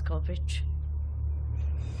 Blazkowicz?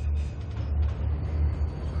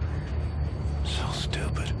 So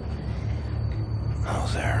stupid. I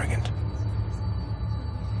was arrogant.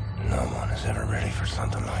 No one is ever ready for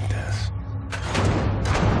something like this.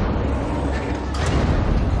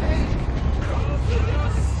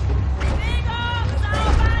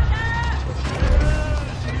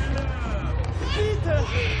 Bitte,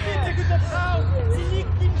 gute Frau! Sie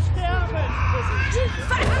liegt im Sterben!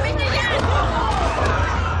 Pfeife mich nicht an!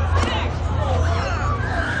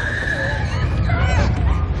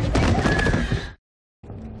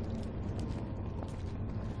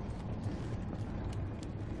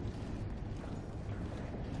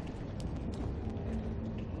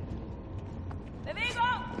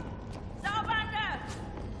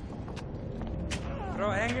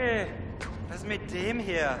 Frau Engel, mit dem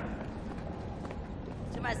hier?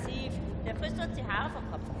 Zu massiv. Der frisst uns die Haare vom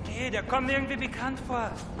Kopf. Nee, der kommt mir irgendwie bekannt vor.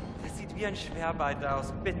 Der sieht wie ein Schwerbeiter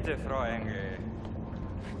aus. Bitte, Frau Engel.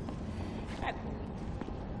 Na gut.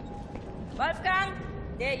 Wolfgang,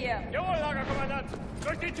 der hier. Jawohl, Lagerkommandant.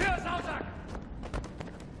 Durch die Tür, Sausack!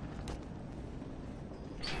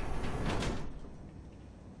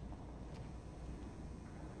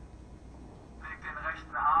 Leg den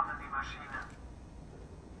rechten Arm in die Maschine.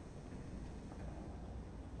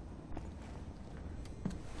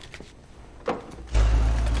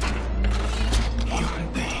 Human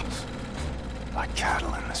beings. Like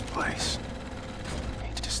cattle in this place.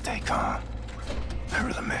 Need to stay calm.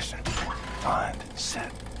 Remember the mission. Find,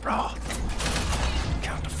 set, raw.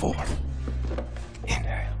 Count to 4.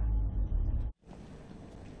 Inhale.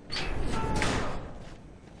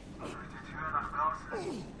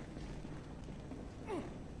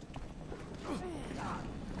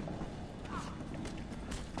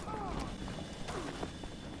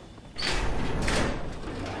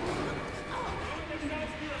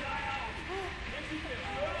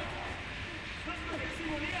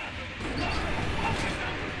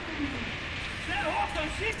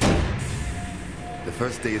 The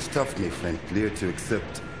first day is tough, my friend. Clear to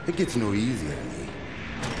accept. It gets no easier, me.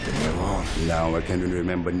 Now I can't even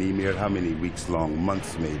remember near how many weeks long,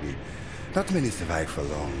 months maybe. Not many survive for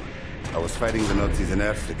long. I was fighting the Nazis in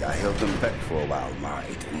Africa. I held them back for a while. My,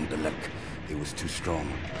 the luck. It was too strong.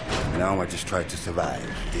 Now I just try to survive,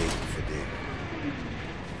 day for day.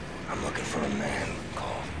 I'm looking for a man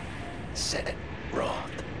called Set Roth.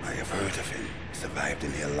 I have heard of him. Survived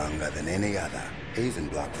in here longer than any other. He's in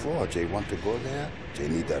Block 4. Jay want to go there? Jay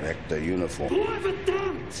need director uniform.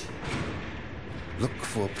 Look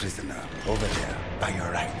for a prisoner over there, by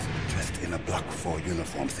your right, dressed in a Block 4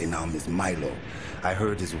 uniform. Say now, Miss Milo. I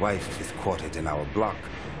heard his wife is quartered in our block.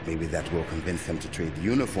 Maybe that will convince him to trade the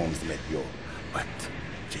uniforms, Metyo. But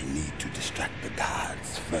Jay need to distract the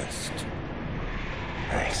guards first.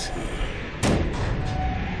 Nice.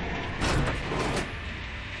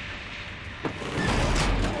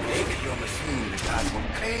 Take your machine, the guards go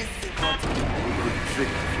crazy. A good trick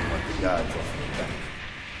if you want the guards off your back.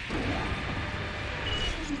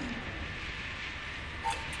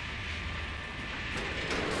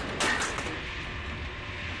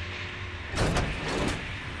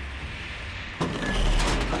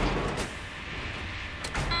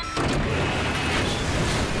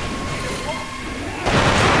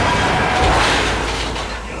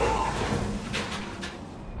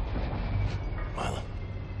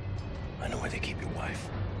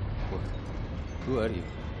 Who are you?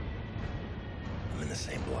 I'm in the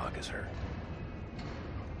same block as her.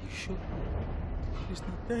 You sure? She's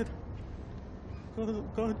not dead. Oh,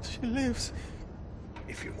 God, she lives.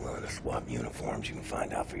 If you're willing to swap uniforms, you can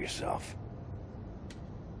find out for yourself.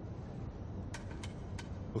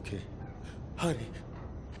 Okay. Hurry.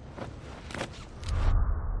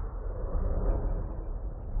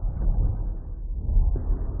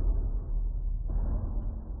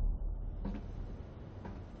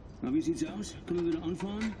 Na, wie sieht's aus? Können wir wieder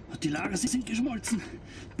anfahren? Die Lager sind geschmolzen.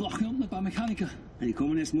 Brauchen wir unten ein paar Mechaniker. Ja, die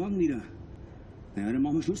kommen erst morgen wieder. Ja, dann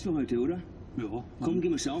machen wir Schluss für heute, oder? Ja. Komm,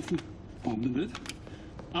 gehen wir saufen. Warum denn nicht?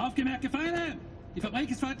 Aufgemerkt, Gefangene! Die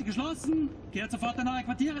Fabrik ist für heute geschlossen. Kehrt sofort in eure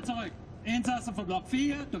Quartiere zurück. Insassen von Block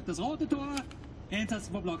 4 durch das rote Tor.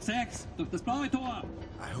 Insassen von Block 6 durch das blaue Tor.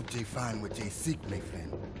 I hope they find what they seek, my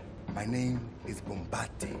friend. My name is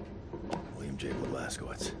Bombati. William J.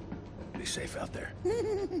 Blaskowitz. Be safe out there.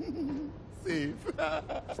 Safe.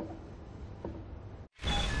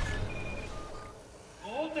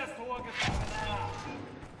 Rotes Tor, Gefangener!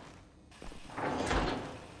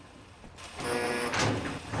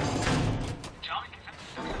 Johnny,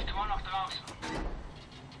 durch das Tor nach draußen.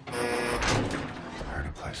 Heard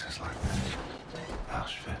of places like this.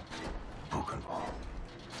 Auschwitz, Buchenwald,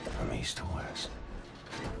 from east to west.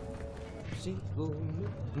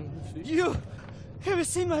 You! Have you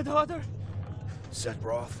seen my daughter? Set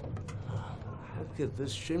Roth. Look at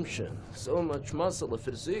this Shimshin. So much muscle and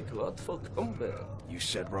physique. What for combat? You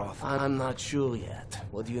Set Roth? I'm not sure yet.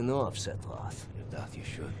 What do you know of Set Roth? You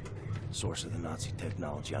should. Source of the Nazi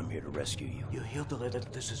technology. I'm here to rescue you. You're here to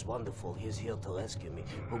this is wonderful. He's here to rescue me.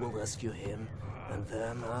 Who will rescue him? And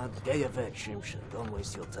then, geh weg, Shimshin. Don't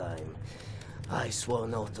waste your time. I swore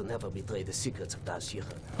an oath to never betray the secrets of Das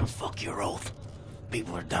Yichud. Oh, fuck your oath.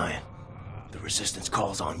 People are dying. The resistance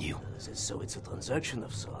calls on you. So it's a transaction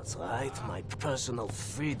of sorts, right? My personal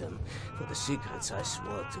freedom for the secrets I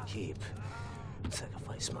swore to keep.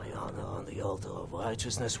 Sacrifice my honor on the altar of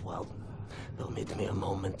righteousness? Well, permit me a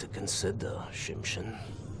moment to consider, Shimshin.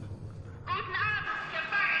 Guten Abend,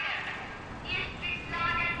 Gefangene! Ihr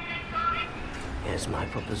Here's my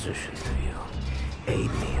proposition to you.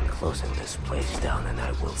 Aid me in closing this place down and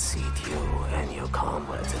I will seat you and your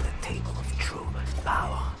comrades at the table of true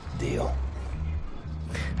power. Deal.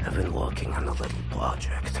 I've been working on a little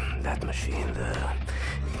project. That machine there,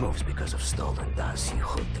 it moves because of stolen Darcy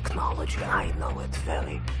Hood technology. I know it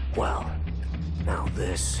very well. Now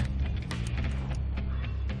this...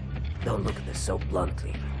 Don't look at this so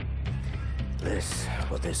bluntly.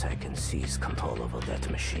 With this I can seize control over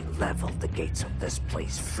that machine, level the gates of this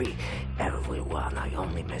place, free everyone. I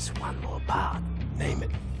only miss one more part. Name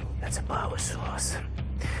it. That's a power source.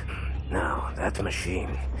 Now, that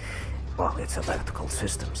machine, well, its electrical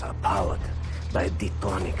systems are powered by a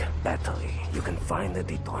detonic battery. You can find the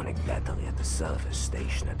detonic battery at the service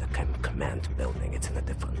station at the command building. It's in a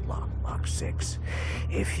different block, Block 6.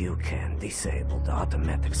 If you can disable the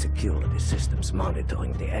automatic security systems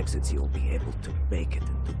monitoring the exits, you'll be able to make it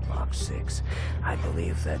into Block 6. I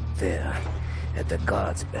believe that there, at the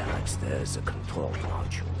guards barracks, there's a control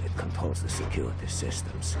module. It controls the security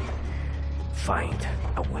systems. Find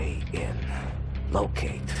a way in.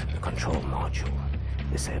 Locate the control module.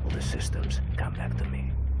 Disable the systems. Come back to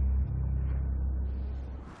me.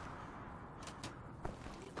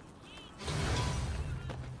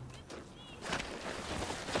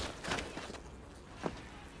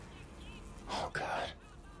 Oh, God.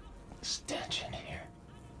 Stench in here.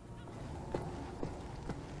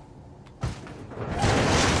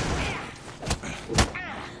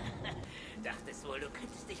 Dachtest wohl, du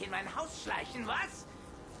könntest dich in mein Haus schleichen, was?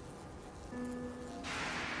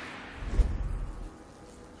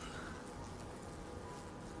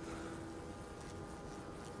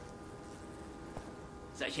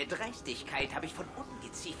 Solche Dreistigkeit habe ich von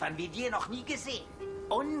Ungeziefern wie dir noch nie gesehen.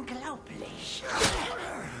 Unglaublich.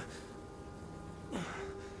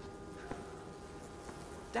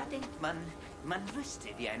 Da denkt man wüsste,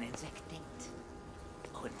 wie ein Insekt denkt.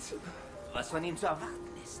 Und was von ihm zu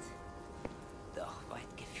erwarten ist. Doch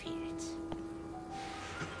weit gefehlt.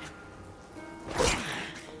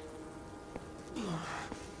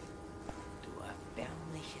 Du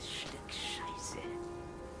erbärmliches Stück Scheiße.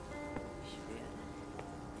 Ich werde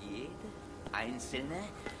jede einzelne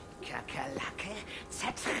Kakerlake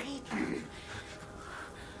zertreten.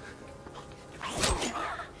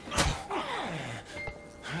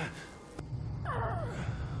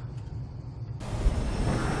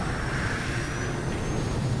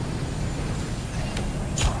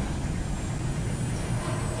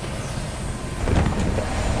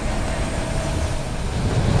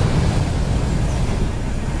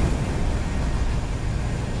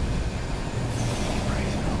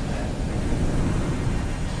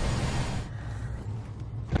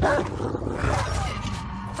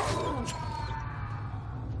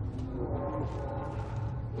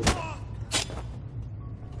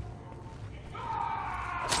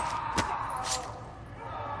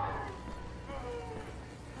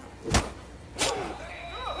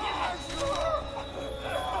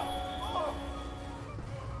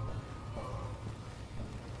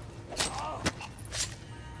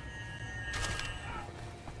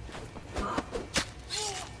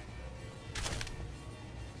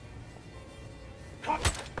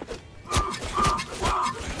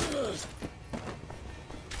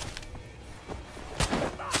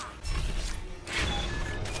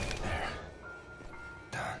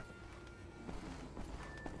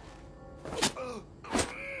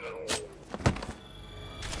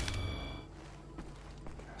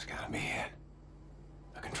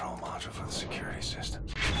 For the security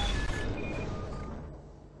systems.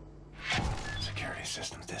 Security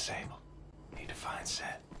systems disabled. Need to find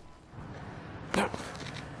set.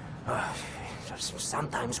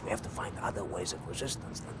 Sometimes we have to find other ways of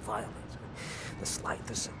resistance than violence. The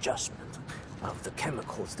slightest adjustment of the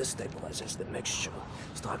chemicals destabilizes the mixture.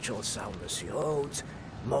 Structural soundness erodes,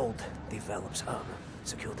 mold develops.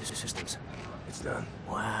 Security systems. It's done.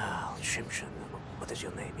 Wow, Shimshin. What is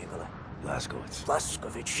your name, Igor? Blazkowicz.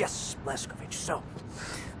 Blazkowicz, yes, Blazkowicz. So,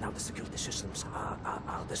 now the security systems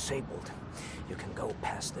are disabled. You can go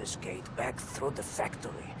past this gate, back through the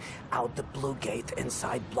factory, out the blue gate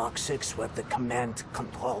inside Block 6 where the command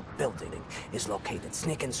control building is located.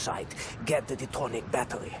 Sneak inside, get the detonic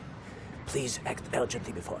battery. Please act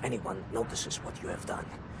urgently before anyone notices what you have done.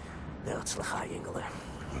 What's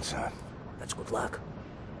that? That's good luck.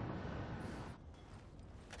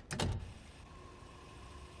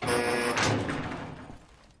 Here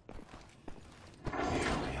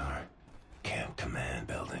we are. Camp Command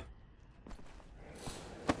Building.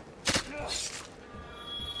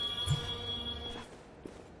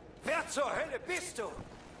 Wer zur Hölle bist du?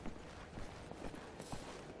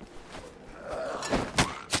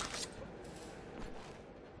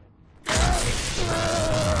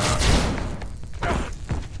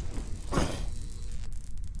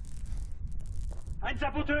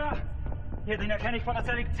 Saboteur! Hier, den erkenne ich von der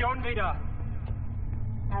Selektion wieder.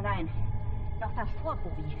 Nein, noch davor,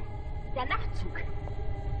 Bobby. Der Nachtzug.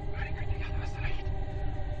 Meine Güte, ja, du hast recht.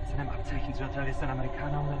 Seinem Abzeichensurteil ist ein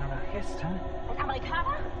Amerikaner und ein Anarchist, hä? Ein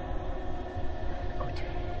Amerikaner? Gut.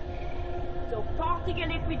 Sofortige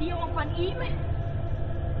Liquidierung von ihm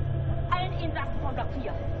und allen Insassen von Block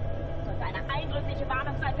 4. Sollte eine eindrückliche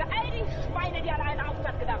Warnung sein für all die Schweine, die an einen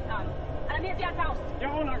Aufstand gedacht haben. Alarmiert sie ans Haus.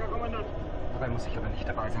 Jawohl, Lagerkommandant. Dabei muss ich aber nicht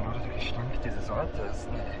dabei sein, oder? Der Gestank dieses Ortes.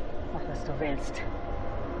 Nee. Mach, was du willst.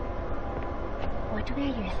 What were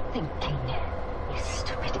you thinking, you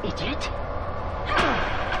stupid idiot?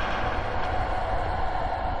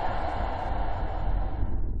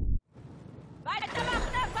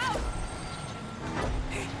 Weitermachen, das Haus!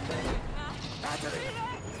 Hey! Battery!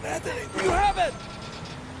 Battery! You have it!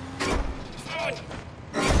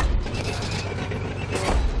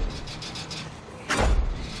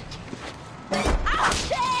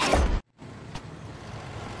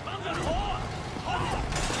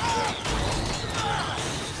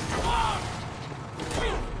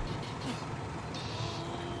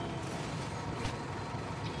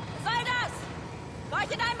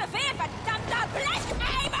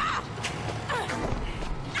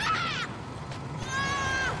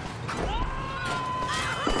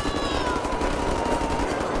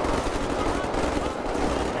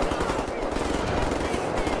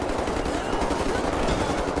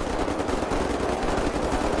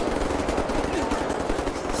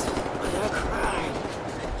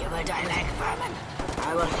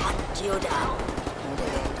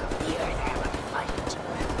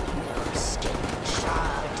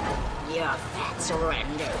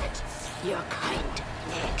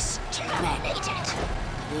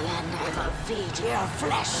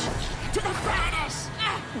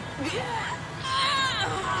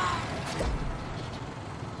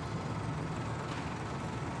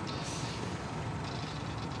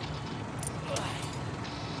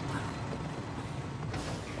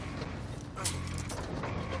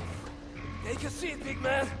 Take a seat, big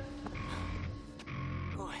man.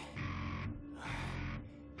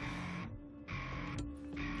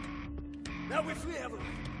 Now we're free, everyone.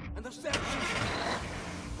 Understand?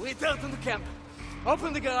 We return to the camp.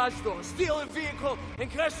 Open the garage door, steal a vehicle,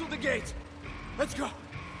 and crash through the gate. Let's go.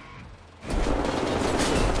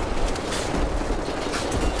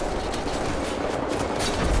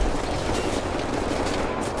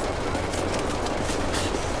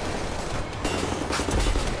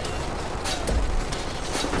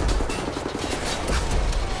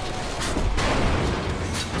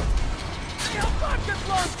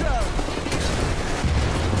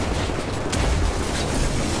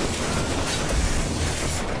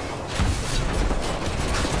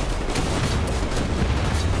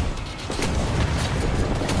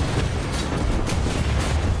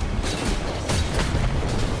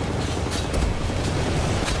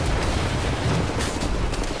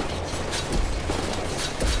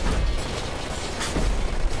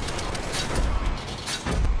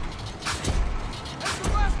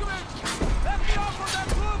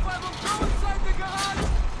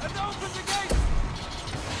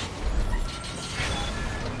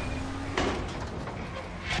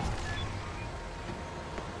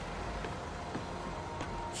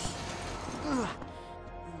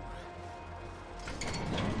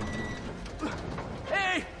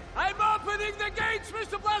 Hey! I'm opening the gates,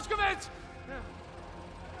 Mr. Blazkowicz!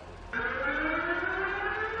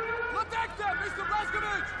 Protect them, Mr.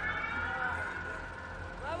 Blazkowicz!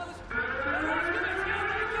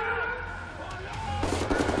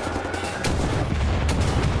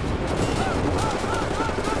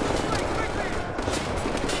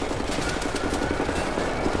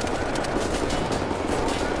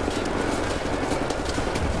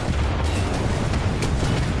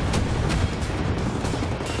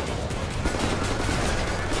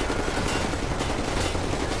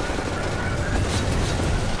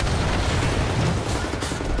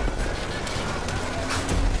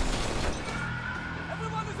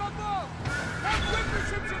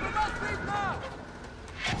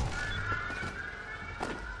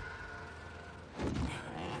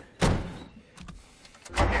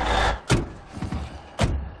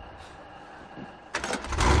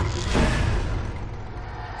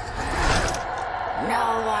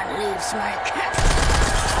 No one leaves my camp.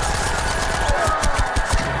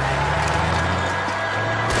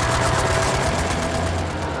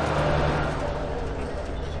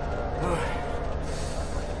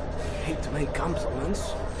 Hate to make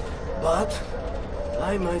compliments, but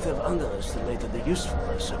I might have underestimated the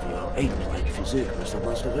usefulness of your ape-like physique, Mr.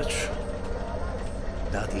 Blazkowicz.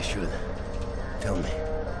 Doubt you should. Tell me,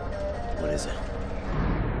 what is it?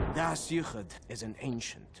 Das Yichud is an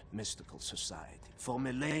ancient, mystical society. For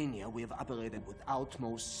millennia, we have operated with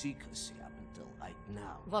utmost secrecy up until right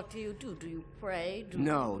now. What do you do? Do you pray?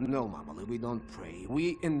 No, Mamale, we don't pray.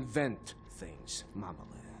 We invent things,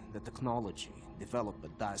 Mamale. The technology developed by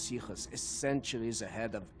Das Yichud is centuries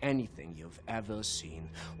ahead of anything you've ever seen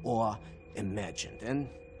or imagined, and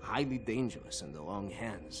highly dangerous in the wrong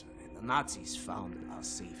hands. The Nazis found our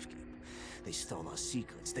safekeeping. They stole our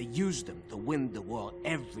secrets. They used them to win the war.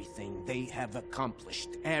 Everything they have accomplished,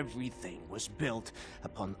 everything was built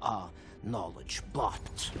upon our knowledge.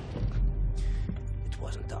 But it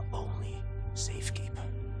wasn't our only safekeeper.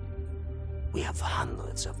 We have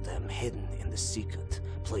hundreds of them hidden in the secret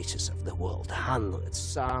places of the world. Hundreds,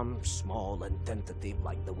 some small and tentative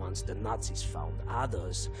like the ones the Nazis found.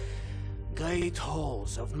 Others, great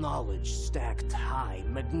halls of knowledge stacked high,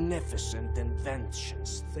 magnificent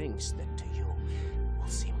inventions, things that to you will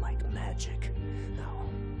seem like magic. Now,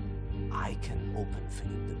 I can open for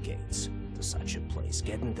you the gates to such a place.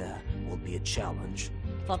 Getting there will be a challenge.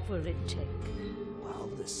 What will it take? Well,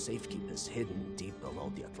 the safekeeper's hidden deep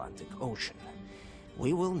below the Atlantic Ocean.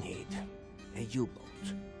 We will need a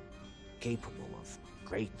U-boat capable of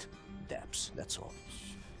great depths, that's all.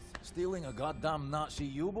 Stealing a goddamn Nazi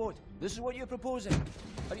U-boat? This is what you're proposing?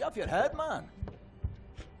 Are you off your head, man?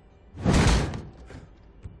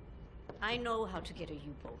 I know how to get a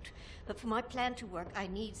U-boat, but for my plan to work, I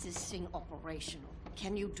need this thing operational.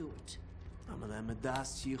 Can you do it? I'm a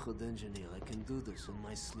Das Yichud engineer. I can do this in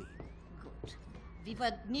my sleep. Good. We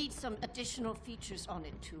would need some additional features on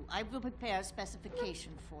it, too. I will prepare a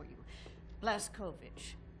specification for you.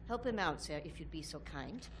 Blaskovich, help him out, sir, if you'd be so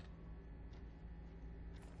kind.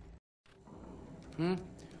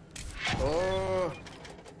 Oh,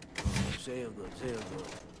 sehr good, sehr good.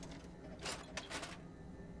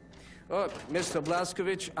 Oh, Mr.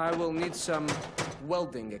 Blaskovich, I will need some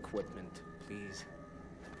welding equipment, please.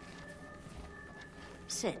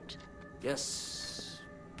 Sit. Yes.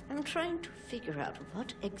 I'm trying to figure out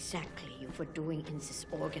what exactly you were doing in this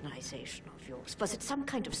organization of yours. Was it some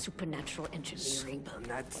kind of supernatural engineering?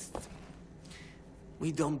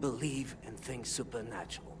 We don't believe in things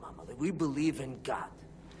supernatural, Mama. We believe in God.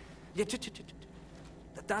 The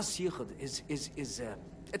Das Yichud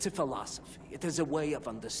it's a philosophy. It is a way of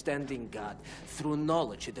understanding God through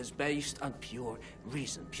knowledge. It is based on pure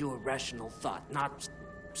reason, pure rational thought, not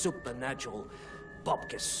supernatural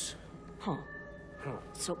bupkis. Huh.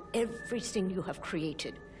 So everything you have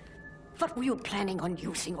created, what were you planning on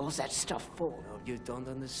using all that stuff for? No, you don't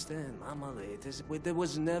understand, Mama. There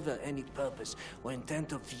was never any purpose or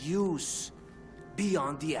intent of use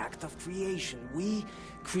beyond the act of creation. We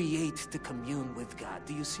create to commune with God.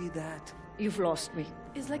 Do you see that? You've lost me.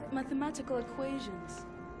 It's like mathematical equations.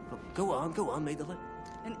 Go on, Madeline.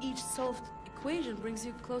 And each solved equation brings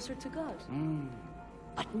you closer to God.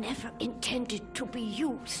 But never intended to be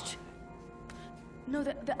used. No,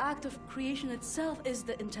 the act of creation itself is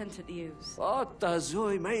the intended use. What does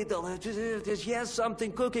Madeline? There's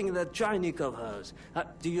something cooking in that Chinese of hers.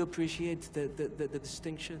 Do you appreciate the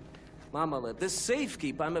distinction? Mama, the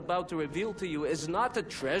safekeep I'm about to reveal to you is not a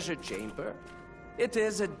treasure chamber. It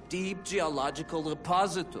is a deep geological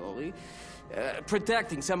repository,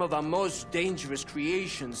 protecting some of our most dangerous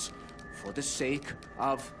creations for the sake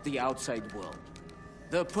of the outside world.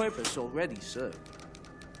 The purpose already served.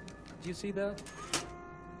 Do you see that?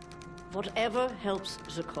 Whatever helps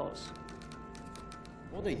the cause.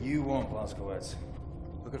 What do you want, Blaskovich?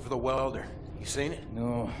 Looking for the welder. You seen it?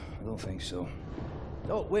 No, I don't think so.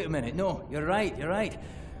 Oh, wait a minute. No, you're right, you're right.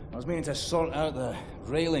 I was meaning to sort out the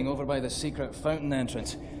railing over by the secret fountain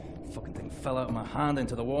entrance. Fucking thing fell out of my hand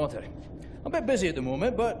into the water. I'm a bit busy at the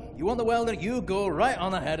moment, but you want the welder, you go right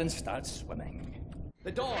on ahead and start swimming.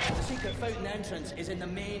 The door to the secret fountain entrance is in the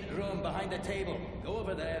main room behind the table. Go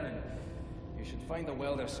over there and you should find the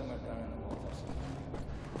welder somewhere down in the water.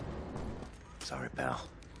 Sorry, pal.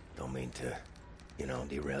 Don't mean to,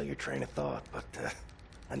 derail your train of thought, but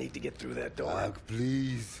I need to get through that door. Doc,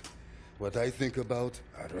 please. What I think about,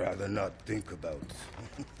 I'd rather not think about.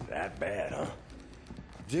 That bad, huh?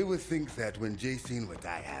 Jay would think that when Jay seen what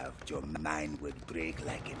I have, your mind would break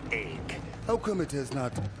like an egg. How come it has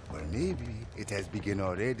not? Or maybe it has begun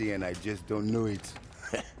already and I just don't know it.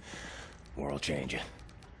 World changing.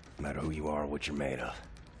 No matter who you are or what you're made of.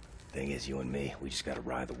 Thing is, you and me, we just gotta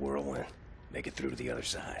ride the whirlwind. Make it through to the other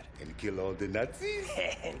side. And kill all the Nazis?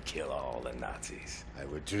 And kill all the Nazis. I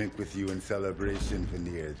would drink with you in celebration when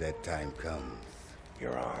near that time comes.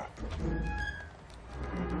 Your arm.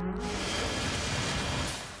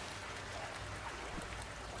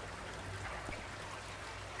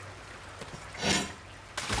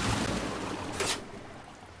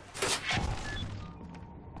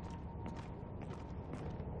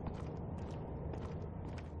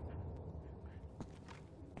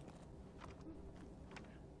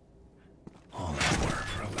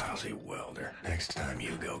 Lousy welder. Next time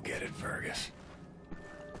you go get it, Fergus.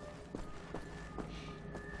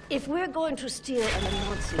 If we're going to steal an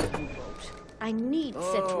Nazi U-boat, I need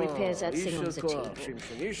set to repair that thing on the table. Help him,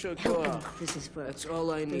 Mrs. Burke. That's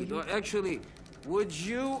all I need. Actually, would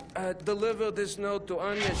you deliver this note to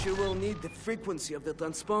Anya? She will need the frequency of the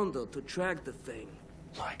transponder to track the thing.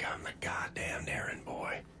 Like I'm the goddamn errand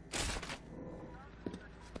boy.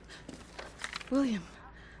 William.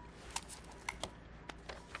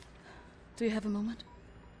 Do you have a moment?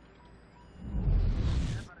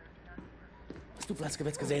 Hast du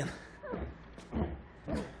Platzgewetz gesehen?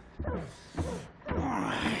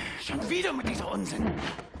 Schon wieder mit dieser Unsinn.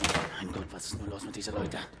 Mein Gott, was ist nur los mit diesen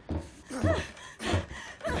Leuten? I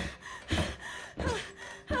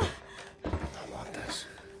want this.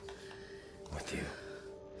 With you.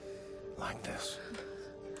 Like this.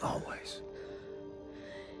 Always.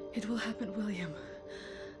 It will happen, William.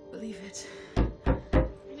 Believe it.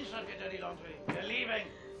 Finish up your dirty laundry. We're leaving.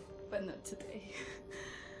 But not today.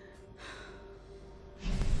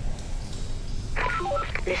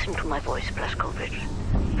 Listen to my voice, Blazkowicz.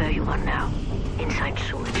 Where you are now, inside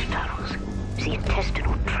sewage tunnels, the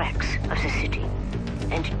intestinal tracts of the city,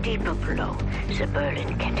 and deeper below, the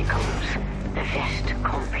Berlin catacombs, the vast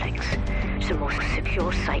complex, the most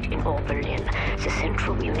secure site in all Berlin, the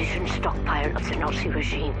central munition stockpile of the Nazi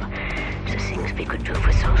regime. The things we could do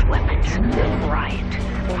with those weapons.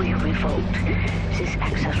 Riot. We revolt. This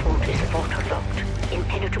access route is waterlogged,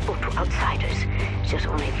 impenetrable to outsiders. There's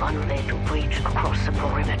only one way to breach across the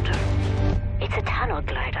perimeter. It's a tunnel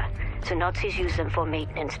glider. The Nazis use them for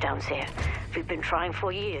maintenance down there. We've been trying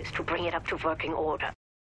for years to bring it up to working order.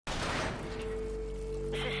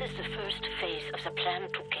 This is the first phase of the plan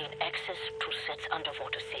to gain access to Set's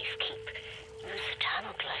underwater safekeep. Use the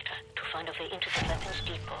tunnel glider to find a way into the weapons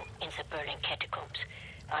depot in the Berlin catacombs.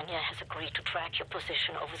 Anya has agreed to track your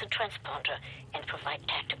position over the transponder and provide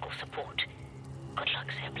tactical support. Good luck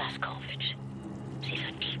there, Blazkowicz. These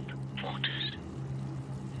are deep waters.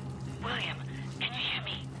 William, can you hear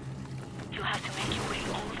me? You have to make your way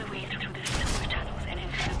all the way through the sewer tunnels and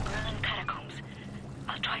into the Berlin catacombs.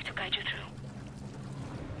 I'll try to guide you through.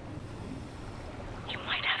 You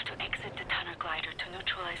might have to exit the tunnel glider to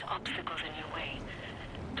neutralize obstacles in your way.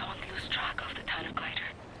 Don't lose track of the tunnel glider.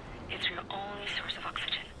 It's your only source of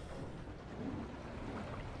oxygen.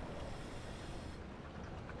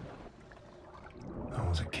 I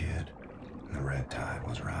was a kid, and the red tide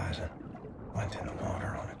was rising. Went in the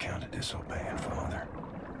water on account of disobeying Father.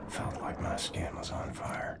 Felt like my skin was on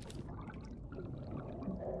fire.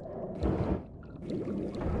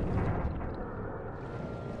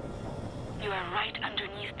 You are right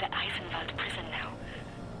underneath the Eisenwald prison now.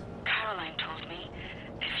 Caroline told me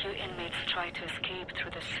a few inmates tried to escape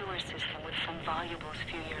through the sewer system with some valuables a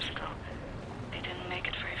few years ago. They didn't make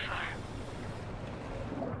it very far.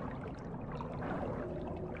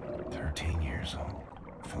 13 years old.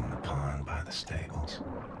 Fell in the pond by the stables.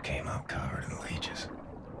 Came out covered in leeches.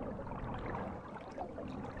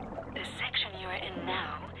 The section you are in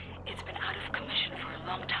now, it's been out of commission for a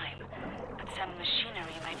long time, but some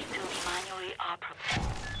machinery might still be manually operable.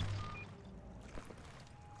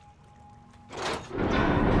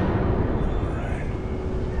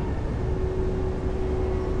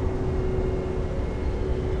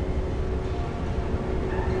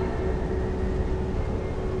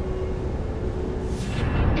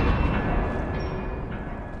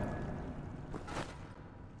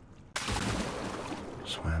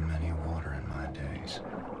 Swam many water in my days.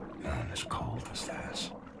 None as cold as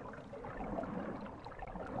this.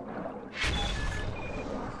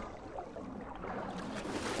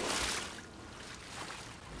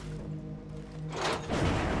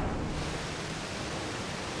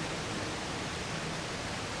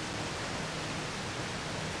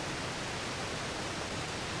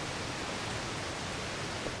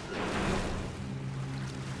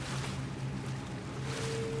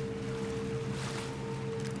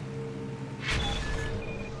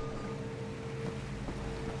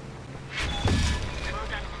 Well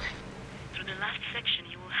done, Wolf. Through the last section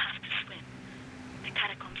you will have to swim. The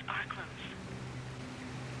catacombs are closed.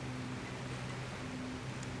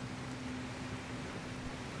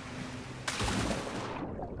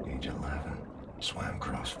 Age 11. Swam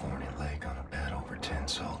across Forney Lake on a bed over 10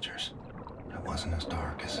 soldiers. It wasn't as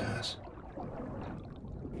dark as this.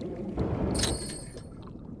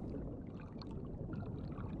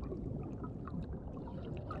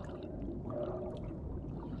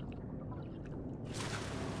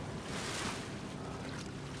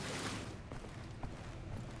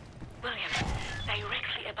 William,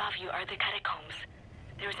 directly above you are the catacombs.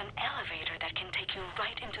 There's an elevator that can take you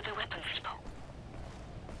right into the weapons depot.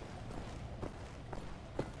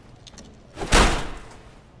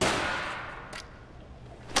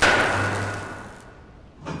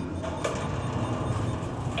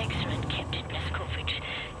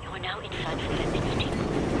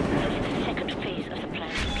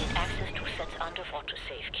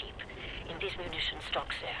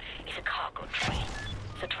 stocks there is a cargo train.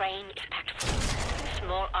 The train is packed full of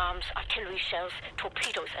small arms, artillery shells,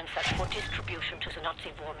 torpedoes and such for distribution to the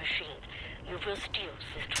Nazi war machine. You will steal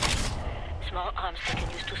this train. Small arms we can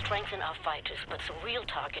use to strengthen our fighters, but the real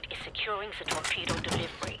target is securing the torpedo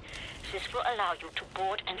delivery. This will allow you to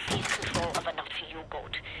board and seize control of a Nazi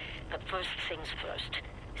U-boat. But first things first,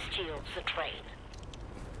 steal the train.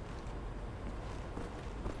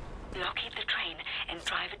 Locate the train and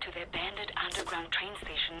drive it to the abandoned underground train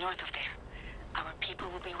station north of there. Our people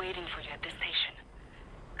will be waiting for you at the station.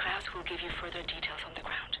 Klaus will give you further details on the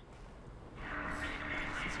ground.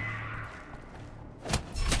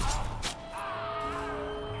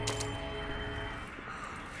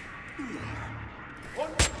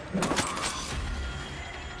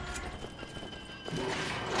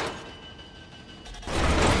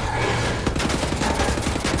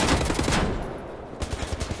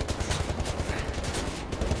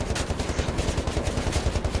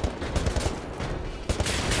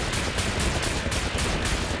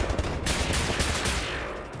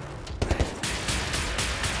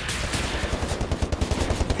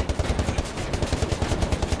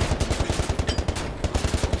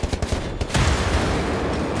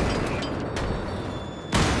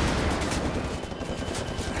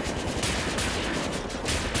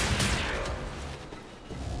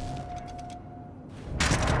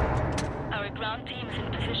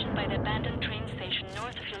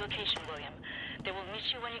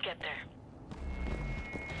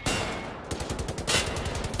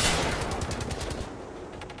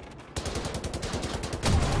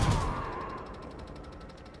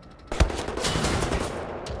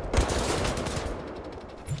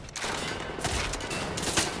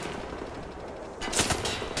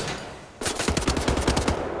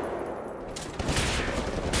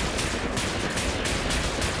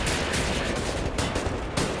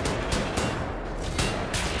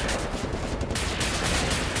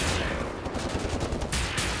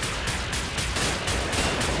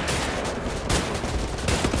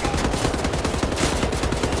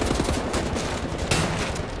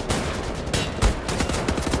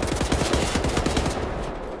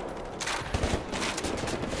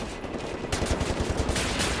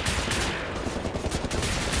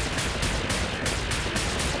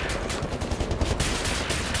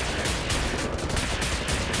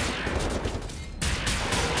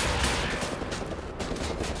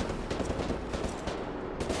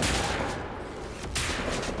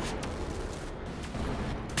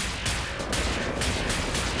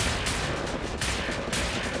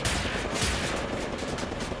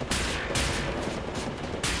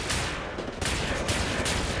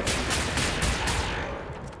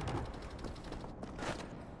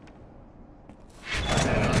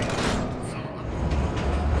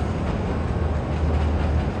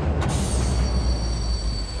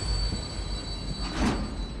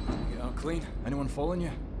 Clean? Anyone following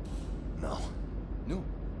you? No. No?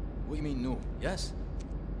 What do you mean, no? Yes?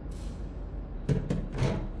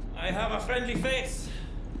 I have a friendly face.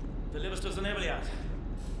 Delivers to the Nebeljagd.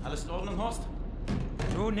 Alles in Ordnung, Horst?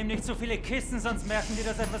 Du, nimm nicht so viele Kisten, sonst merken die,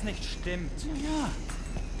 dass etwas nicht stimmt. Ja.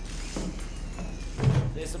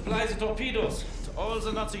 They supply the torpedoes to all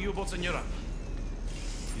the Nazi U-boats in Europe.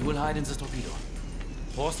 You will hide in the torpedo.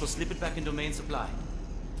 Horst will slip it back into main supply.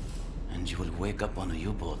 And you will wake up on a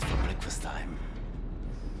U-boat for breakfast time.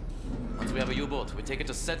 Once we have a U-boat, we take it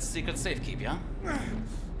to Set's secret safekeep, yeah?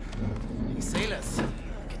 You sailors,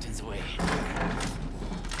 get in the way.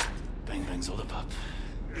 Bang bang soda pop.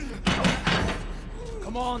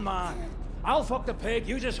 Come on, man. I'll fuck the pig,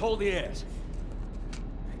 you just hold the ears.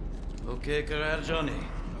 Okay, Carrera Johnny.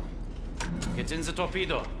 Get in the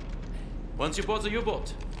torpedo. Once you board the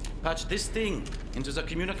U-boat, patch this thing into the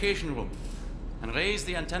communication room and raise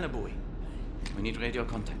the antenna buoy. We need radio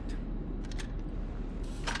contact.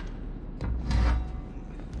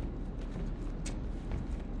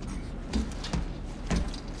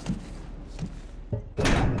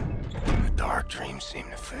 The dark dreams seem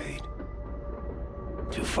to fade.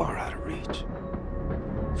 Too far out of reach.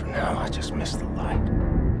 For now, I just miss the light.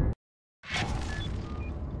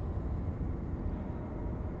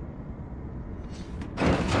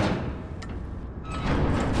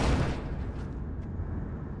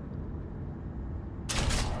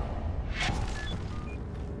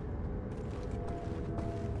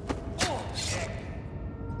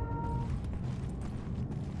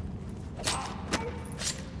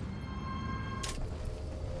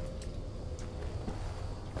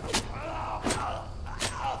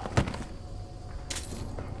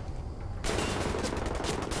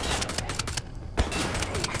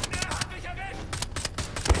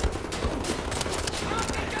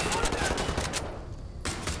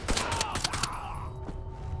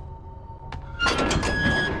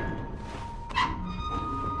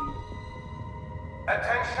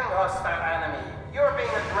 Attention, hostile enemy. You're being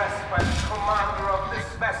addressed by the commander of this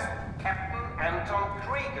vessel, Captain Anton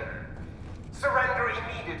Krieger. Surrender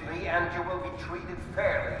immediately and you will be treated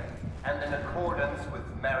fairly and in accordance with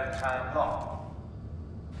maritime law.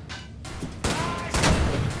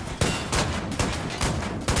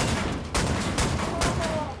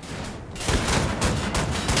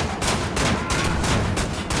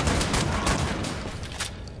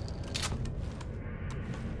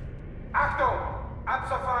 Achtung! Ab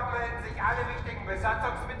sofort melden sich alle wichtigen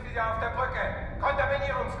Besatzungsmitglieder auf der Brücke.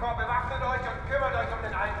 Kontaminierungskorps, bewaffnet euch und kümmert euch um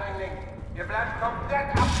den Eindringling. Ihr bleibt komplett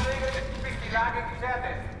abgeriegelt, bis die Lage geklärt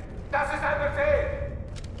ist. Das ist ein Befehl!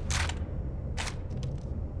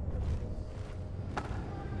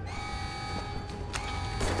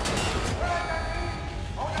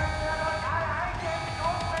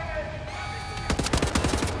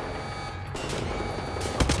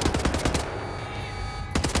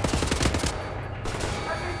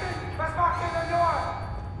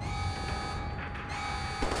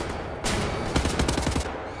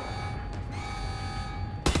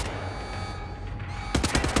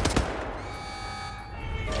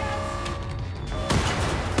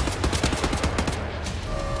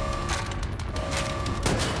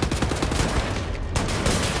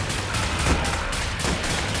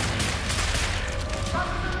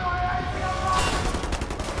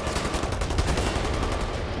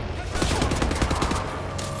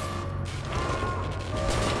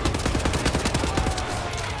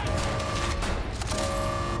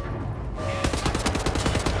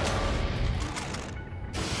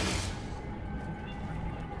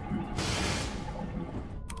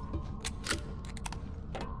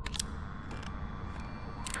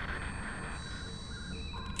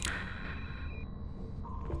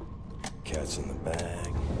 Cat's in the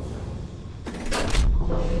bag.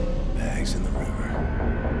 Bag's in the river.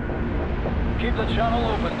 Keep the channel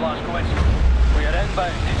open, Blazkowicz. We are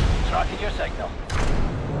inbound. Tracking your signal.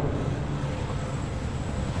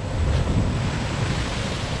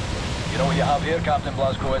 You know what you have here, Captain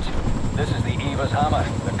Blazkowicz? This is the Eva's Hammer,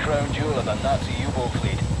 the crown jewel of the Nazi U-boat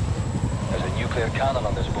fleet. There's a nuclear cannon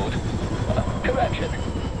on this boat. Correction.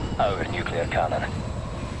 Our nuclear cannon.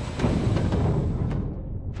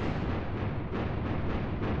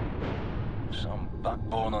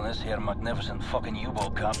 Backbone on this here magnificent fucking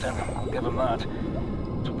U-boat, Captain. I'll give him that.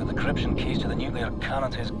 Took the decryption keys to the nuclear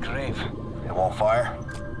cannon to his grave. It won't fire?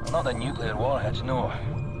 Well, not the nuclear warheads, no.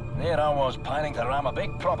 There I was, pining to ram a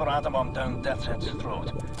big proper atom bomb down Deathhead's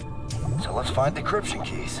throat. So let's find decryption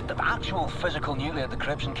keys. The actual physical nuclear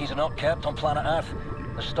decryption keys are not kept on planet Earth.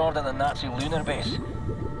 They're stored in the Nazi lunar base.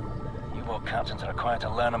 U-boat captains are required to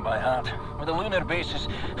learn them by heart. Well, the lunar base is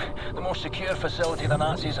the most secure facility the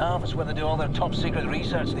Nazis have. It's where they do all their top-secret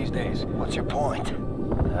research these days. What's your point?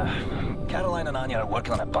 Caroline and Anya are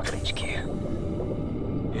working on a Bucket HQ.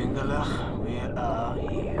 Ingelach, we are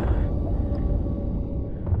here.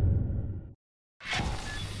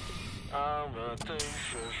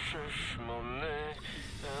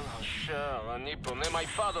 My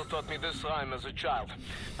father taught me this rhyme as a child.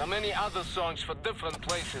 There are many other songs for different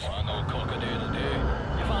places. Oh, no cock-a-doodle-doo.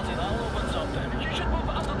 You fancy that'll open something? You should move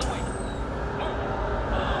out of the way. Move.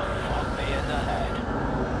 Oh, fuck me in the head.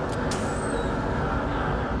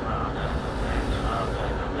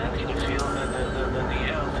 Can you feel the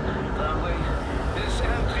earth that way? This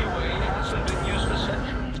entryway hasn't been used for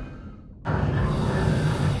centuries.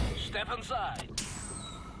 Step inside.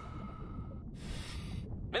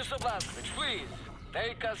 Mr. Blazkowicz, please.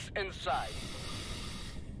 Take us inside.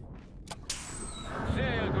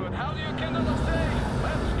 Very good. How do you kindle the stage?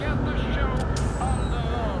 Let's get the show on the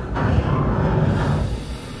road.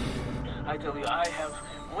 I tell you, I have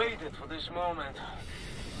waited for this moment.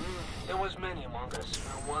 There was many among us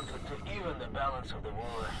who wanted to even the balance of the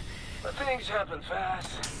war. But things happened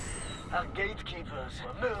fast. Our gatekeepers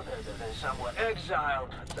were murdered and then some were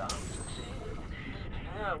exiled, but some succeeded.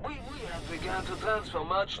 Yeah, we have begun to transfer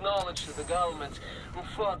much knowledge to the governments who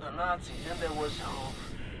fought the Nazis, and there was hope.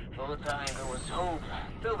 For a time, there was hope,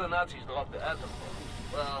 till the Nazis dropped the atom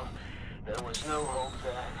bomb. Well, there was no hope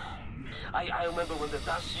then. I remember when the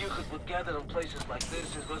Das Jugend would gather in places like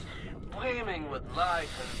this, it was brimming with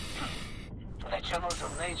life, and the channels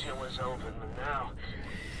of nature was open, but now,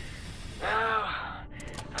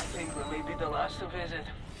 I think we may be the last to visit.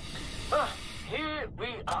 Ah, here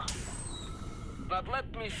we are. But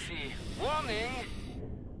let me see. Warning!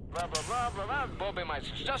 Blah, blah, blah, blah, blah. Bobby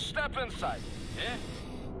Meisters, just step inside. Yeah?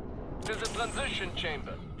 There's a transition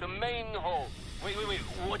chamber. The main hall. Wait.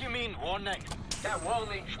 What do you mean, warning? Yeah,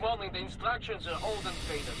 warning, schwarning. The instructions are old and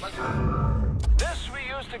faded. This we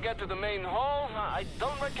use to get to the main hall? I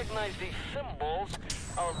don't recognize these symbols.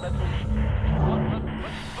 Oh, let me...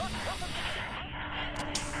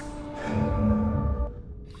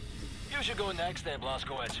 You should go next there,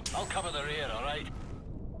 Blazkowicz. I'll cover the rear, all right?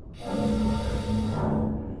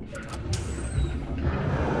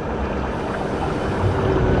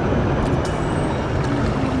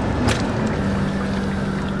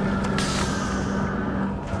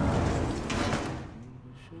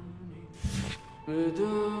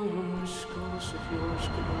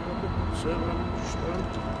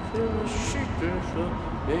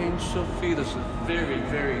 Sophie, that's a very,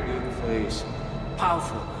 very good place.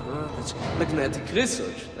 Powerful. That's magnetic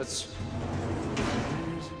research. That's...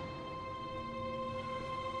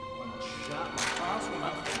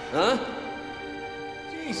 Huh?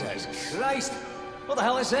 Jesus Christ! What the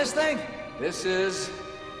hell is this thing? This is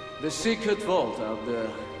the secret vault out there.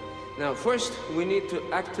 Now, first, we need to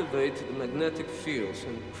activate the magnetic fields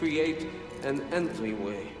and create an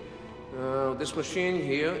entryway. This machine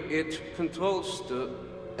here, it controls the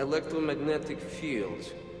electromagnetic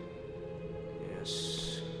fields.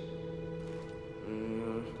 Yes.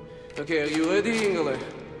 Okay, are you ready, Ingele?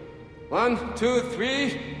 1, 2,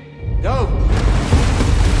 3, go!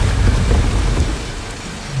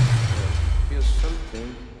 Here's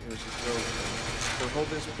something. Here's a go. So hold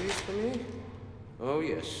this piece for me? Oh,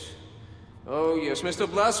 yes. Oh, yes. Mr.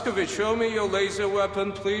 Blazkowicz, show me your laser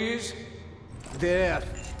weapon, please. There.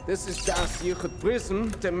 This is the secret prism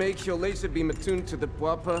to make your laser beam attuned to the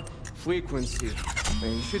proper frequency.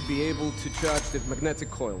 And you should be able to charge the magnetic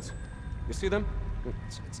coils. You see them?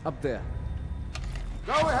 It's up there.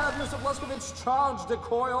 Go ahead, Mr. Blazkowicz. Charge the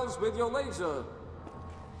coils with your laser.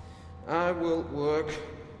 I will work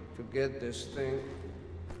to get this thing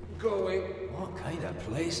going. What kind of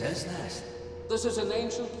place is this? This is an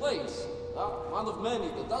ancient place. One of many.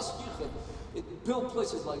 The Das Yichud. It built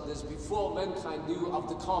places like this before mankind knew of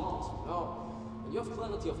the compass. When you have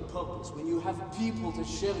clarity of purpose, when you have people to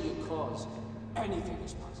share your cause, anything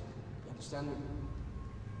is possible. You understand me?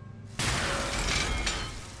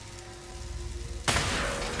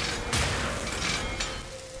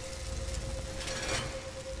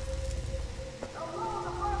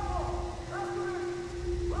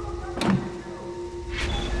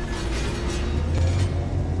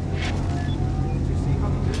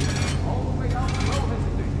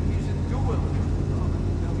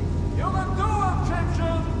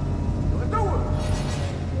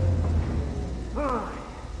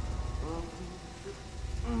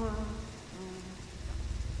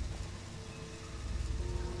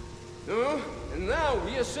 And now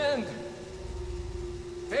we ascend.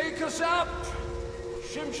 Take us up,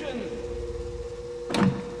 Shimshin.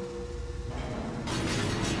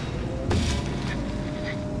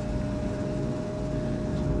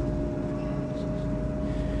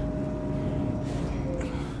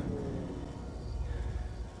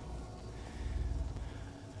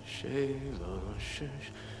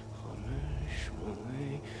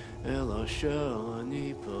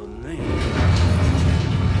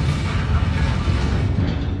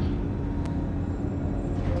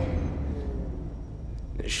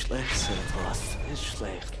 Nicht schlecht, Sephiroth. Nicht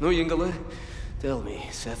schlecht. No, Ingele, tell me,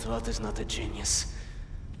 Sephiroth is not a genius.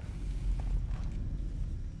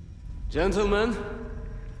 Gentlemen,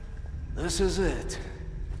 this is it.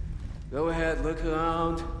 Go ahead, look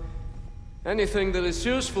around. Anything that is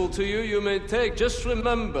useful to you, you may take. Just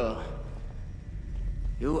remember,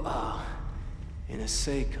 you are in a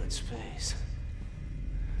sacred space.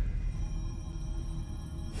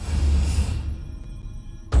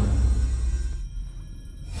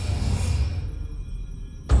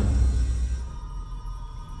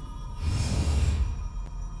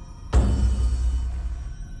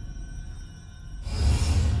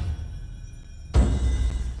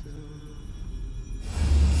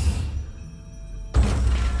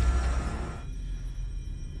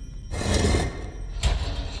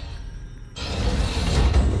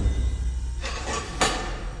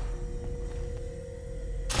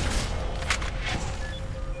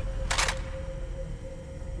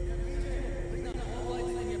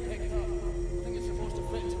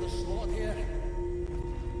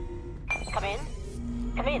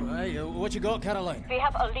 What you got, Caroline? We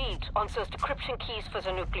have a lead on those decryption keys for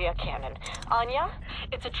the nuclear cannon. Anya?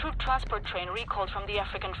 It's a troop transport train recalled from the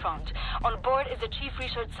African front. On board is the chief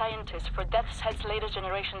research scientist for Death's Head's latest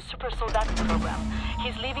generation Super Soldat program.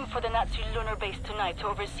 He's leaving for the Nazi lunar base tonight to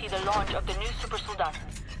oversee the launch of the new Super Soldat.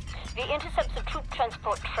 We intercept the troop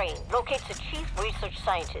transport train, locate the chief research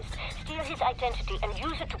scientist, steal his identity, and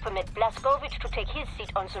use it to permit Blazkowicz to take his seat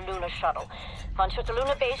on the lunar shuttle. Once at the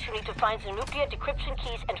lunar base, you need to find the nuclear decryption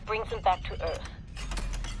keys and bring them back to Earth.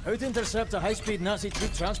 How to intercept a high-speed Nazi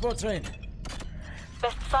troop transport train?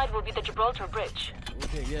 Best side will be the Gibraltar Bridge.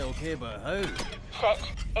 Okay, yeah, okay, but how? Set.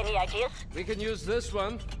 Any ideas? We can use this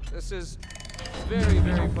one. This is very,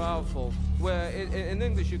 very powerful. Where in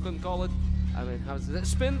English you can call it, I mean, how's it?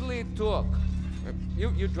 Spindly torque.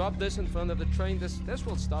 You drop this in front of the train, this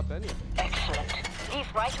will stop anything. Excellent.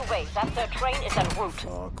 Leave right away. That third train is en route.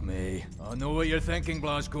 Fuck me. I know what you're thinking,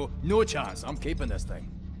 Blasco. No chance. I'm keeping this thing.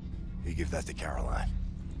 You give that to Caroline.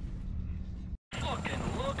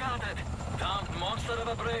 Fucking look at it! Damned monster of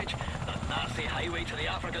a bridge! The Nazi highway to the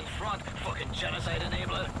African front! Fucking genocide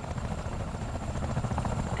enabler!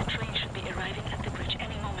 The train should be arriving at the bridge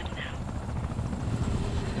any moment now.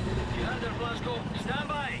 You heard her, Blasco. Stand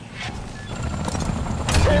by!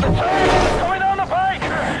 Hey, the train! Coming down the pike!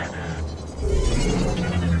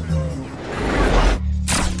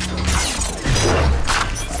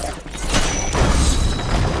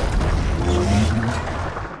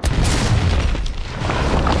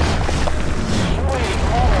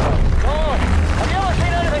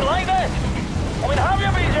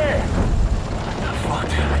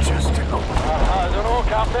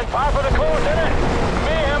 Captain, par for the course, innit?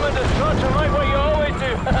 Mayhem and destruction like what you always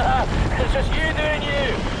do. It's just you doing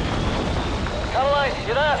you. Caroline,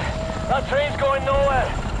 you there? That train's going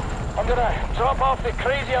nowhere. I'm gonna drop off the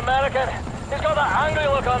crazy American. He's got that angry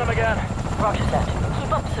look on him again. Roger that.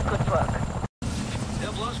 Keep up the good work.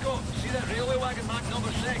 There, Blasco. See that railway wagon marked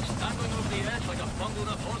number 6, dangling over the edge like a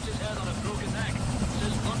bundled up horse's head on a broken neck.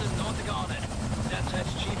 Says London Nautica on it. That's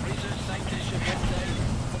its chief research scientist should get inside.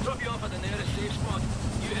 I'll drop you off at the nearest safe spot.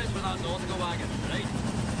 You head for that Nautica wagon, right?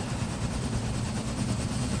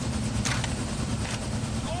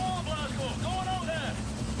 Go on, Blasco! Go on out there!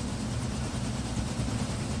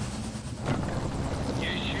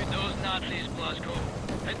 You shoot those Nazis, Blasco.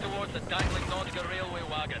 Head towards the dangling Nautica railway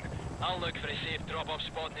wagon. I'll look for a safe drop-off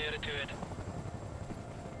spot nearer to it.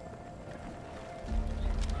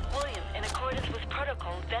 William, in accordance with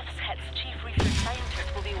protocol, Bethesda's chief research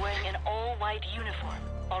scientist will be wearing an all-white uniform.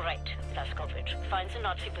 All right, Blaskovich. Finds a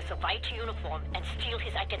Nazi with a white uniform and steal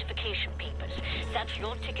his identification papers. That's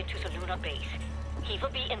your ticket to the lunar base. He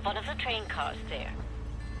will be in one of the train cars there.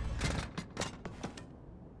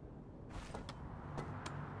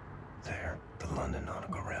 There, the London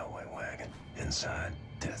Nautical Railway wagon. Inside,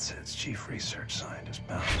 Death's Head's chief research scientist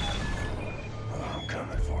bound. Well, I'm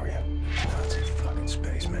coming for you. Nazi fucking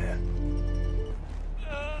spaceman.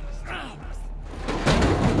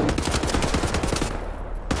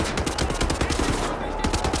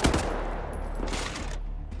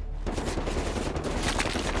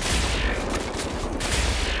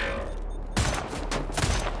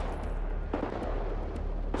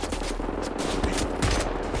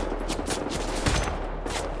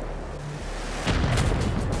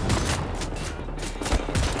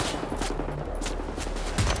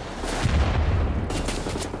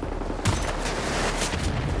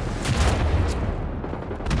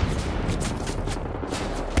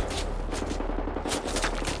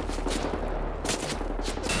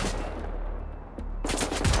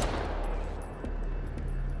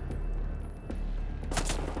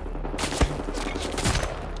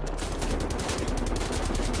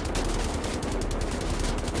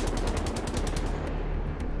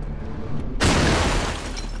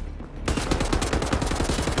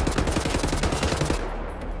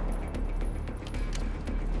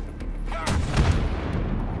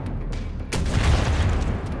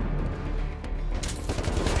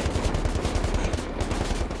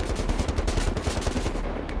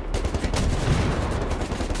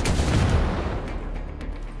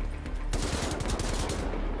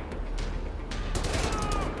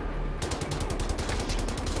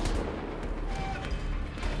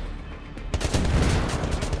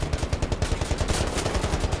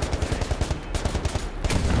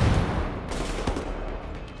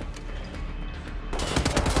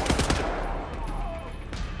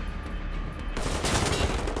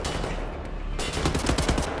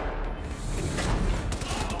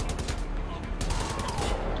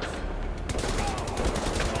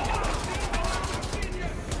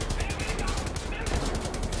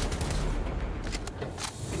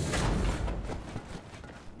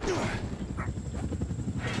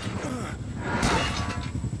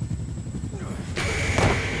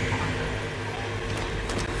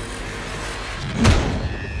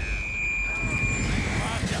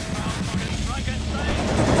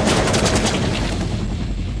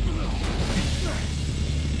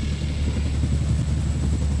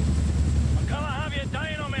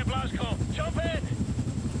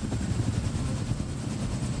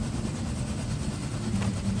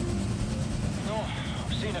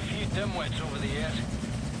 Seen a few dimwits over the years.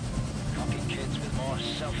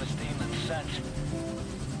 self-esteem than sense.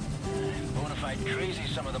 Bonafide crazy,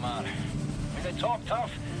 some of them are. I mean, they talk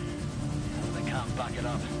tough, but they can't back it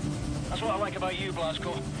up. That's what I like about you,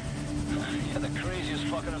 Blasco. You're the craziest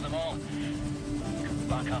fucker of them all. You can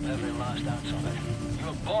back up every last ounce of it. You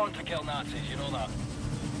were born to kill Nazis, you know that.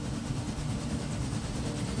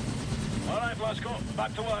 All right, Blasco,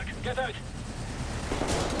 back to work. Get out.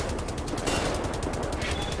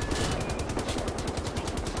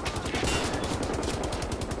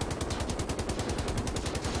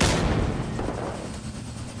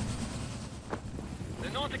 The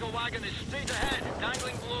nautical wagon is straight ahead,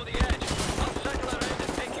 dangling below the edge. I'll circle around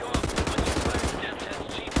and pick you up. Once you've found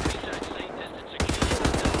Gemtech's chief research scientist and security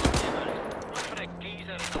systems, look for a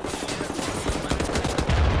geezer in the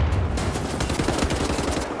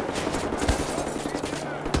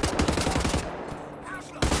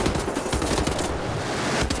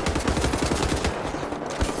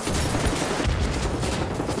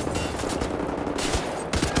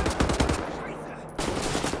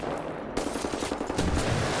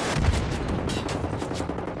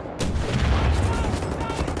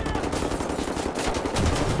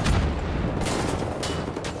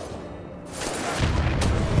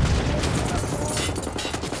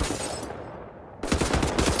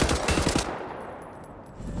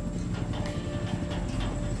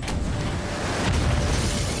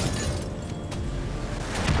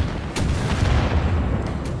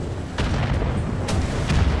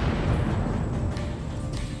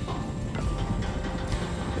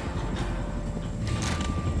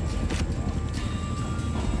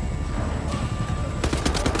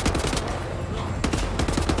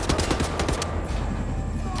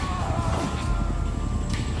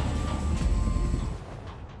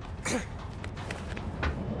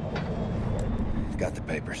Got the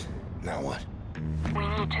papers. Now what? We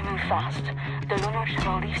need to move fast. The lunar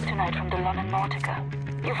shuttle leaves tonight from the London Nautica.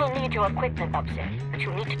 You will need your equipment up there, but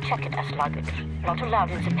you need to check it as luggage. Not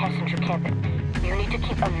allowed in the passenger cabin. You need to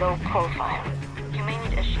keep a low profile. You may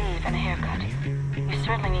need a shave and a haircut. You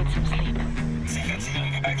certainly need some sleep.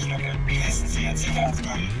 Sicherheitsjährige Bergstücke. Wie heißen Sie jetzt hierher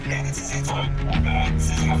ankommen? Lehnen Sie sich zurück und bereiten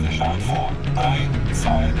Sie sich auf den Start vor. 3, 2,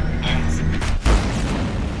 1.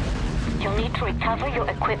 You'll need to recover your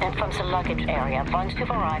equipment from the luggage area once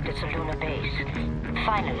you've arrived at the lunar base.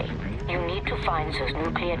 Finally, you need to find those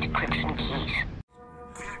nuclear decryption keys.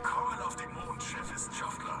 Willkommen auf dem Mond,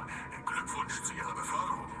 Chefwissenschaftler. Glückwunsch zu Ihrer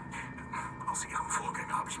Beförderung. Aus Ihrem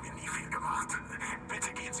Vorgänger habe ich mir nie viel gemacht.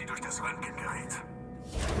 Bitte gehen Sie durch das Röntgengerät.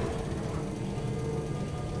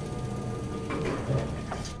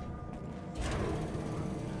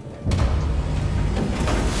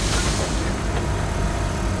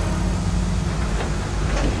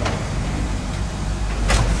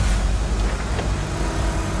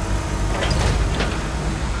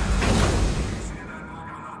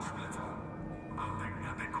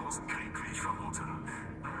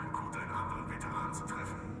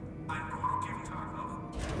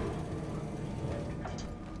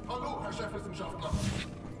 Chefwissenschaftler.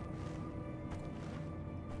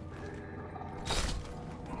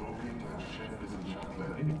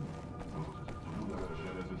 Chefwissenschaftlerin. Du, dass der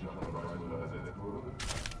Chefwissenschaftler weiß, wo er ersetzt wurde?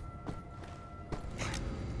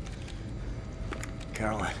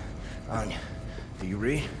 Caroline, Anya, do you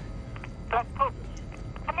read? Blazkowicz.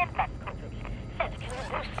 Come in, Blazkowicz. Seth, can you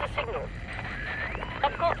boost the signal?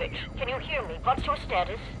 Blazkowicz, can you hear me? What's your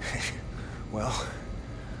status? Well,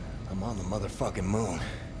 I'm on the motherfucking moon.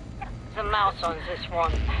 The mouse on this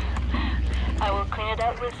one. I will clean it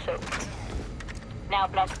out with soap. Now,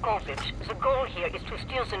 Blazkowicz, the goal here is to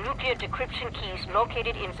steal the nuclear decryption keys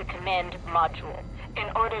located in the command module. In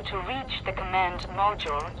order to reach the command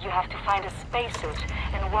module, you have to find a spacesuit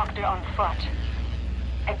and walk there on foot.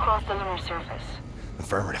 Across the lunar surface.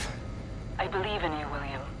 Affirmative. I believe in you,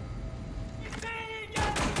 William.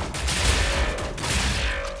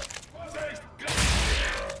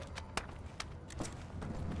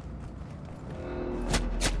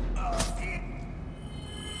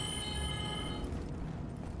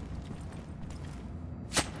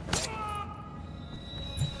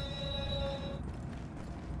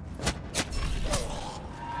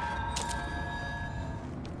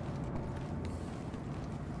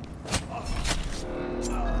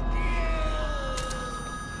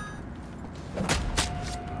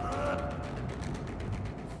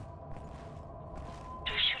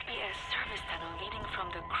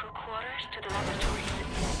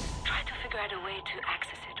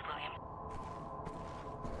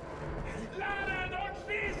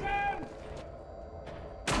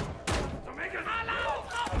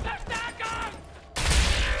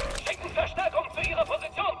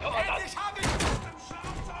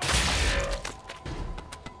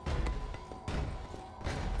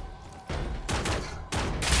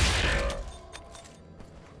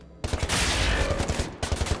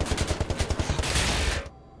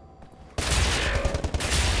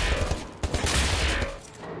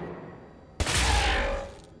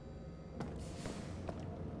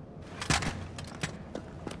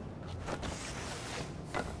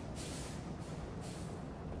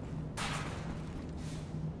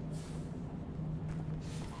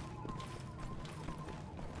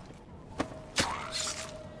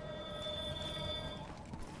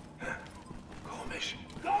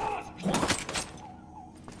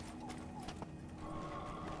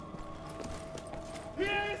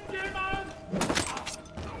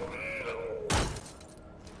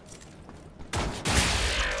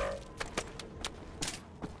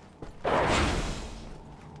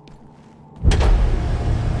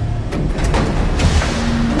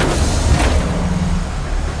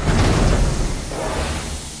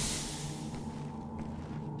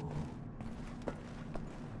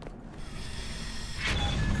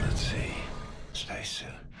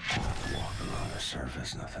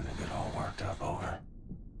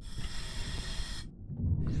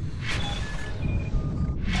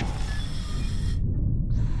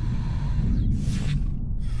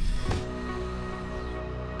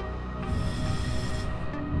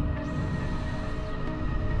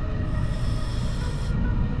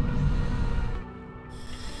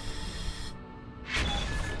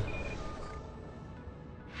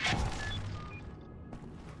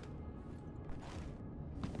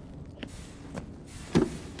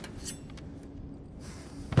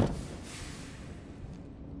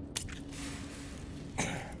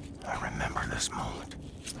 this moment.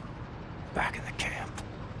 Back in the camp.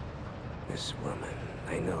 This woman,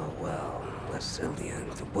 I know her well.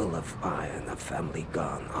 Resilient, the will of iron, a family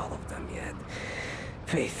gone, all of them yet.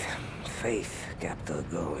 Faith kept her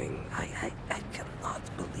going. I cannot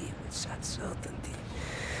believe with such certainty.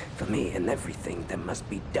 For me, in everything there must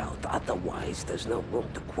be doubt, otherwise there's no room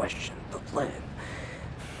to question the plan.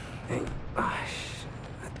 And,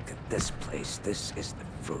 at this place, this is the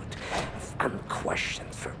fruit of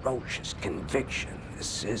unquestioned, ferocious conviction.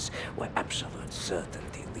 This is where absolute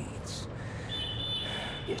certainty leads.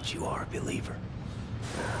 Yet you are a believer.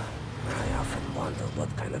 I often wonder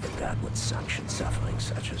what kind of a God would sanction suffering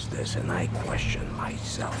such as this, and I question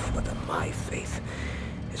myself whether my faith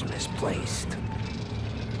is misplaced.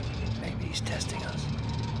 Maybe he's testing us.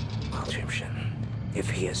 Well, Egyptian, if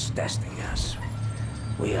he is testing us,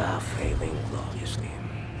 we are failing gloriously.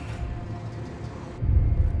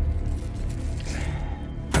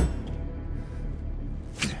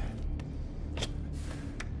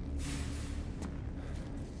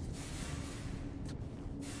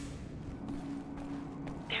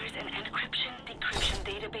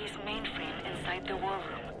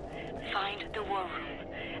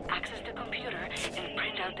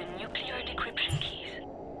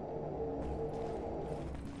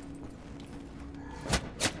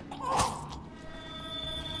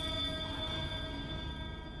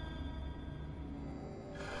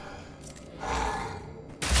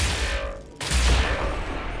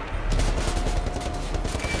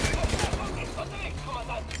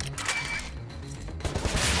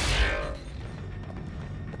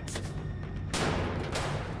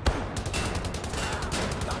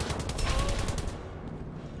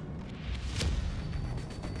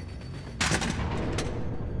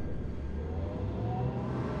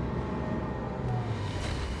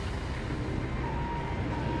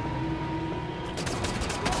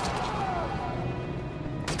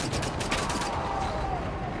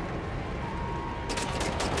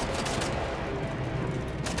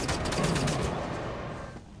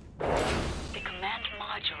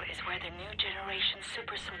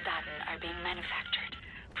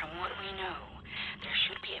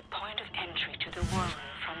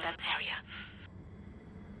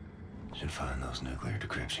 Should find those nuclear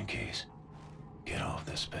decryption keys. Get off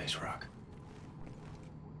this space rock.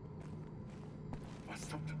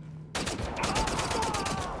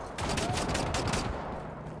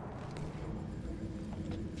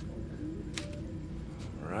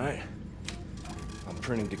 Alright. I'm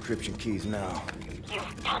printing decryption keys now.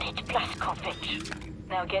 You've done it, Blazkowicz.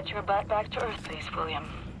 Now get your butt back to Earth Base, William.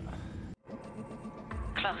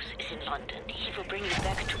 Klaus is in London. He will bring you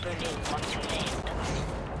back to Berlin once you land.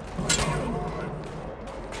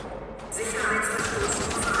 Sicherheitsverstoß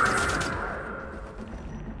Stufe 11.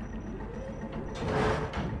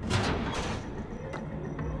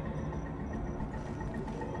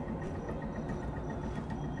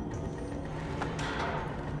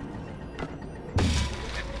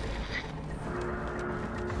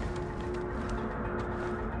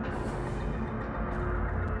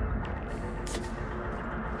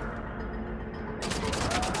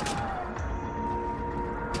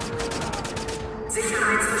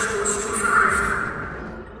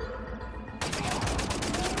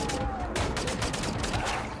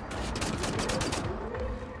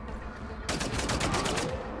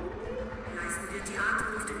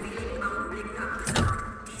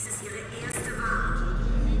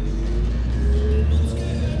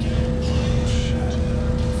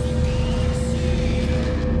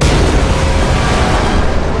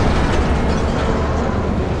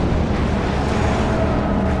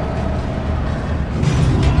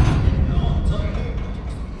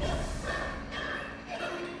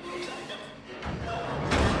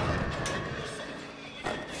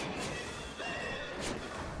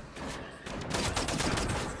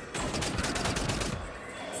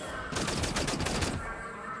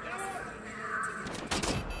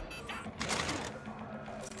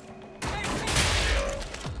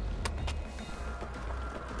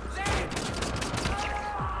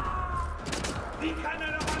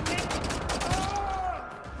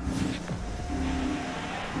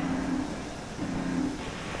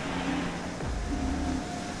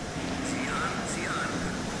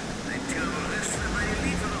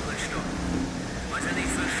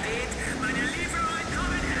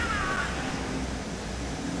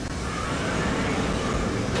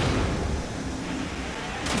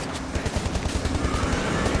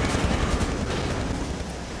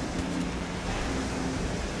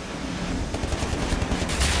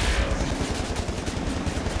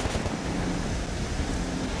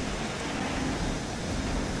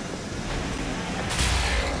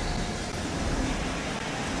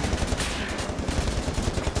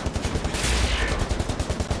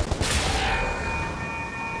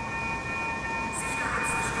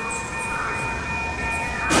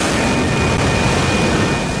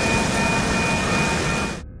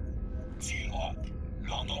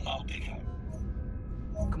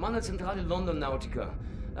 Landezentrale London Nautica.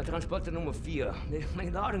 Transporter Nummer 4.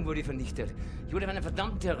 Meine Ladung wurde vernichtet. Ich wurde von einem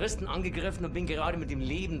verdammten Terroristen angegriffen und bin gerade mit dem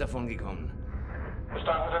Leben davongekommen.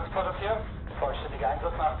 Verstanden, Transporter 4. Vollständige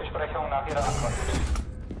Einsatznachbesprechung nach Ihrer Ankunft.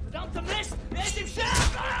 Verdammter Mist! Wer ist im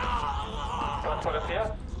Schiff? Transporter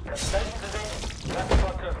 4. Melden Sie sich.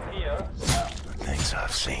 Transporter 4. Things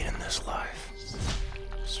I've seen in this life.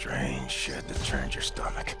 Strange shit that turns your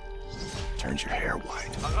stomach. Turns your hair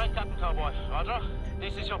white. All right, Captain Cowboy. Roger.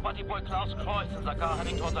 This is your buddy boy Klaus Kreuz in the car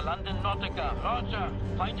heading towards the London Nautica. Roger.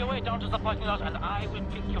 Find your way down to the parking lot and I will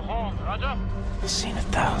pick you home. Roger. I've seen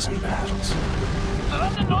 1,000 battles. The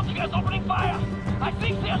London Nautica is opening fire. I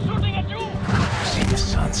think they are shooting at you. I've seen the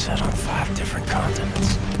sun set on 5 different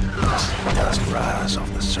continents. I've seen dust rise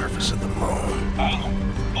off the surface of the moon.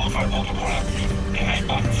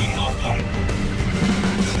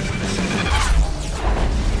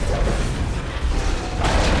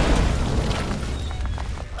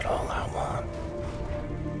 But all I want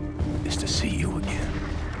is to see you again.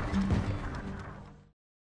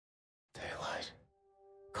 Daylight.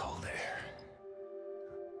 Cold air.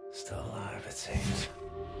 Still alive, it seems.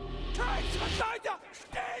 Verteidiger!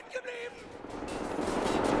 Stehen geblieben!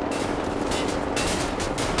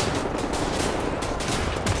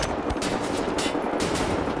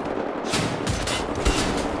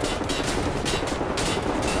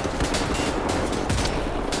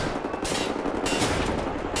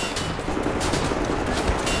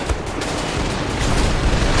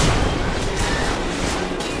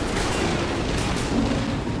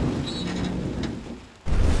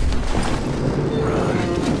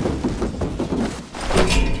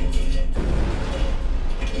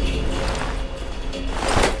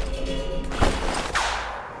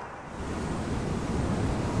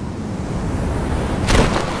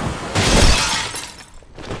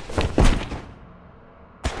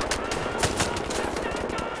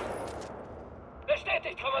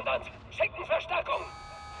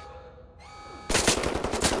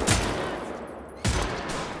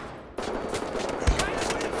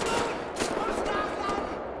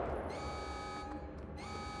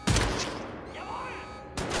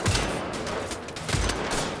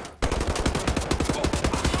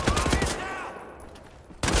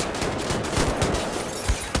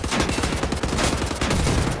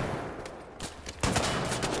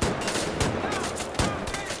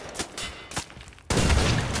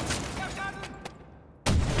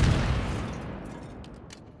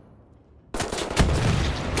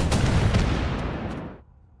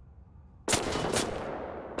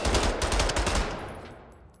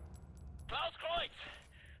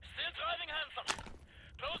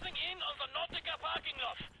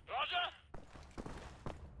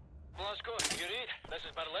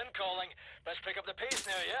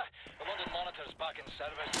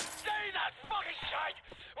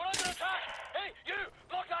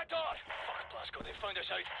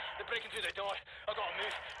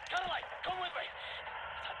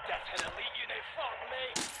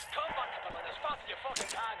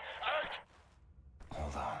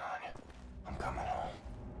 Hold on, Anya. I'm coming home.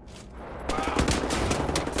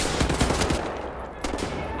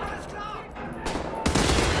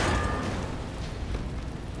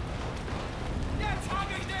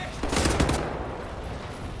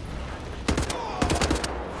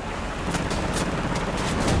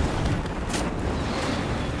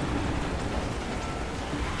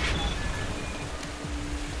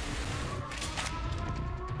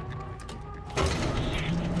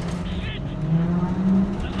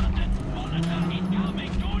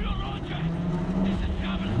 Incoming! Do you, Roger?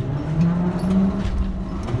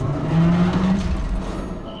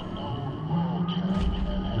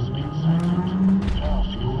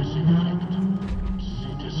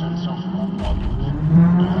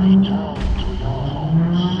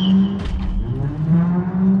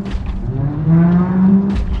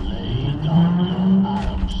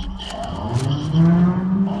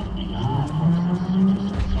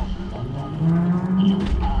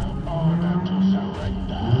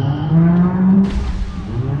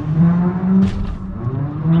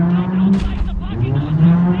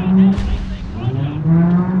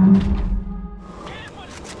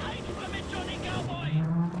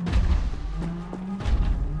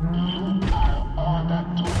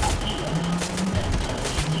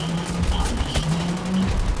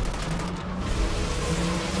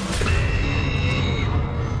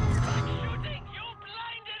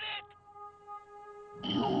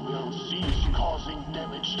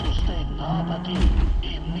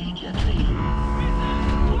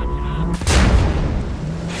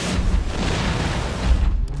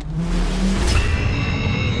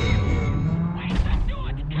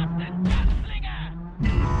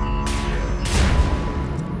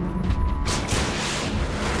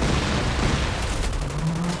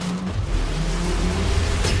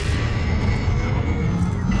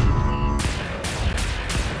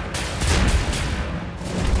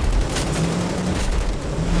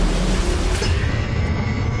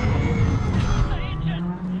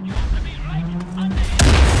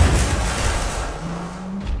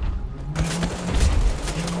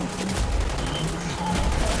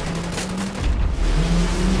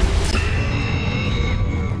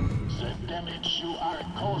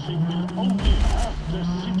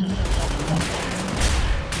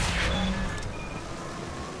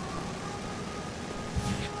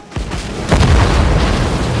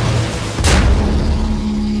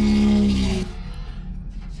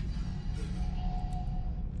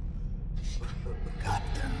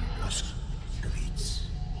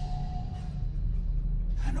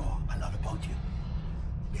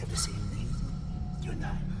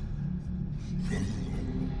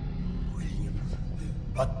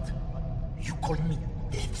 But you call me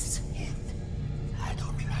Death's Head. I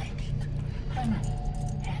don't like it. I'm a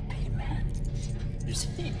happy man. You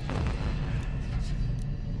see?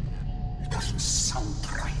 It doesn't sound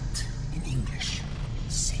right in English.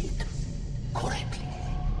 Say it correctly.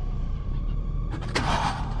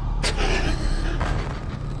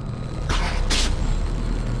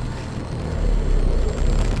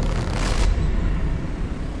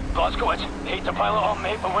 Blazkowicz, hate to pile it on,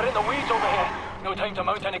 mate, but we're in the weeds over here. No time to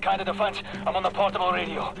mount any kind of defense. I'm on the portable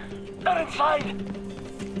radio. They're inside!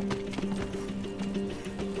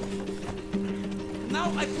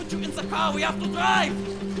 Now I put you in the car, we have to drive!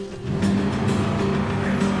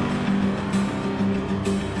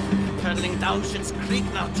 Pedaling down Shit's Creek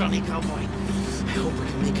now, Johnny Cowboy. I hope we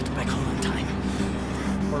can make it back home in time.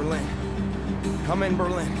 Berlin. Come in,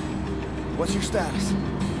 Berlin. What's your status?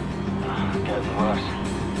 Getting worse.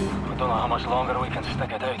 I don't know how much longer we can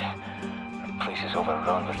stick it out. The place is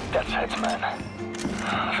overrun with Death's Head's men.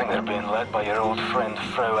 I think they're being led by your old friend,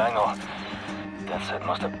 Frau Engel. Death's Head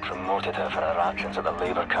must have promoted her for her actions at the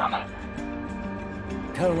labor camp.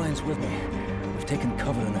 Caroline's with me. We've taken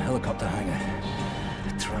cover in the helicopter hangar.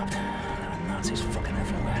 We're trapped. There are Nazis fucking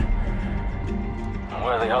everywhere.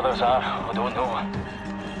 Where the others are, I don't know.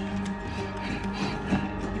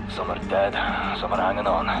 Some are dead, some are hanging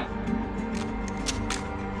on.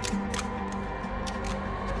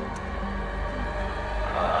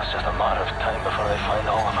 It's just a matter of time before they find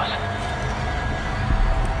all of us.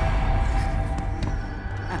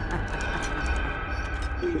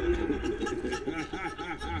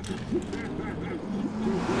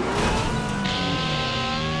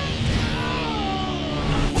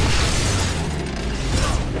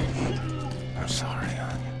 I'm sorry,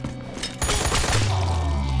 Anya.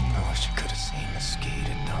 I wish you could have seen the skate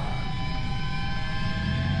at dawn.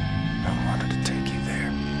 I wanted to take you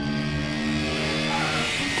there.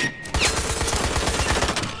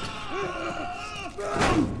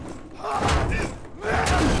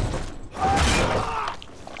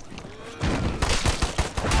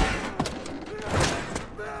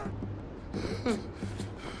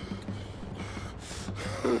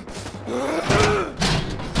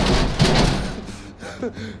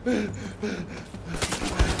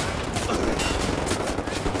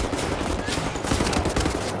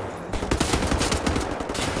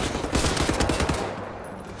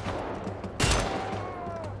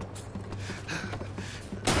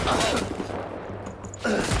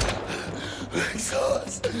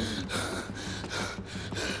 Exhaust.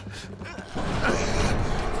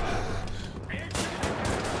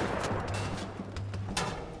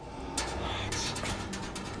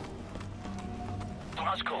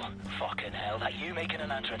 Blazko, fucking hell, that you making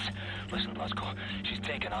an entrance? Listen, Blazko, she's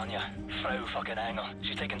taken Anya, Frau fucking Engel.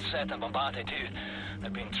 She's taken Seth and Bombate too. They're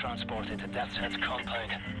being transported to Death's Head's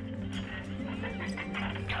compound.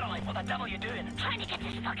 Caroline, what the devil are you doing? Trying to get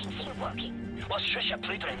this fucking thing working. Well, shush your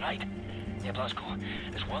plutering, right? Yeah, Blazko,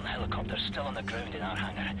 there's one helicopter still on the ground in our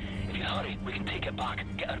hangar. If you hurry, we can take it back,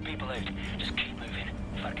 get our people out. Just keep moving.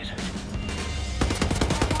 Fergus out.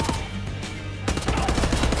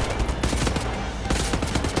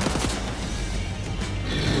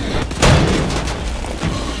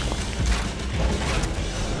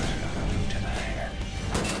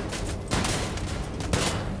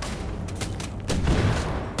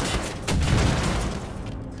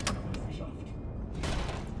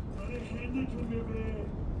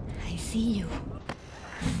 I see you.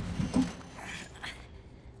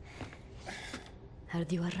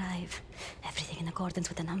 Heard you arrive. Everything in accordance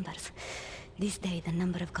with the numbers. This day, the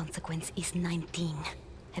number of consequence is 19.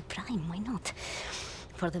 A prime, why not?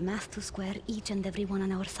 For the math to square, each and every one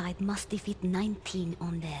on our side must defeat 19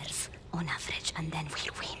 on theirs, on average, and then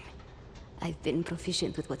we'll win. I've been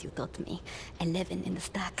proficient with what you taught me. 11 in the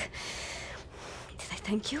stack. Did I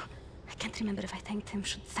thank you? I can't remember if I thanked him.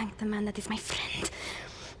 Should thank the man that is my friend.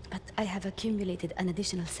 But I have accumulated an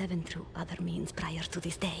additional 7 through other means prior to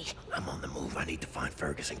this day. I'm on the move. I need to find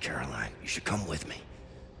Fergus and Caroline. You should come with me.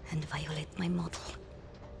 And violate my model.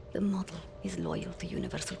 The model is loyal to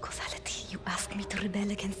universal causality. You ask me to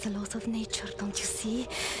rebel against the laws of nature, don't you see?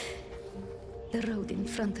 The road in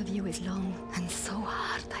front of you is long and so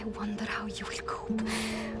hard. I wonder how you will cope.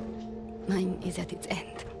 Mine is at its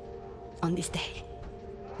end. On this day.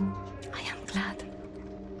 I am glad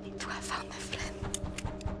to have found a friend.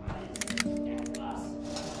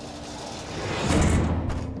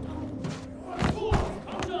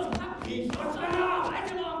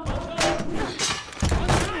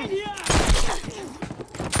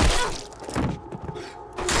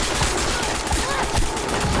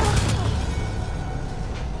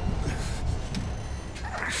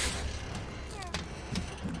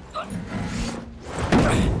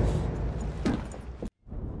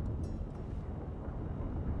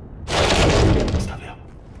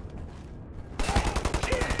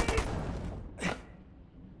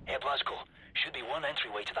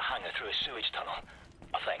 Blaskovich tunnel.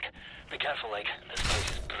 I think. Be careful, like, this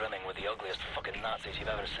place is brimming with the ugliest fucking Nazis you've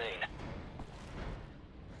ever seen.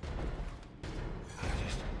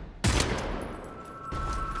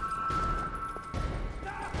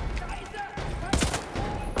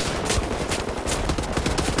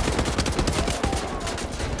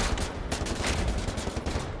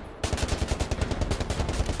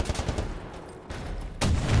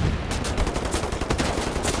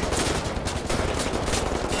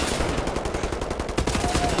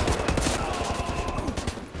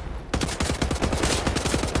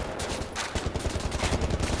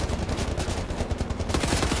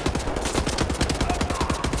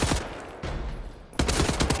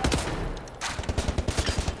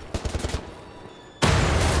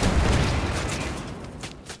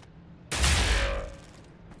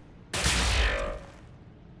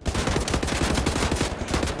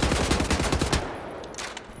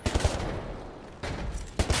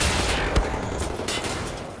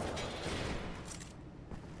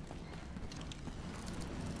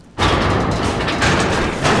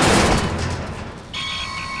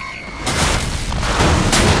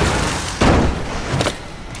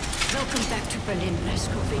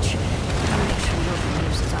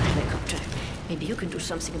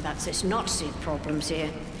 Something about this Nazi problems here.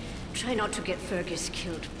 Try not to get Fergus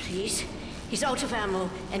killed, please. He's out of ammo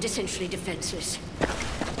and essentially defenseless.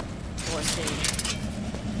 Poor thing.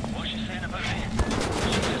 What's she saying about me?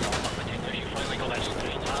 She says I'm not ridiculous. You finally got that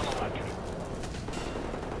strange ammo back.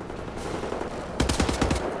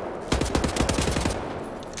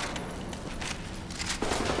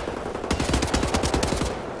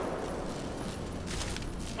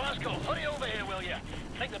 Blasco, hurry over here, will you?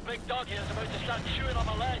 I think the big dog here is about to start chewing on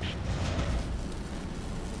my legs.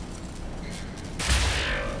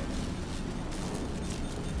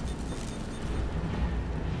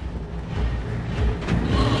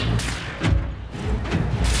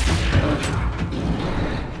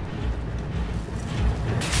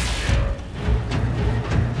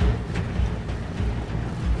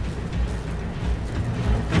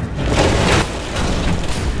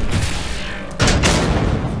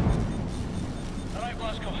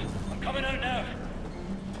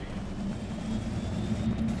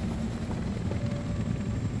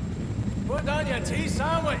 Tea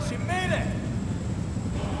sandwich, you made it!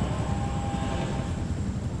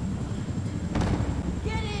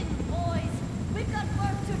 Get in, boys! We've got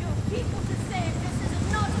work to do, people to save. This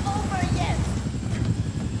is not over yet!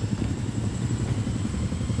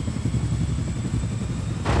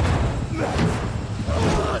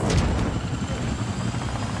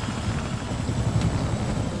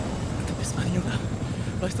 Du bist mein Junge,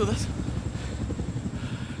 weißt du das?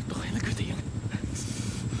 Doch eine gute Junge.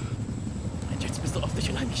 Bist du auf dich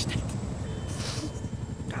allein gestellt.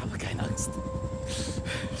 Aber keine Angst.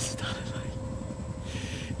 Wir sind alle allein.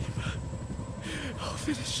 Immer. Auch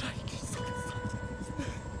für den Schein gesagt.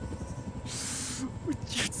 Und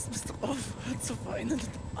jetzt musst du aufhören zu weinen und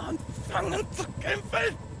anfangen zu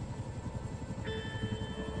kämpfen.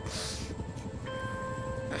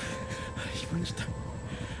 Ich wünschte,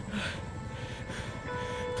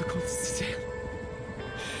 du konntest sie sehen.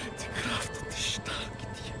 Die Kraft und die Stärke.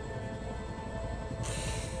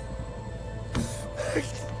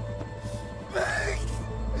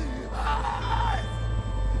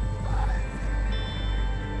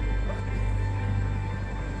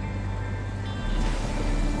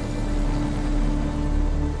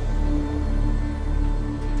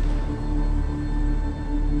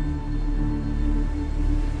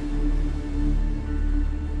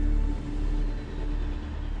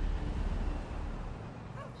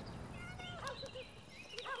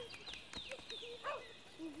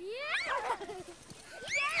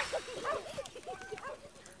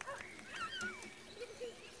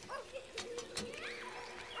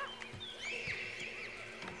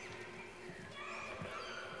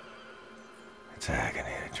 It's agony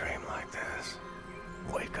to dream like this.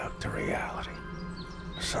 Wake up to reality.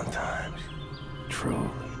 Sometimes, truly,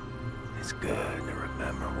 it's good to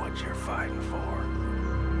remember what you're fighting for.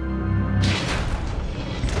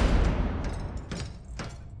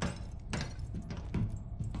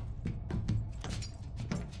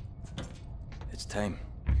 It's time.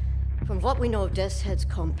 From what we know of Death's Head's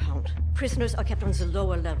compound, prisoners are kept on the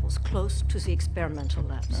lower levels, close to the experimental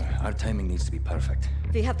labs. Our timing needs to be perfect.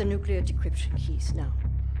 We have the nuclear decryption keys now.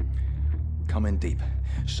 Come in deep.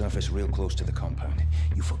 Surface real close to the compound.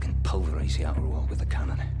 You fucking pulverize the outer wall with the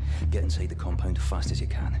cannon. Get inside the compound fast as you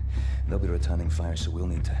can. They'll be returning fire, so we'll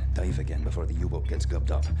need to dive again before the U-boat gets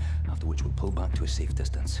gubbed up, after which we'll pull back to a safe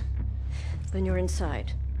distance. When you're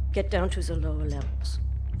inside, get down to the lower levels.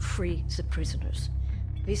 Free the prisoners.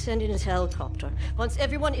 We send in his helicopter. Once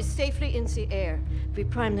everyone is safely in the air, we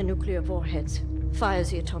prime the nuclear warheads, fire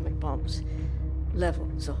the atomic bombs, level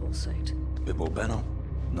the whole site. Bebo Beno,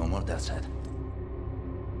 no more death's head.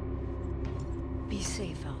 Be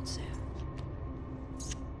safe out there.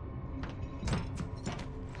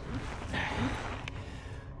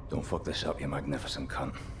 Don't fuck this up, you magnificent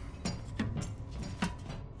cunt.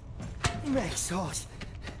 Make sauce.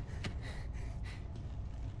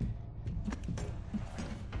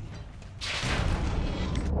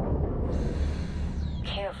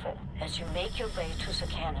 Careful as you make your way to the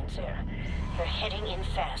cannons there. You're heading in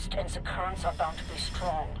fast, and the currents are bound to be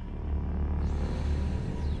strong.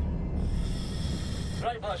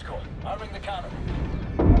 Right, Blasco. I'll ring the cannon.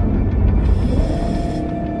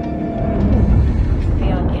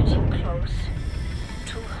 We are getting close.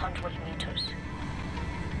 200 meters.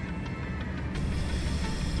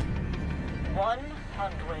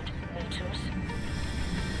 100 meters.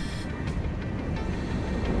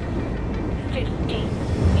 50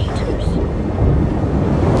 meters.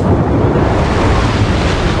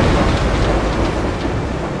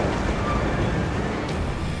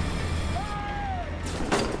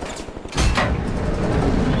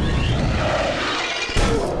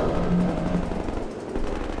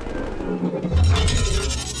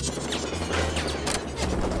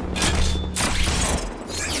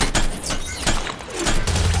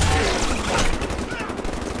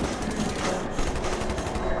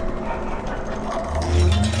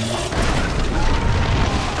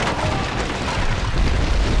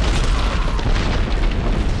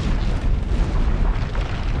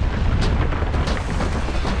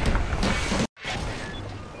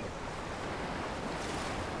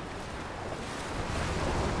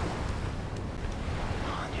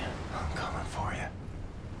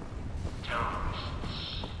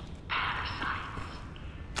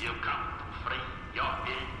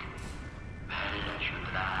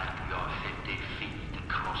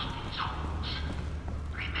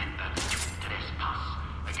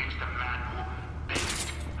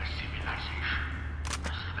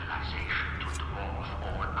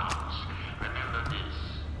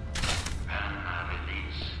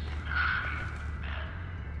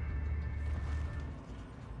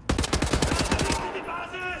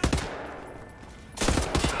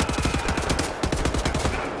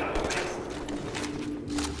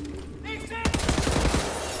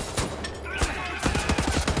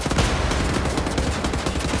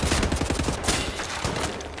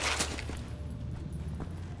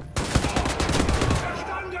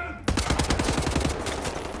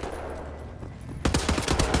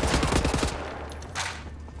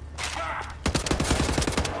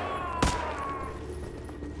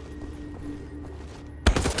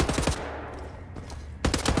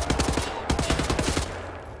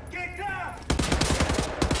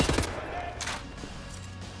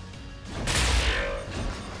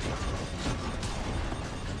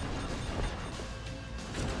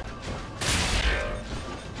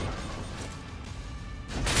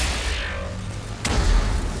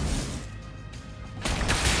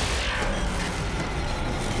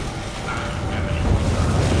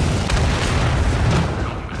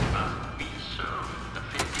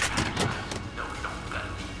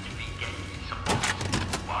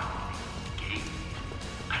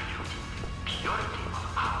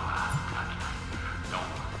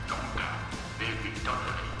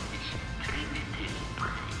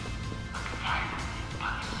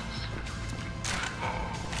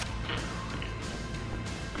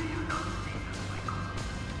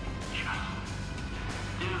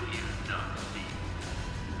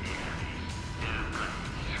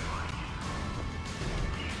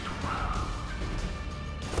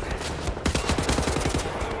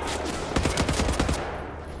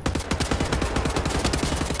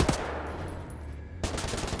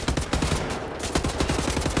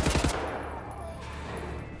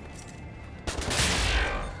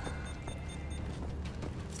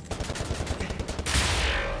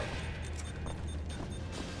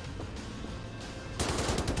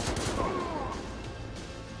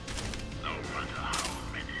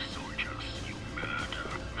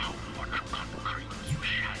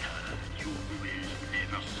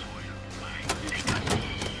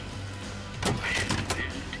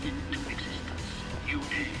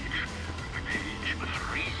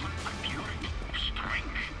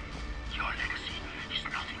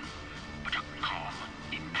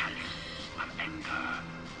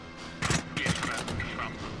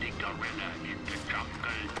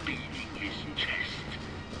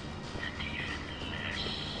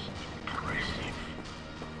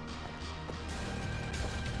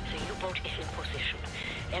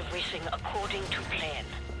 everything according to plan.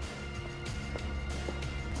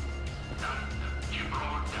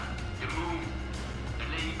 Gibraltar, the moon, the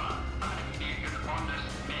labor, and a million honest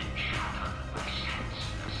men shattered with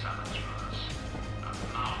senseless saboteurs. A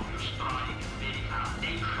marvelous strike, the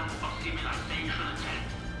foundation of civilization attack.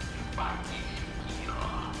 But it's here.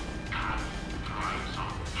 God thrives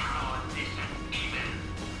on cowardice and evil.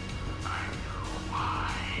 I know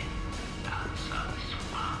why. Answer is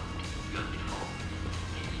found, beautiful.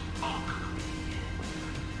 It's mockery.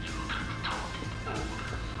 You can talk it over.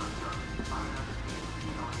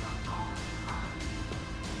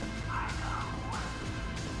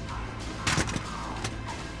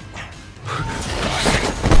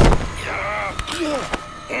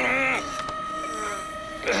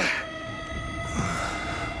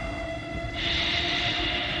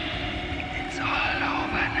 It's all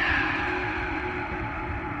over now.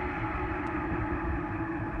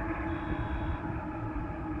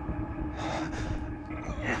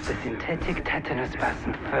 As the synthetic tetanus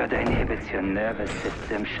vaccine further inhibits your nervous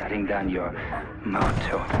system, shutting down your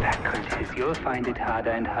motor faculties, you'll find it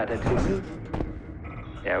harder and harder to move.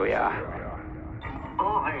 There we are.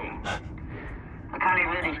 Uri, was kann ich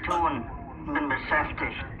für dich tun? Bin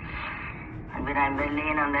beschäftigt. Entweder in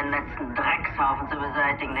Berlin, um den letzten Dreckshaufen zu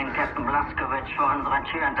beseitigen, den Captain Blaskowitz vor unserer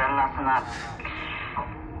Tür hinterlassen hat.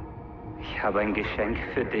 Ich habe ein Geschenk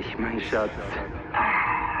für dich, mein Schatz.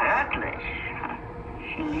 Wirklich?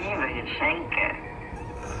 Ich liebe Geschenke.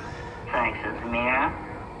 Zeigst du es mir?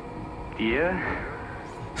 Dir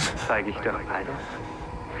zeige ich doch alles.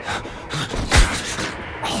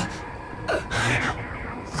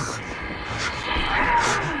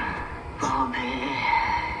 Bobby,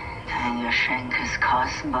 dein Geschenk ist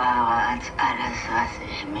kostbarer als alles, was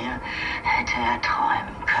ich mir hätte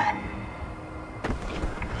erträumen können.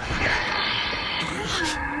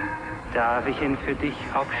 Darf ich ihn für dich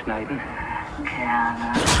aufschneiden?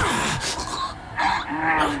 Gerne.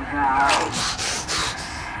 Langsam.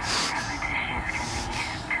 Damit ich es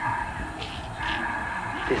genießen kann.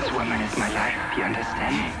 This woman is my life, you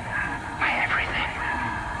understand? My everything.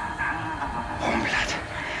 Warm blood,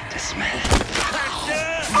 the smell.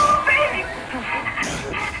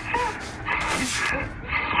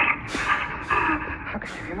 I'll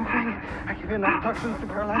give you nothing. I give you enough toxins to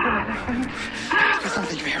paralyze your medicine. There's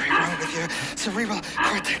something very wrong with your cerebral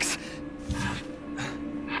cortex.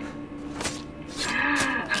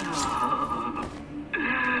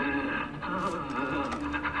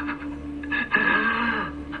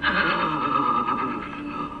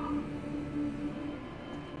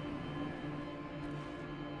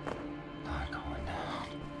 Not going down.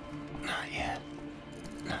 Not yet.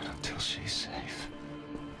 Not until she's safe.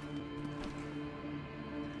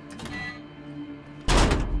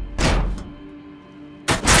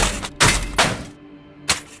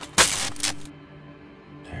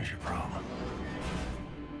 There's your problem.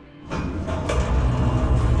 The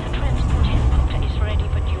transport helicopter is ready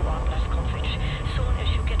when you are, Blazkowicz. Soon as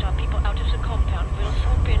you get our people out of the compound, we'll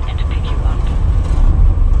swoop in and pick you up.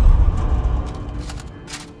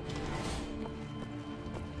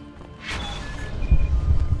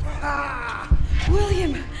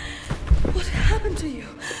 William! What happened to you?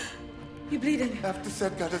 You bleeding? After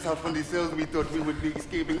Seth got us out from the cells, we thought we would be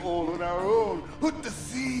escaping all on our own. Put to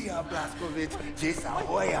sea, Blazkowicz. This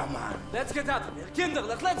ahoya, man. Let's get out of here.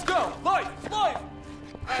 Kinderlich, let's go! Lloyd! Lloyd!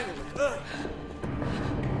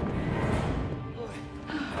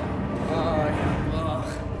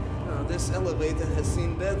 Now, this elevator has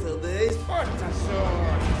seen better days.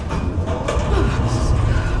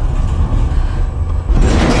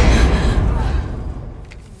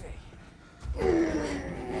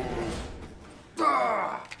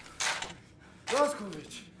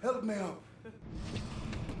 Blazkowicz, help me out.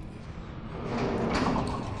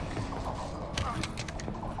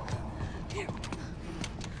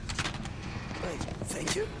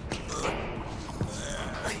 Thank you.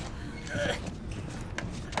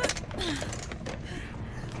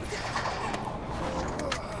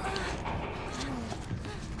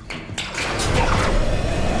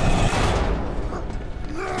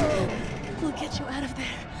 We'll get you out of there.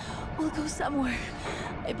 We'll go somewhere.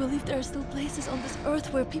 I believe there are still places on this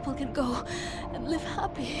earth where people can go and live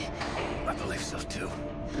happy. I believe so too.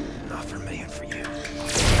 Not for me and for you.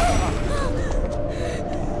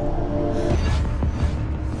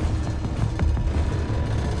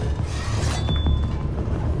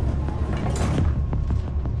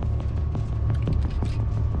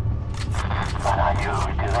 What are you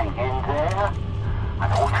doing in there? An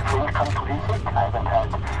old friend come to visit? I haven't had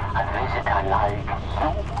a visitor like you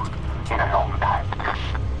in a long time.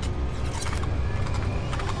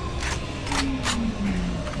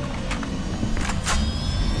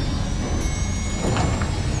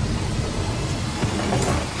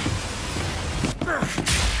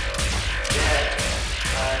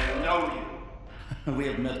 We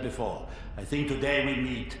have met before. I think today we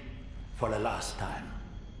meet for the last time.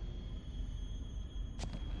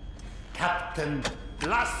 Captain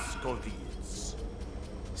Blazkowicz.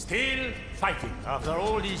 Still fighting after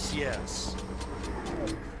all these years.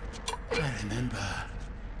 I remember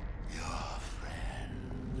your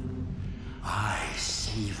friend. I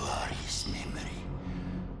savor his memory.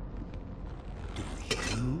 Do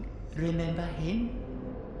you remember him?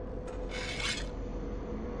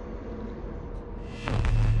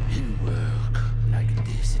 In work like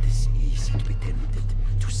this, it is easy to be tempted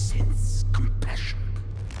to sense compassion.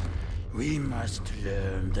 We must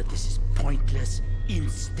learn that this is pointless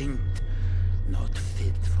instinct, not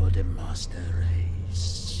fit for the master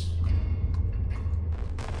race.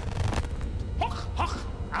 Hoch, hoch!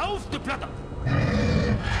 Auf die Platte!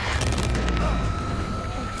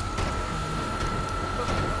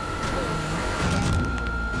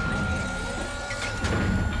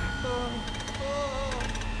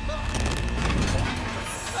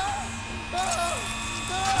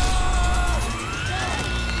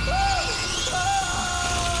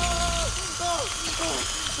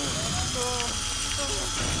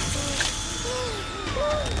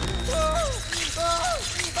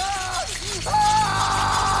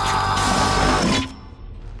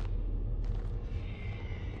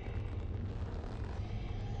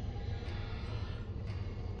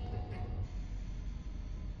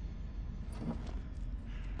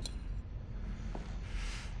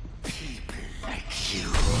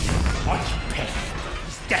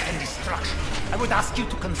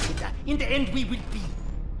 In the end, we will be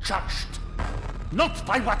judged. Not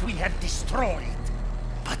by what we have destroyed,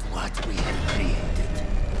 but what we have created.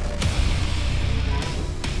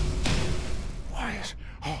 Wyatt,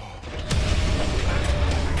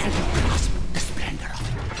 can you grasp the splendor of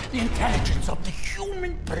it? The intelligence of the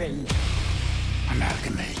human brain,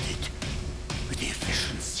 amalgamated with the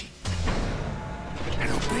efficiency and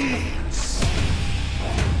obedience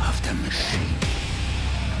of the machine.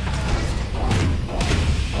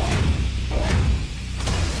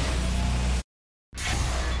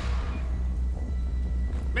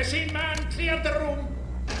 Machine man, clear the room!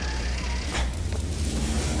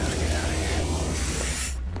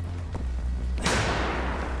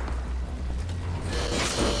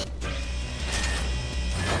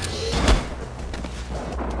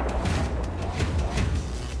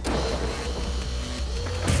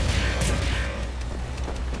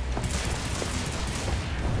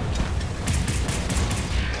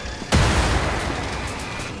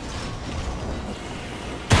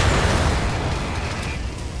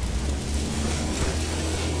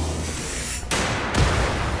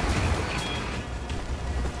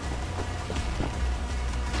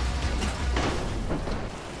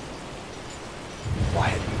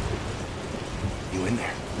 But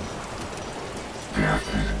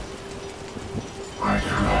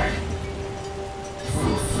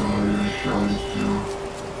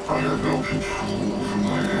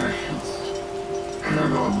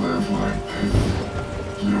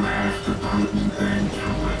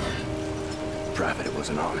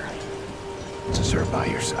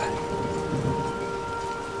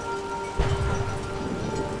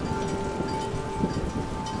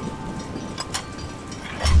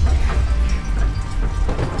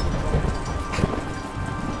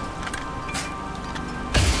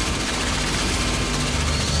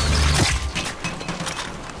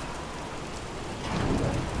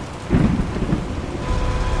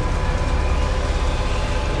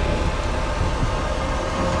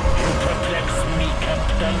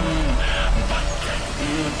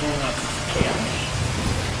you do not scare me.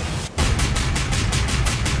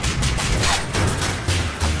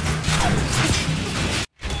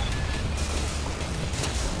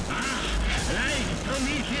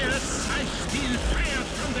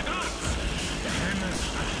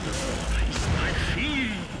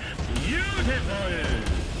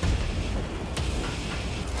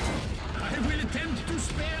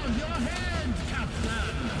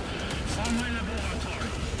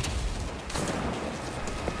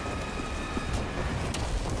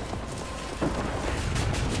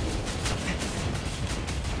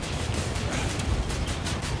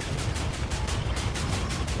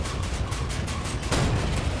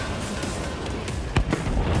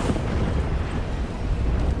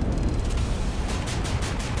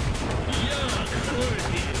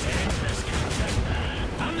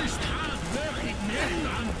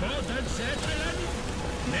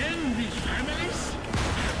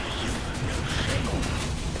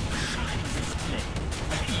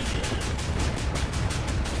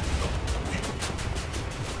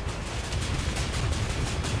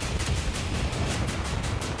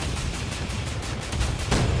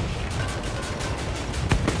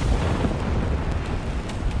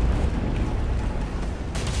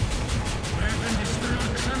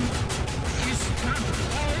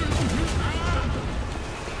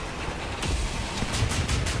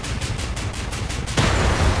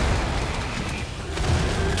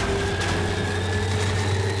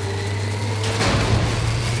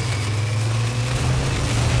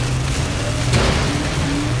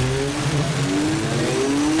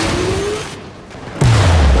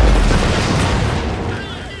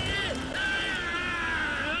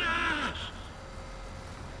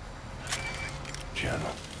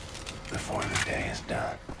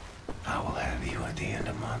 at the end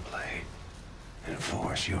of my blade and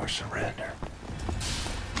force your surrender.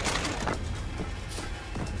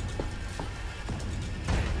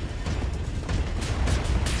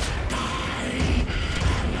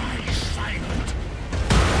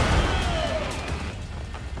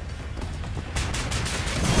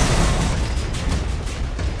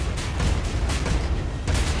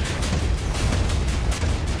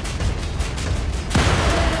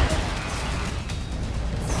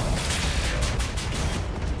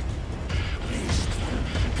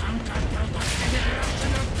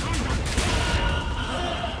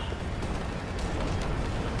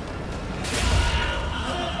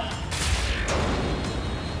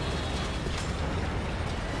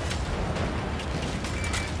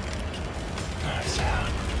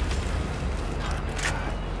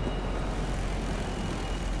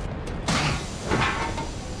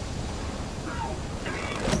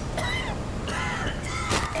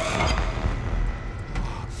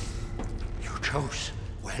 Chose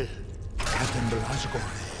well, Captain Blasco.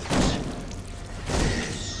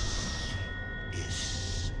 This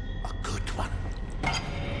is a good one.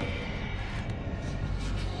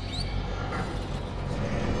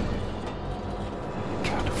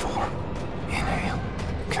 Count to 4. Inhale.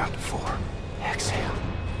 Count to 4. Exhale.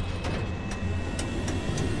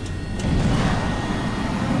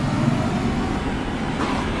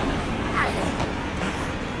 I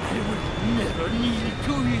would never kneel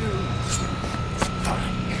to you.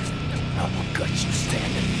 Fine. I will gut you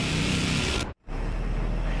standing.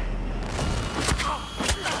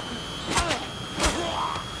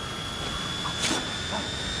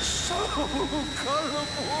 So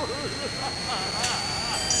colorful!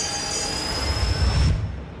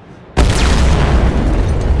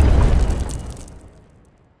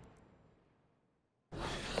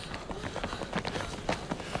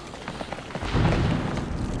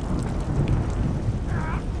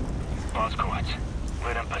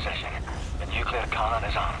 We're in possession. The nuclear cannon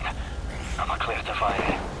is armed. Am I clear to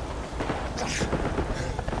fire?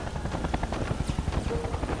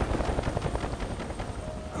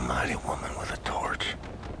 A mighty woman with a torch,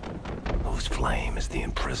 whose flame is the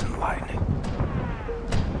imprisoned lightning.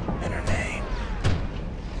 And her name,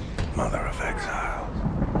 Mother of Exiles.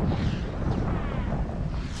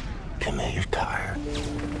 Camille, you're tired.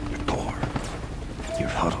 You're bored. Your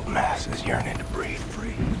huddled masses yearning to breathe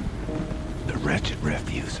free. The wretched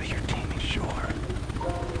refuse of your teeming shore.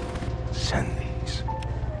 Send these.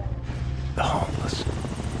 The homeless.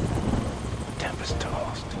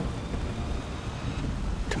 Tempest-tossed.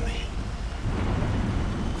 To me.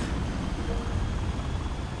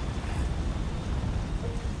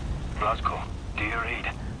 Blasco, do you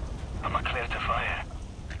read? Am I clear to fire?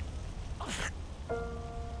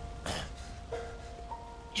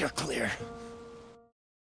 You're clear.